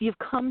 If you've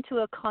come to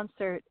a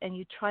concert and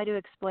you try to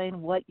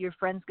explain what your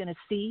friend's going to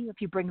see, if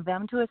you bring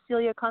them to a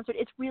Celia concert,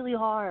 it's really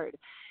hard,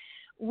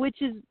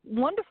 which is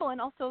wonderful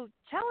and also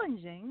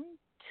challenging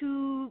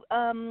to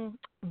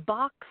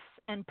box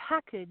and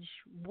package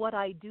what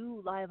I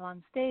do live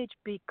on stage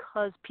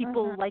because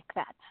people like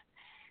that.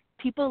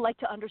 People like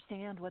to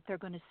understand what they're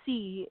going to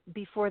see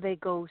before they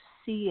go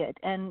see it.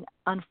 And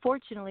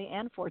unfortunately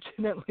and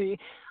fortunately,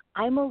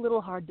 I'm a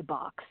little hard to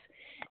box.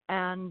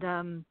 And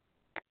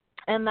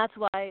that's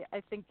why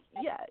I think,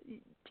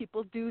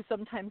 people do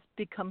sometimes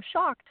become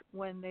shocked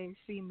when they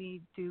see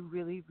me do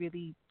really,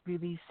 really,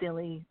 really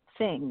silly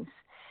things.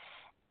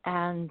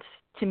 And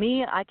to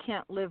me, I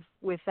can't live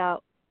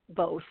without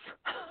both.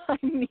 I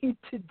need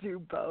to do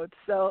both.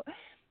 So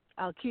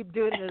I'll keep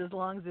doing it as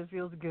long as it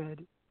feels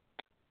good.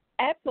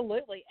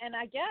 Absolutely. And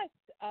I guess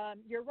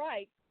you're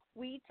right.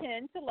 We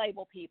tend to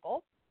label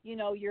people. You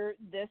know, you're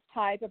this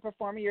type of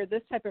performer, you're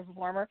this type of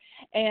performer,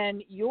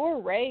 and your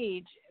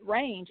range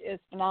is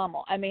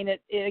phenomenal. I mean,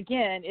 it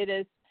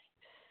is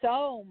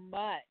so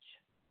much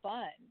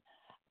fun.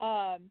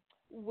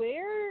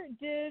 Where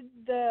did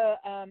the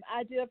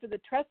idea for the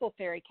Trestle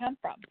Fairy come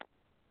from?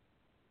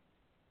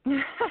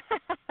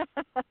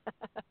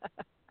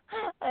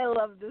 I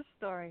love this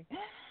story.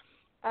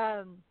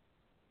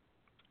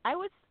 I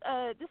was,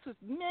 this was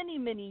many,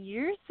 many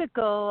years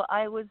ago.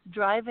 I was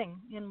driving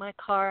in my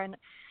car, and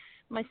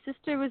my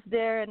sister was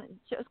there, and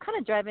she was kind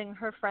of driving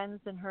her friends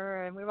and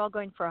her, and we were all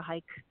going for a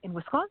hike in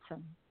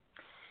Wisconsin.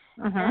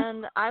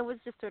 And I was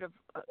just sort of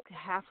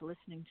half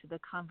listening to the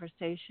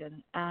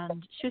conversation,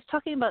 and she was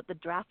talking about the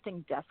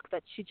drafting desk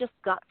that she just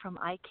got from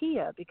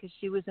IKEA because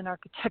she was in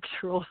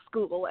architectural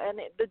school, and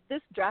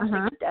this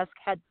drafting desk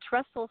had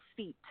trestle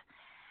feet,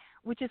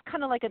 which is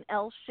kind of like an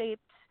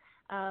L-shaped,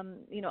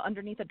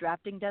 underneath a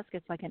drafting desk,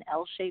 it's like an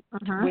L-shaped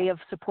way of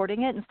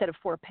supporting it instead of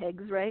 4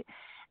 pegs, right?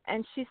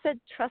 And she said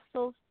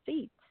trestle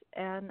feet,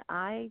 and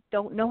I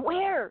don't know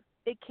where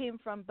it came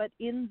from, but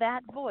in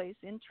that voice,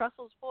 in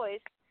Trestle's voice,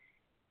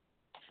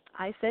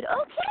 I said,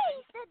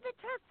 okay, said the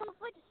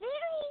Trestlefoot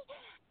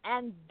Fairy,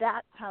 and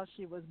that's how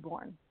she was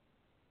born.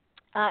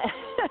 I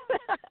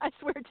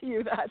swear to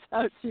you, that's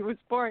how she was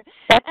born.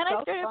 That's and so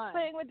I started fun.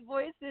 playing with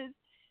voices,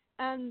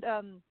 and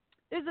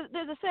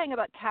there's a saying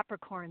about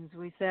Capricorns.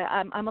 We say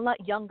I'm a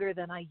lot younger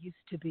than I used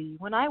to be.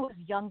 When I was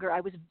younger, I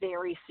was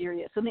very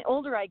serious, and the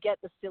older I get,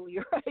 the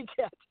sillier I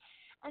get.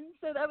 And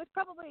so I was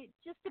probably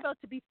just about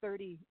to be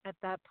 30 at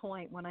that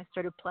point when I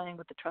started playing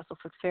with the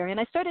Trestlefoot Fairy. And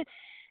it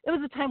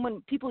was a time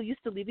when people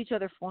used to leave each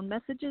other phone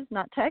messages,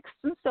 not texts.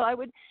 And so I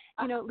would,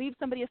 leave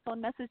somebody a phone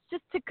message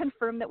just to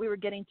confirm that we were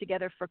getting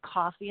together for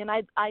coffee. And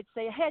I'd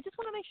say, hey, I just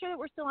want to make sure that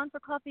we're still on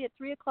for coffee at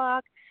 3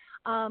 o'clock,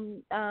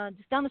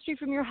 just down the street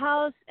from your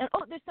house. And,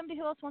 there's somebody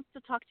who else wants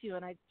to talk to you.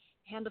 And I'd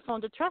hand the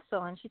phone to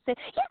Trestle, and she'd say,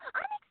 yeah,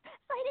 I'm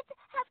excited to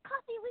have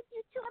coffee with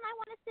you too, and I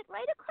want to sit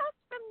right across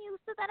from you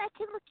so that I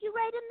can look you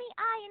right in the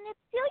eye. And if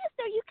Celia's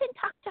there, you can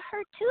talk to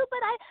her too.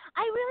 But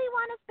I really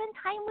want to spend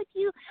time with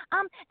you.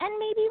 And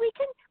maybe we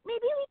can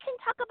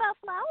talk about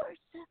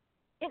flowers.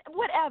 And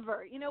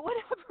whatever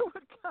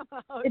would come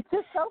out. It's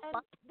just so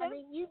fun. I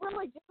mean, you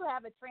really do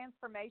have a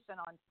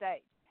transformation on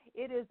stage.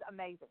 It is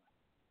amazing.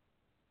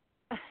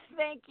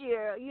 Thank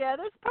you. Yeah,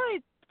 there's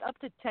probably up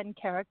to 10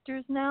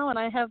 characters now, and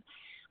I've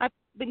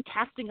been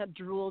casting a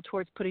drool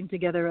towards putting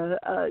together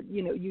a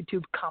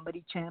YouTube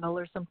comedy channel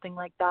or something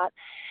like that.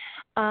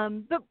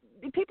 But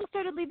people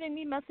started leaving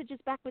me messages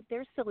back with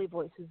their silly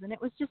voices, and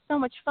it was just so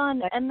much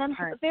fun. And then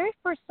the very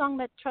first song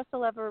that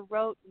Trestle ever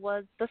wrote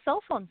was the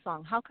cell phone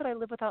song, How Could I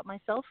Live Without My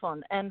Cell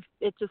Phone? And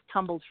it just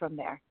tumbled from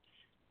there.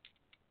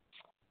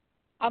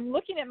 I'm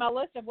looking at my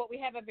list of what we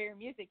have of your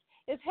music.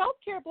 Is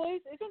Healthcare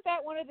Blues, isn't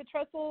that one of the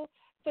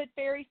Trestlefoot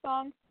Fairy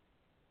songs?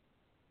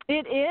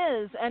 It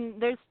is,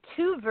 and there's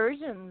 2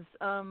 versions.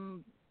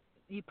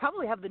 You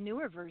probably have the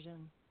newer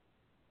version.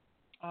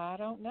 I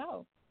don't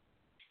know.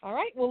 All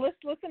right, well, let's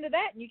listen to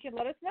that, and you can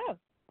let us know.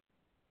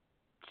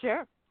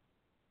 Sure.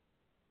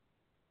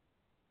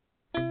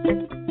 If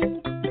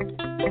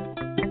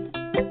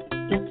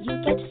you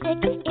get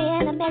sick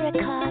in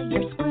America,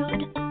 you're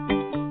screwed.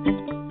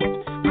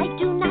 I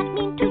do not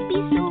mean to be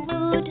so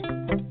rude.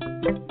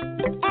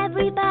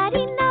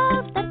 Everybody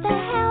knows that the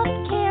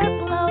healthcare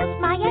blows.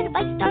 My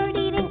advice, start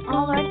eating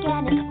all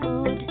organic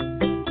food.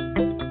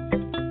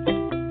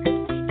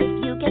 If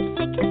you get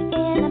sick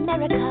in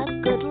America,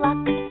 good luck.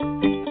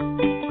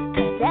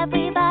 'Cause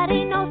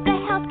everybody knows the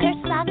healthcare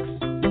sucks.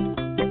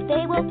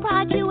 They will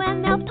prod you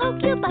and they'll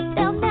poke you, but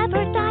they'll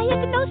never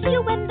diagnose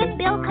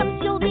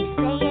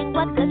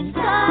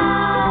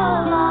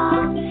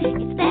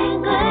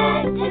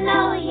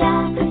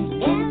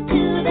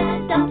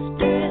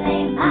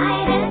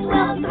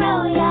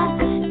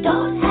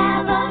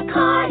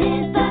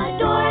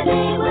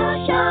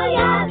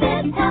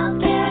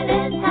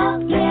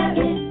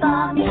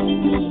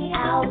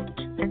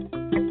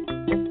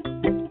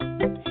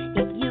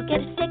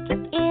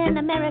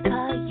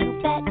America, you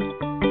bet.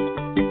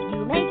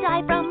 You may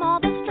die from all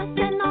the stress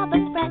and all the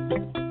fret.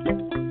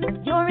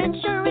 Your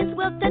insurance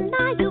will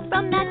deny you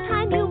from that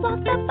time you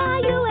walked the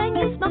bayou and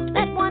you smoked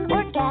that one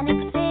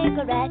organic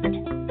cigarette.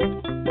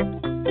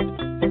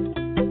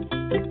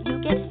 You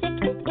get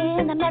sick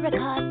in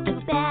America, too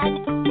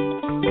bad.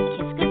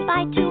 Kiss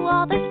goodbye to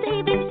all the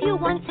savings you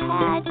once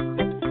had.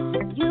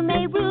 You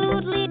may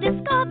rudely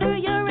discover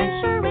your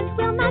insurance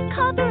will not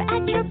cover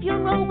at your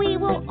funeral. We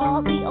will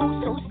all be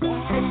oh so sad.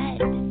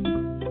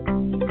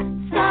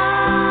 So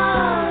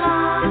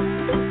long,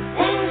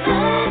 been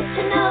good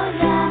to know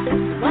ya.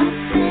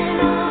 Once in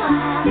a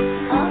while,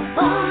 a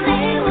bone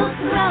they will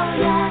throw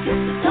ya.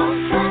 Don't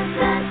trust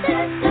the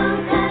system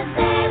 'cause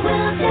they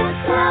will just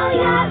blow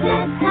ya.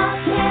 This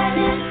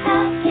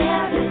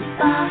healthcare is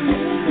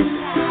bumming me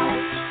out.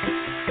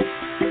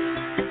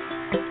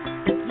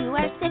 You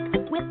are sick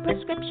with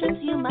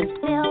prescriptions you must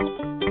fill,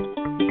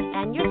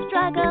 and you're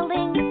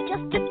struggling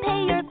just to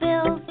pay your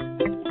bills.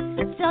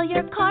 Sell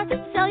your car,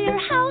 sell your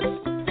house,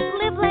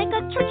 live like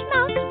a church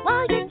mouse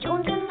while you're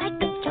jonesing like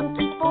the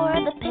junkie for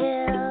the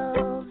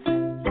pills.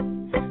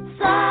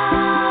 So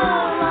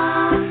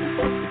long,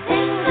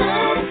 been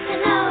good to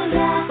know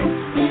ya.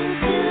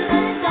 Into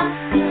the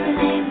doctor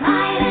they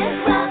might as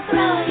well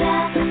throw ya.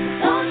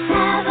 Don't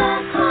have a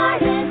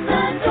card at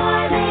the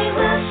door, they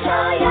will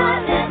show ya.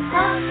 This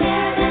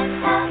healthcare is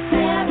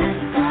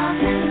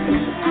bumming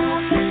me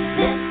out.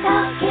 This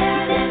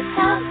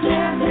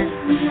healthcare makes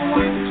me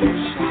want to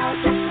shout.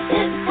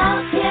 This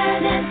healthcare,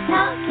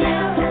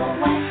 oh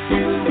what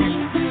do we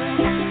do?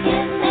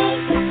 It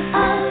makes a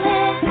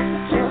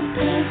little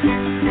pig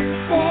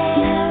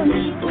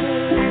very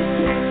blue.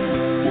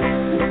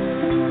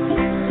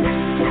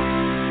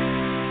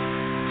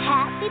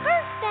 Happy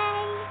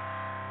birthday!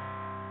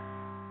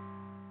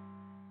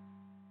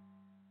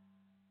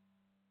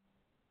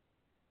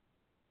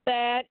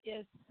 That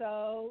is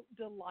so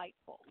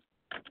delightful.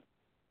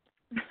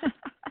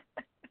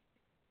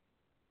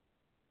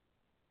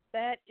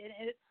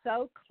 It's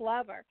so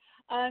clever.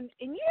 And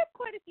you have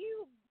quite a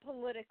few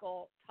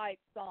political type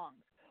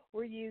songs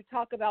where you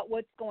talk about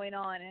what's going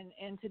on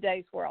in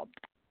today's world.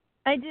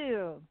 I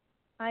do.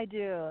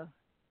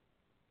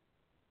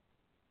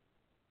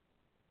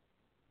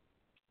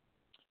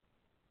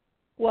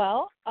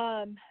 Well,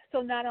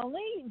 so not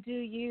only do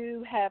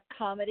you have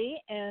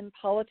comedy and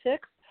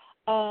politics,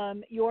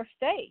 your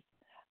faith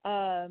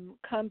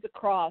comes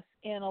across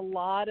in a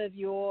lot of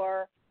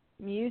your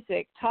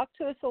music. Talk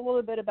to us a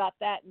little bit about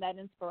that and that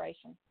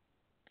inspiration.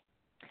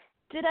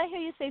 Did I hear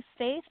you say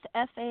faith,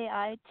 Faith?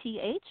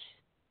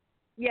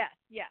 Yes.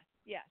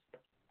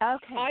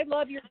 Okay. I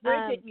love your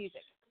Bridget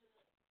music.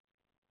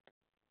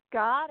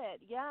 Got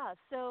it. Yeah.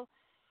 So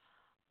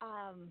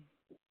I'm,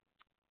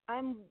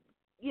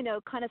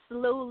 kind of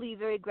slowly,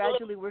 very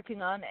gradually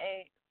working on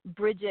a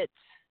Bridget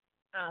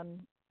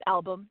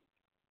album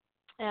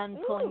and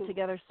pulling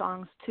together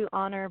songs to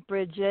honor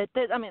Bridget.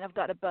 I've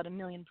got about 1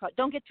 million projects.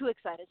 Don't get too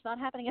excited. It's not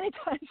happening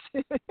anytime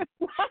soon.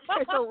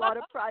 There's a lot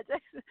of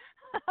projects.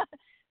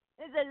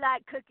 There's a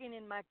lot cooking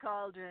in my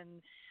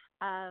cauldron.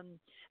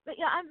 But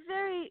yeah, I'm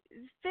very,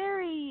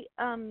 very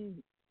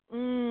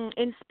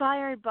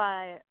inspired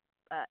by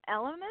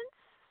elements,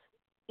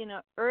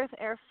 earth,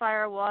 air,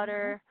 fire,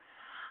 water.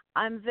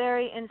 I'm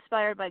very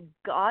inspired by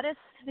goddess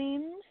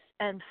themes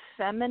and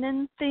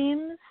feminine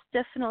themes,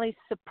 definitely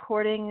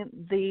supporting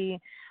the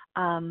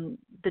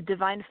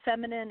divine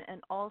feminine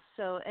and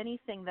also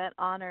anything that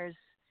honors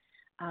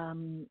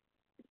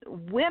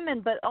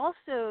women, but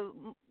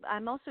also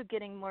I'm also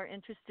getting more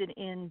interested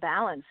in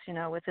balance,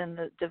 within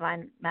the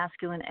divine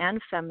masculine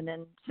and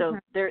feminine. So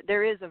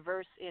there is a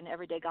verse in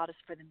Everyday Goddess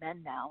for the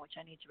men now, which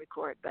I need to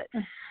record. But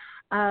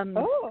I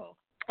know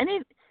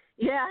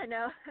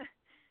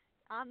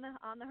on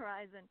the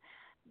horizon.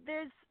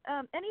 There's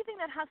anything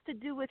that has to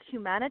do with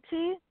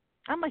humanity.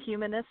 I'm a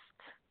humanist.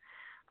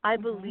 I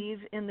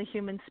believe in the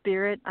human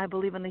spirit. I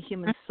believe in the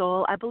human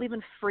soul. I believe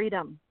in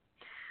freedom.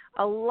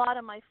 A lot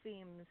of my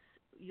themes,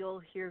 you'll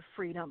hear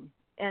freedom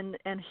and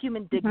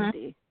human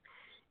dignity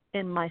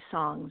in my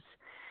songs.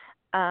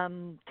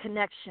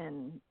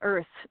 Connection,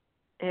 earth,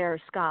 air,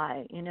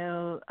 sky,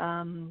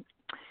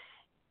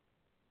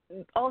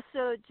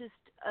 also just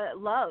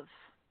love,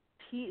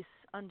 peace,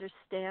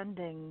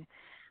 understanding.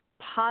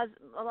 A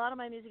lot of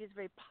my music is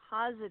very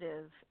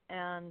positive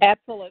and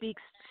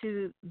speaks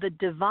to the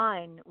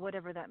divine,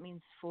 whatever that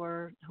means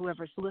for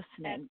whoever's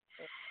listening.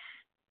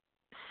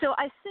 So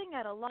I sing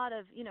at a lot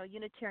of,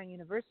 Unitarian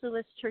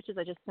Universalist churches.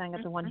 I just sang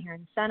at the one here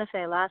in Santa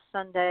Fe last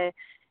Sunday.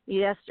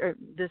 The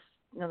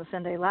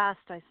Sunday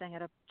last, I sang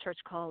at a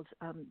church called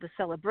The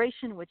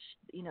Celebration, which,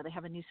 they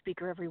have a new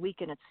speaker every week,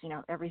 and it's,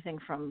 everything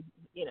from,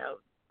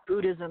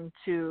 Buddhism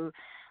to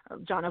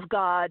John of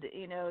God,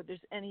 there's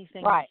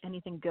anything,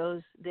 anything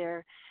goes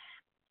there.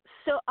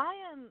 So I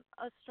am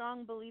a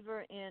strong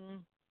believer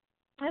in,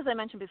 as I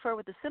mentioned before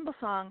with the symbol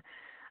song,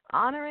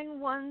 honoring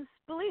one's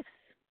beliefs,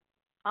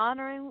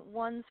 honoring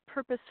one's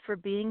purpose for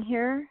being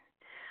here,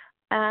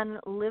 and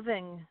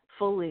living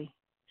fully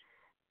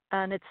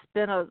And it's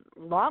been a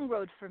long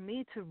road for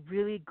me to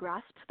really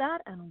grasp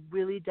that and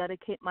really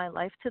dedicate my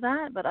life to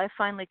that. But I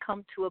finally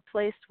come to a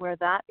place where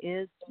that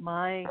is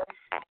my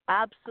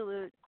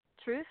absolute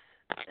truth,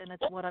 and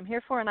it's what I'm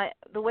here for. And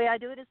the way I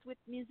do it is with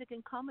music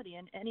and comedy.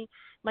 And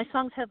my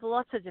songs have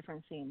lots of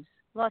different themes,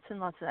 lots and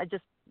lots. I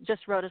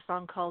just wrote a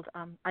song called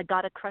 "I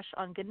Got a Crush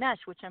on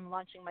Ganesh," which I'm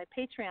launching my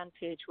Patreon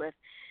page with.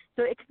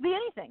 So it could be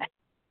anything.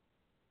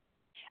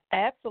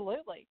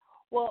 Absolutely.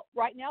 Well,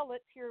 right now,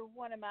 let's hear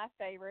one of my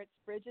favorites,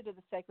 Bridget of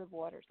the Sacred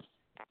Waters.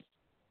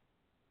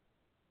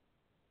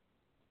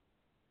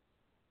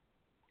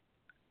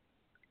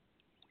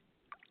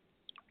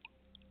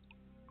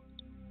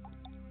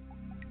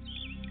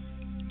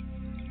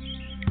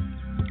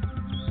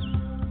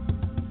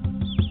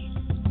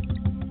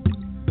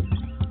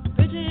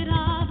 Bridget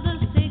of the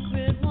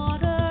sacred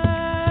waters,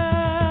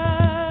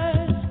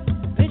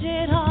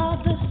 Bridget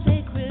of the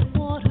sacred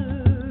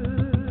waters,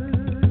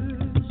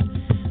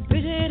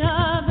 Bridget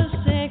of the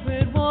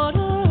sacred waters,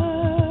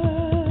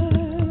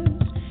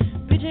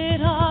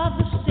 Bridget of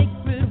the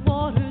sacred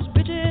waters,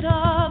 Bridget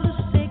of the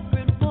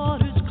sacred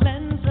waters,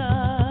 cleanse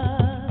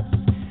us,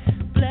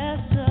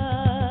 bless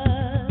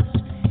us,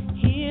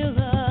 heal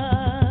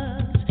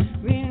us,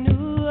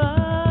 renew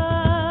us,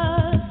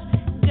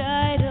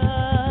 guide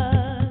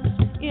us,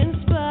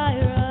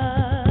 inspire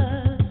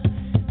us.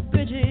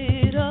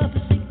 Bridget of the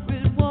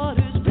sacred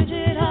waters,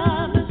 Bridget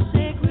of the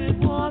sacred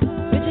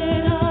waters,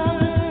 Bridget of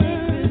the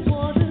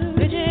sacred waters,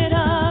 Bridget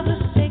of the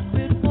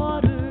sacred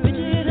waters,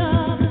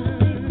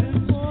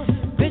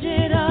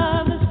 Bridget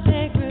of the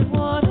sacred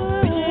waters,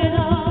 Bridget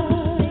of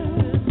the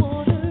sacred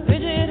waters,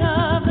 Bridget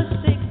of the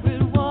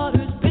sacred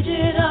waters,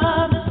 Bridget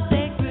of the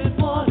sacred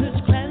waters,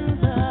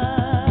 cleanse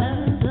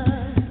us,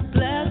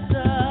 bless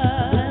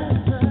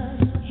us,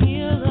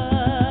 heal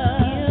us,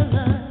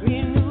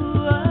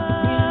 renew us,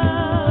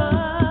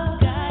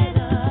 guide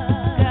us,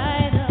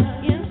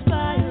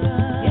 inspire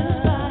us.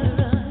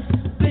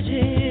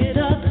 Bridget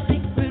of the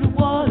sacred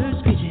waters,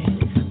 Bridget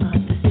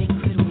of the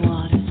sacred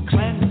waters,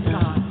 cleanse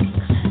us,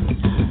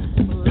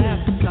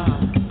 bless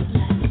us,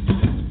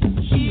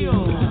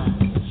 heal us,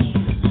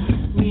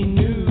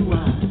 renew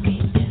us,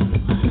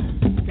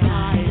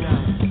 guide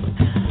us,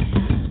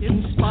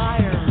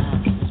 inspire us.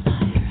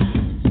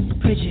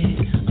 Bridget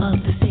of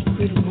the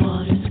sacred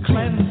waters,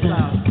 cleanse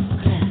us,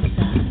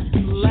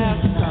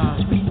 bless us,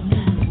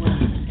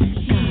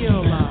 heal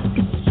us,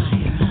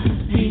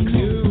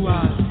 renew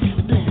us,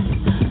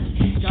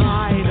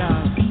 guide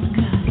us,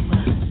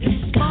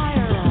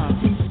 inspire us.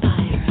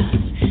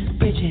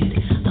 Bridget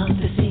of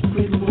the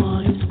sacred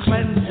waters,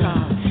 cleanse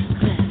us,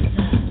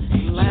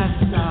 bless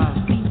us,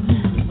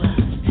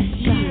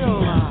 heal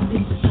us,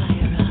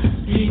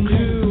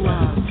 renew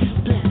us,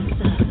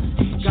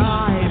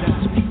 guide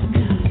us,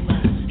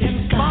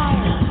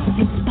 inspire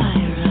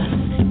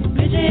us.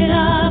 Bridget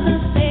of the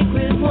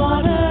sacred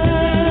waters,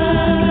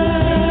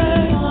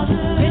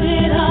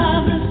 Bridget of the sacred waters, Bridget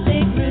of the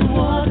sacred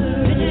waters,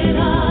 Bridget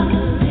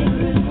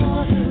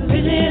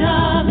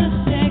of the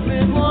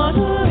sacred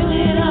waters,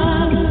 Bridget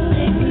of the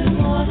sacred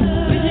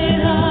waters,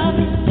 Bridget of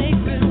the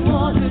sacred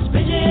waters,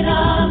 Bridget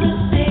of the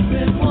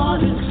sacred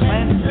waters,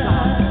 cleanse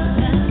us,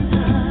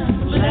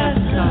 bless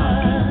us,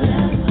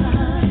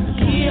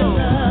 heal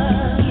us,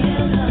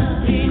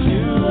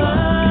 renew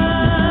us,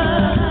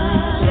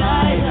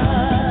 guide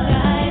us,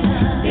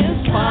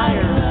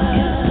 inspire us.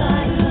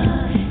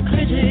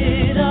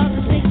 Bridget of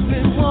the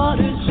sacred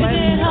waters,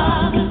 Bridget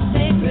of the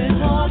sacred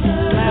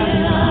waters,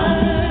 Bridget of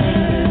the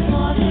sacred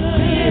waters,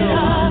 Bridget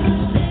of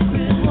the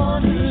sacred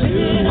waters,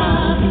 Bridget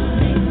of the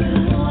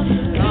sacred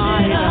waters,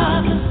 guide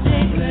us,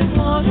 sacred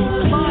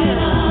waters, Bridget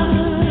of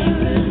the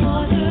sacred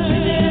waters,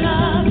 Bridget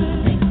of the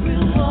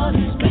sacred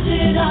waters,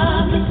 Bridget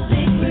of the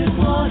sacred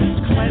waters,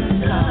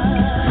 cleanse us,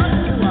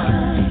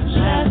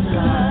 bless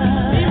us,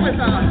 be with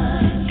us,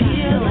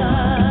 heal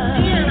us,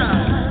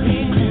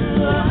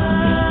 renew us,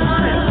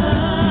 guide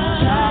us,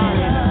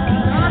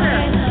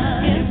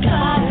 inspire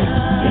us.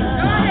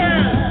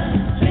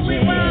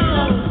 Bridget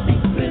of the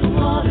sacred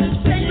waters,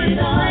 Bridget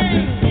of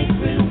the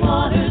sacred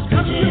waters,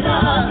 Bridget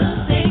of the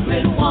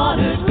sacred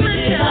waters,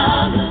 Bridget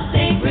of the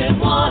sacred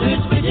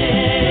waters, Bridget.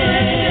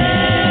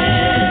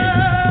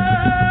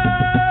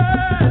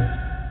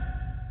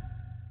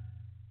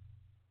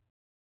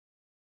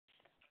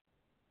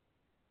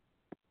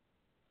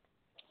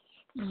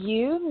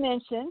 You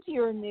mentioned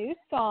your new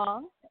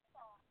song,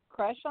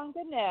 Crush on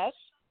Ganesh,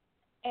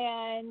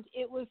 and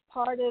it was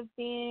part of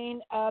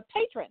being a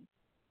patron.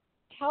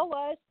 Tell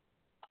us,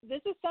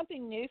 this is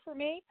something new for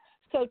me,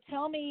 so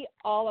tell me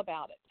all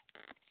about it.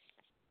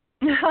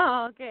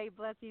 Okay,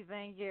 bless you,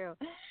 thank you.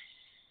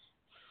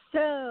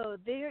 So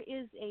there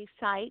is a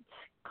site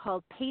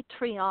called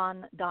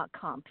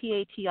Patreon.com,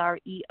 Patreon.com.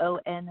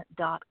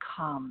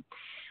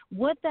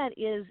 What that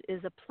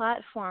is a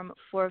platform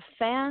for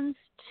fans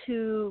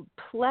to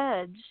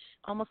pledge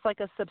almost like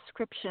a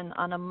subscription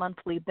on a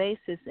monthly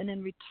basis, and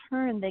in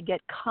return they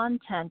get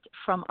content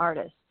from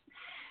artists.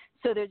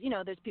 So there's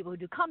people who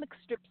do comic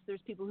strips,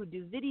 there's people who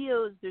do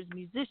videos, there's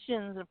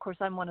musicians, of course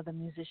I'm one of the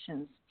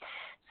musicians.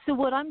 So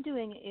what I'm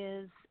doing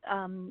is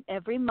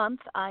every month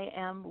I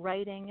am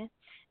writing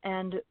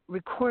and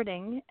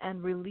recording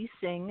and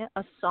releasing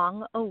a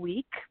song a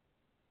week.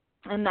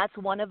 And that's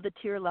one of the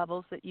tier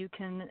levels that you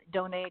can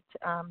donate.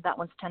 That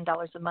one's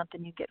 $10 a month,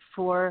 and you get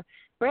 4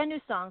 brand new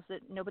songs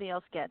that nobody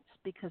else gets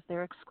because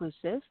they're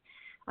exclusive.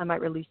 I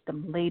might release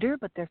them later,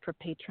 but they're for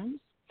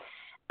patrons.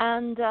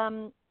 And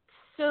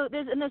so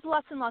there's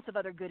lots and lots of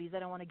other goodies. I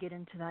don't want to get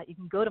into that. You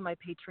can go to my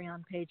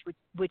Patreon page,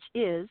 which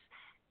is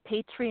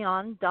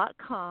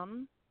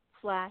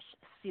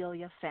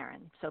patreon.com/Celia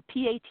Farren. So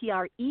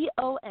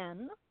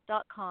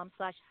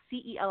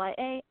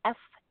patreon.com/CELIAF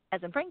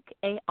as in Frank,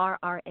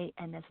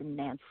 ARRAN as in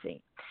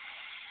Nancy.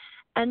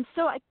 And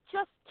so I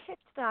just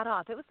kicked that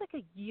off. It was like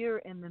a year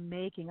in the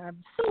making.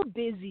 I'm so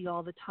busy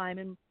all the time,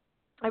 and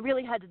I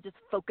really had to just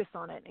focus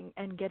on it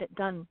and get it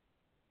done.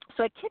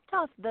 So I kicked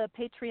off the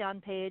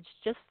Patreon page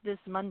just this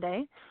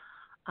Monday.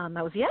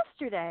 That was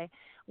yesterday,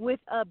 with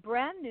a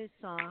brand new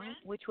song,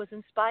 which was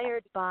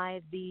inspired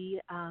by the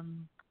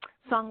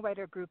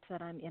songwriter group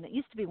that I'm in. It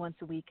used to be once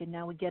a week, and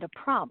now we get a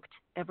prompt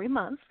every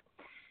month.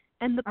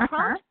 And the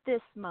prompt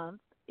this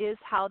month is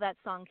how that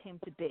song came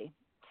to be.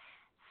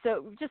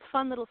 So just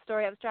fun little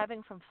story. I was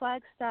driving from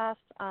Flagstaff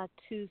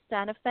to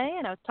Santa Fe,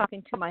 and I was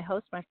talking to my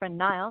host, my friend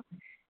Niall,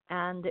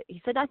 and he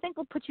said, I think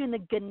we'll put you in the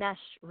Ganesh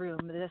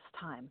room this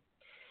time.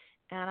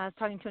 And I was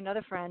talking to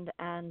another friend,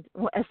 and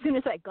as soon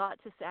as I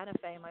got to Santa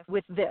Fe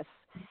with this,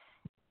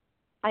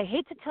 I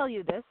hate to tell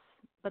you this,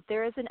 but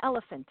there is an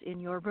elephant in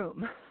your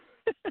room.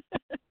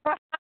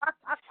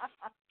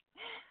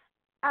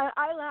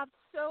 I laughed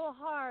so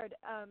hard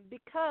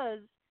because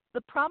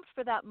the prompt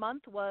for that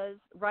month was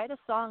write a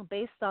song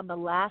based on the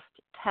last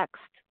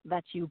text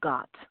that you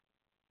got.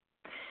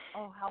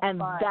 Oh, how and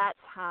fun. That's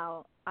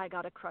how I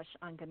Got a Crush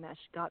on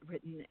Ganesh got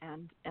written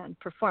and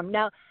performed.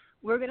 Now,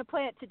 we're going to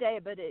play it today,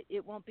 but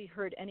it won't be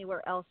heard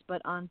anywhere else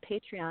but on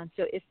Patreon.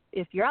 So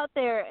if you're out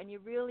there and you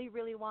really,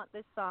 really want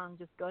this song,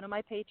 just go to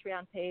my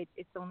Patreon page.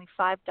 It's only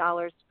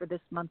 $5 for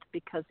this month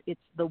because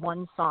it's the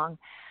one song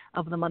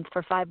of the month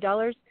for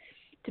 $5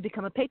 to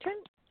become a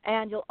patron.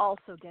 And you'll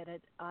also get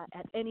it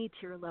at any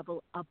tier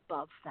level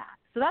above that.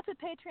 So that's what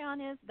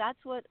Patreon is.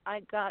 That's what I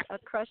Got a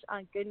Crush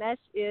on Ganesh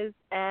is.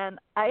 And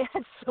I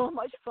had so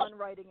much fun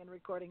writing and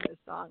recording this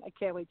song. I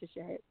can't wait to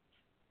share it.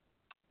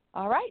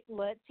 All right,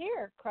 let's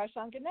hear Crush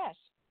on Ganesh.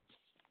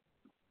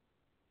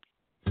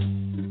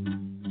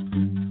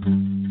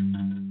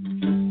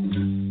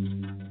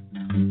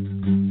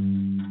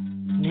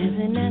 There's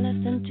an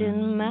elephant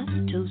in my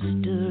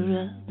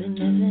toaster oven.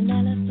 There's an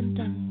elephant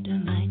under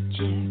my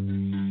chair.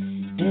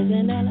 There's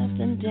an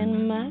elephant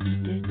in my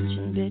stitch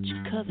and bitch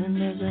coven.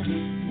 There's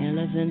an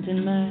elephant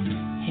in my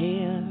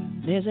hair.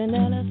 There's an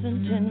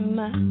elephant in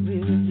my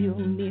rearview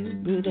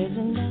mirror. There's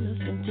an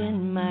elephant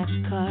in my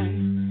car.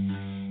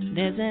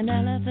 There's an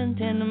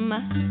elephant in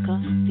my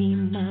coffee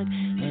mug.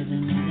 There's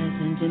an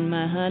elephant in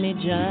my honey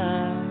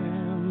jar.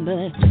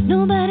 But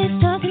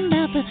nobody's talking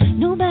about the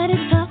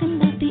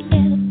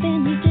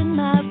elephant in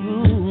my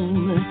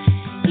room.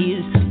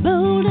 He's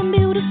bold and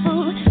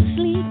beautiful,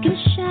 sleek and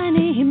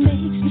shiny. He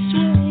makes me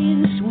sway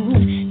and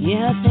swoon.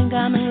 Yeah, I think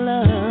I'm in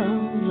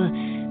love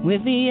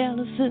with the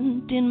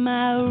elephant in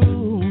my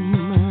room.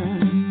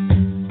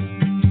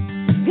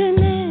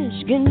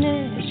 Ganesh,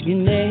 Ganesh,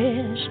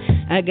 Ganesh,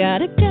 I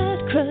got a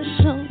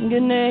crush on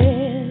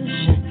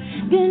Ganesh.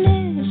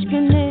 Ganesh,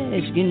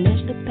 Ganesh,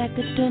 Ganesh, the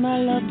pachyderm I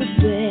love the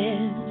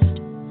best.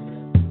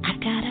 I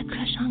got a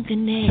crush on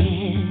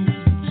Ganesh.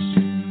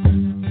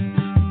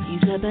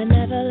 He's a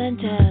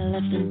benevolent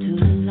elephant,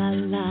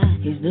 ooh-la-la.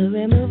 He's the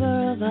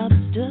remover of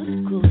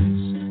obstacles.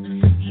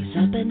 He's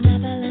a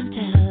benevolent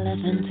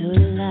elephant,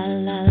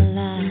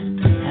 ooh-la-la-la.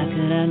 How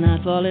could I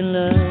not fall in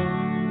love?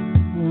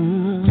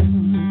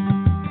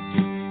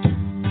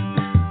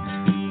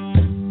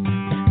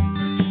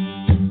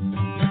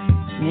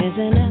 There's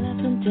an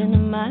elephant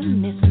in my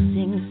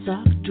missing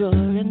sock drawer,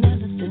 an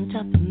elephant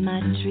up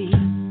my tree.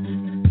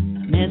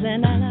 There's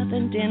an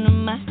elephant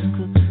in my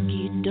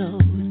cookie dough.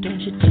 Don't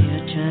you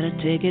dare try to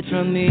take it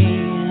from me.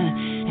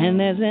 And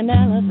there's an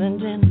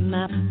elephant in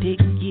my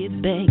piggy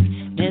bank.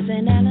 There's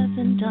an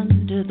elephant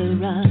under the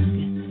rug.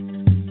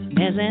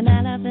 There's an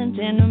elephant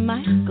in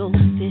my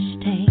goldfish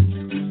tank,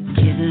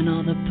 giving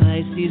all the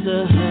Pisces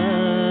a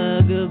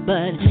hug.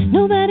 But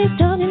nobody's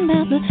talking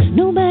about the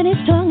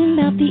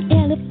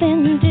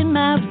elephant in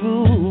my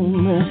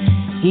room.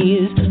 He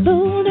is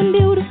bold and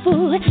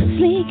beautiful,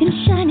 sleek and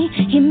shiny.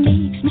 He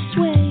makes me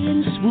sway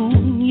and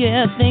swoon.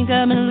 Yeah, I think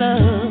I'm in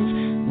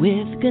love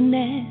with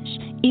Ganesh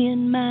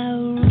in my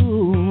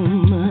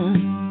room.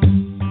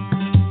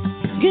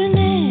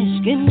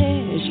 Ganesh,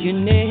 Ganesh,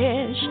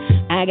 Ganesh,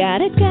 I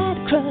got a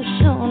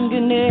crush on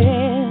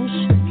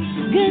Ganesh.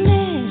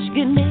 Ganesh,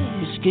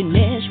 Ganesh,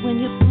 Ganesh, when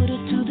you put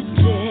it to the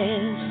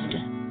test,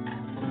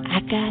 I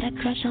got a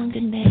crush on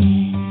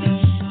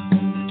Ganesh.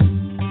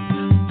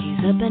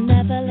 He's a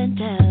benevolent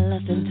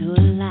elephant,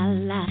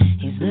 ooh-la-la.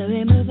 He's the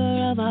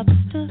remover of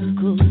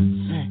obstacles.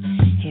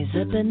 He He's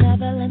a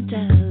benevolent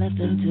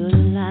elephant, ooh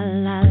la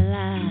la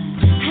la.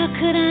 How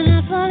could I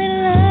not fall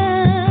in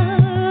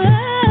love?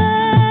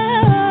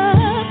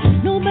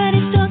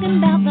 Nobody's talking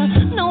about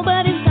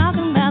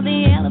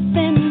the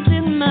elephant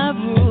in my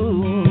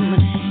room.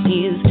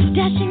 He's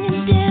dashing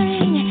and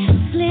daring,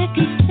 slick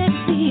and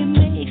sexy, he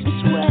makes me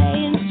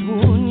sway and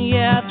swoon.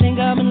 Yeah, I think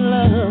I'm in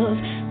love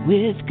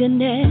with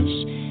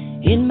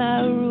Ganesh in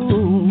my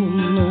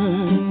room.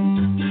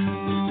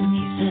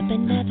 He's a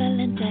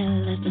benevolent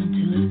elephant,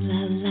 ooh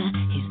la la.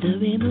 He's the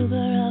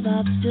remover of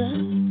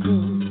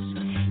obstacles.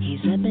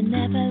 He's a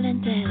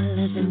benevolent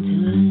elephant,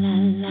 ooh la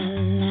la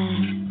la.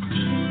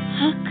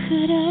 How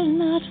could I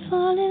not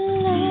fall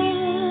in love?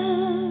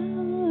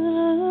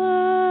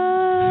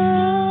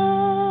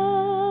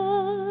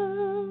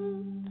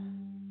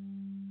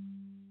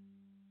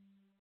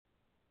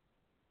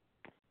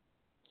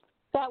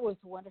 That was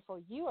wonderful.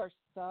 You are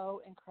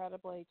so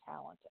incredibly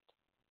talented.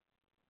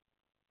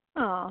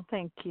 Oh,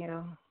 thank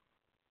you.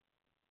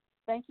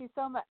 Thank you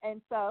so much.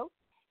 And so,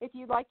 if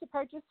you'd like to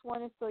purchase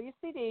one of Celia's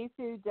CDs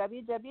through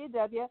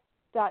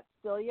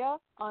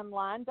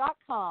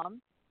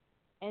www.celiaonline.com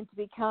and to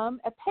become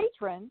a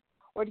patron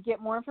or to get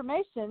more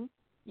information,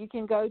 you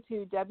can go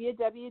to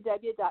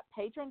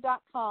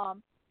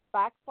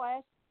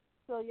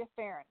www.patron.com/Celia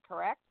Farron,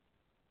 correct?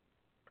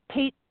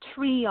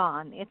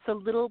 Patreon. It's a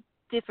little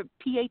different.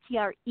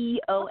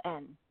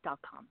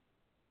 Patreon.com.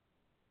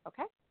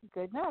 Okay,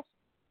 good enough.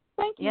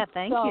 Thank you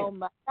thank so you.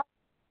 much.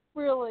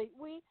 Really,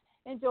 we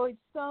enjoyed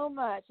so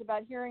much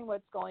about hearing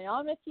what's going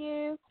on with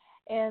you,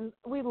 and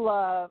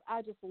I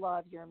just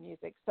love your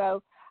music.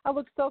 So I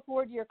look so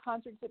forward to your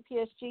concerts at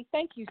PSG.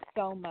 Thank you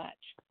so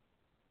much.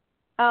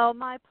 Oh,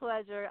 my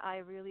pleasure. I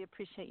really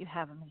appreciate you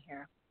having me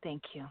here.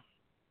 Thank you.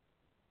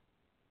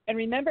 And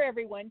remember,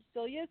 everyone,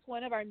 Celia is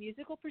one of our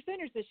musical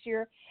presenters this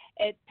year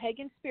at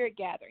Pagan Spirit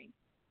Gathering.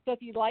 So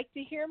if you'd like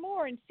to hear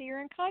more and see her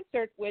in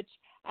concert, which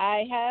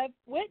I have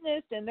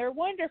witnessed, and they're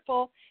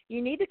wonderful,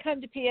 you need to come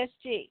to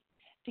PSG.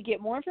 To get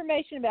more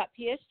information about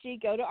PSG,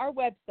 go to our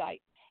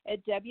website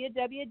at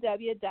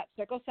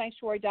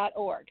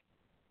www.circlesanctuary.org.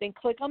 Then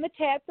click on the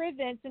tab for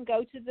events and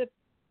go to the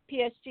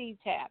PSG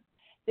tab.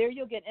 There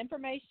you'll get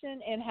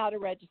information and how to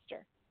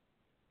register.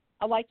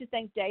 I'd like to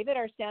thank David,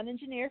 our sound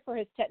engineer, for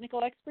his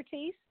technical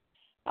expertise.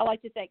 I'd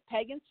like to thank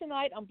Pagans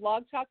Tonight on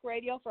Blog Talk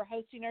Radio for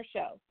hosting our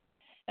show.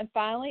 And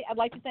finally, I'd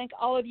like to thank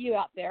all of you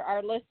out there,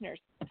 our listeners,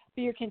 for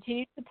your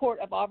continued support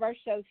of all of our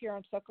shows here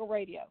on Circle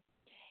Radio.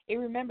 And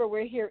remember,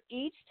 we're here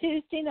each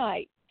Tuesday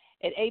night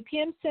at 8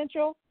 p.m.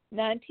 Central,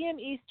 9 p.m.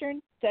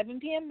 Eastern, 7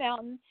 p.m.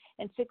 Mountain,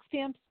 and 6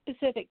 p.m.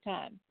 Pacific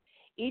time.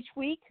 Each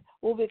week,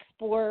 we'll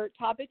explore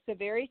topics of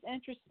various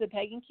interests of the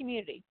pagan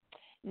community.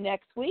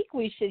 Next week,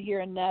 we should hear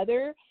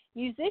another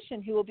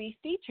musician who will be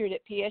featured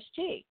at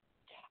PSG.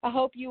 I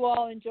hope you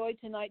all enjoyed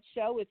tonight's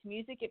show with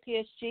music at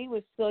PSG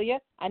with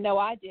Celia. I know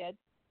I did.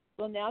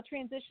 We'll now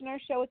transition our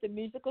show with a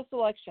musical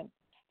selection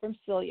from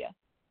Celia.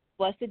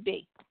 Blessed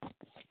be.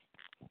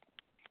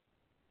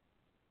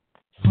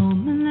 Oh,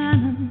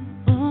 Manana,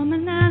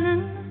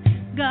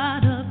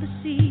 God of the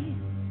sea,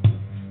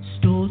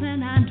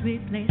 stolen and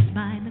replaced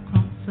by the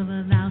cross of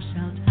a thou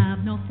shalt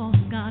have no false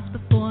gods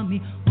before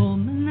me. Oh,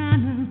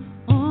 Manana,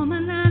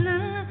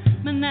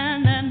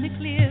 Manana,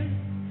 clear.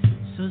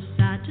 So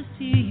sad to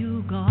see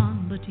you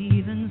gone, but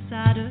even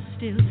sadder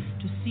still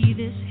to see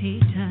this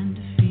hate and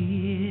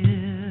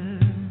fear.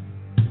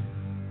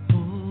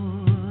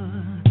 Oh,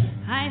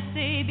 I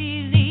say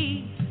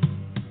believe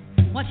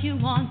what you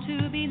want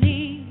to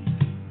believe,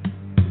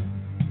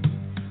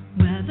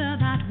 whether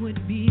that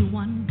would be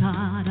one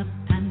god, a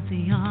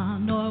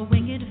pantheon, or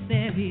winged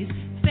fairies.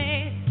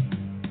 Faith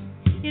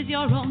is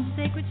your own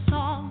sacred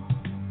song.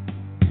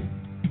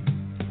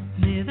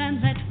 Live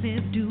and let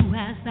live, do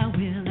as thou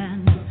will,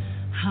 and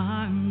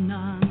harm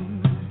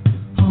none.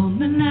 Oh,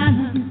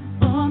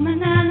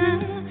 Manana,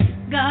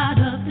 God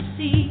of the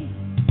sea,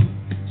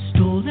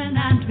 stolen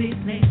and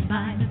replaced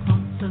by the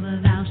cross of a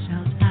thou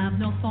shalt have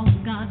no false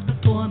gods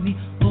before me.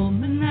 Oh,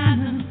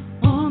 Manana,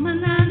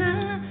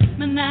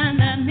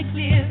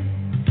 clear.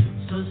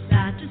 So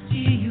sad to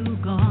see you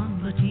gone,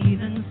 but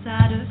even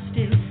sadder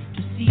still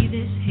to see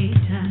this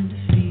hate and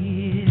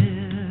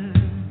fear.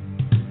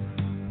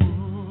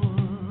 Oh,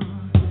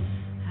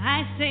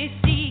 I say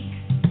seek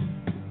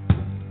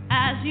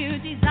as you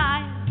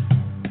desire,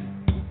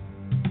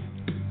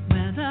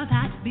 whether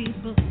that be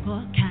book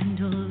or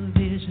candle,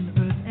 vision,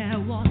 earth, air,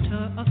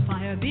 water, or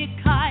fire. Be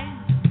kind,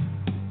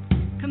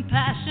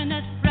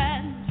 compassionate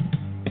friend.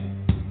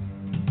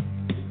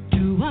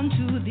 Do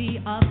unto the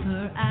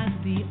other as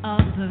the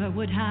other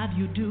would have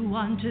you do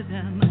unto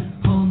them.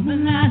 Oh,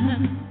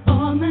 Manana,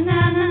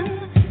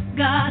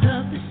 God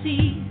of the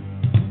sea,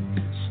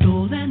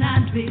 stolen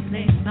and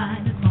replaced by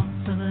the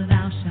cross of a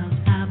thou shalt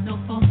have no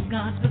false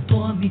gods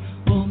before me.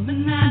 Oh,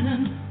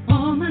 Manana,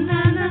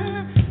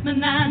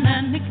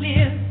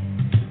 clear.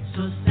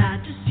 So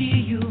sad to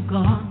see you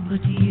gone,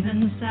 but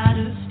even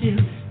sadder still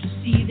to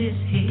see this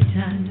hate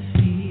and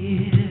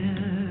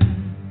fear.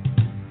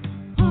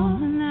 Oh,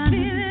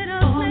 Manana,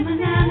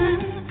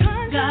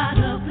 God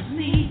of the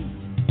sea,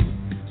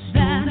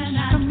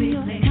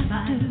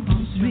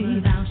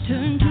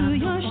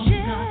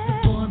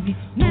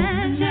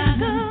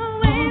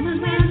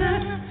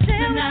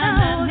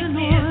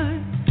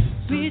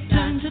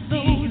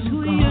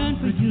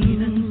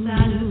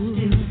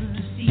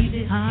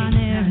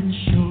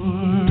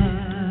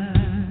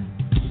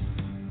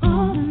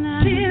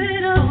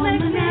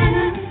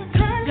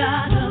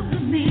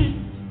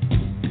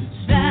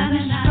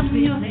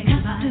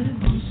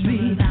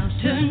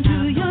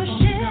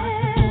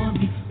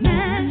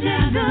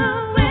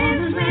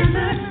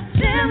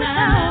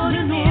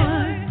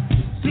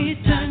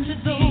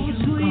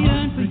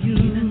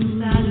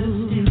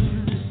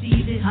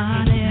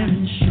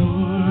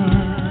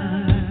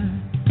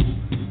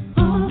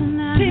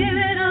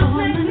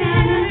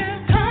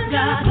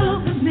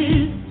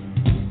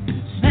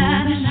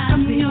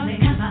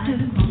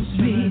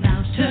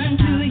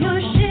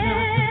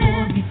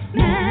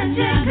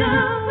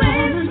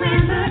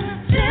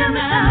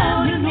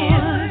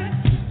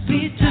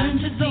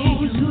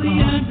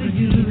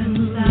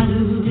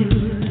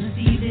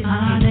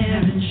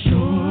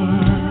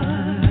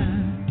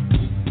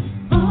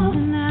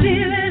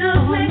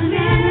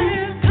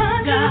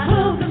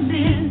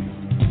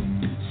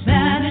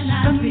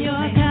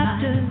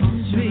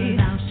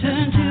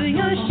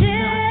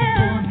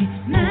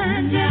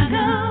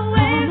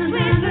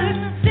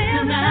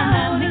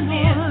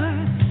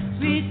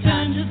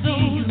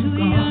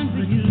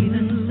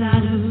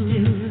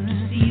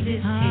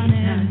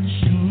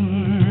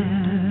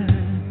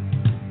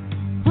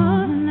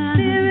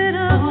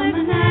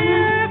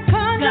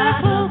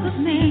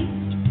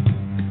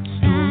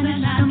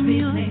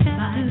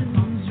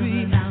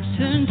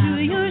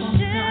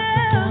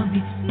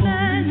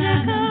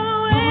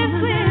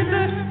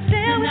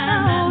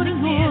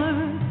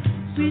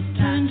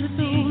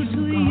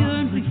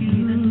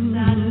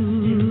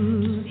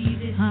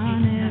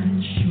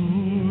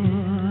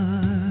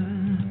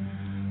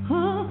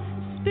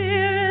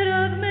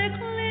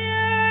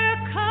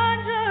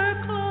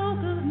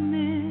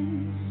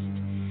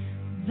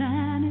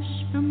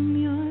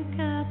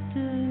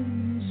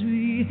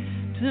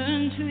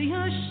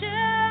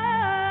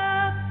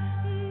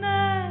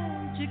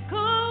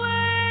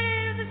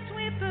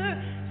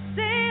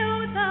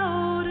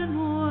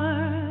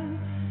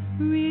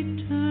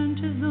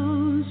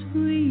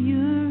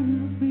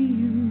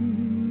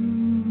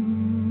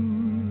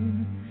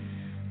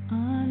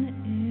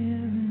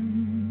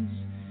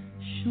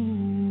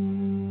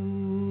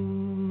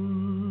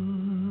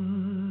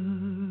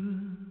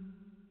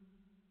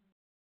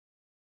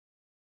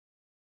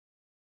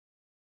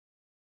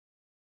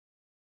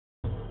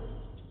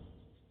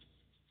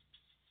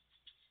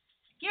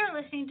 You're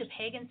listening to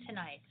Pagans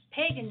Tonight.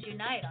 Pagans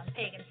unite on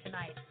Pagans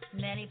Tonight.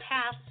 Many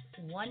paths,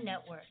 one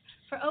network.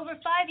 For over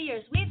 5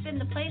 years, we've been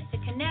the place to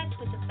connect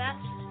with the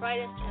best,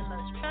 brightest, and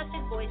most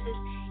trusted voices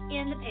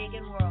in the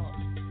pagan world.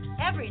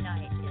 Every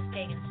night is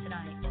Pagans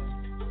Tonight.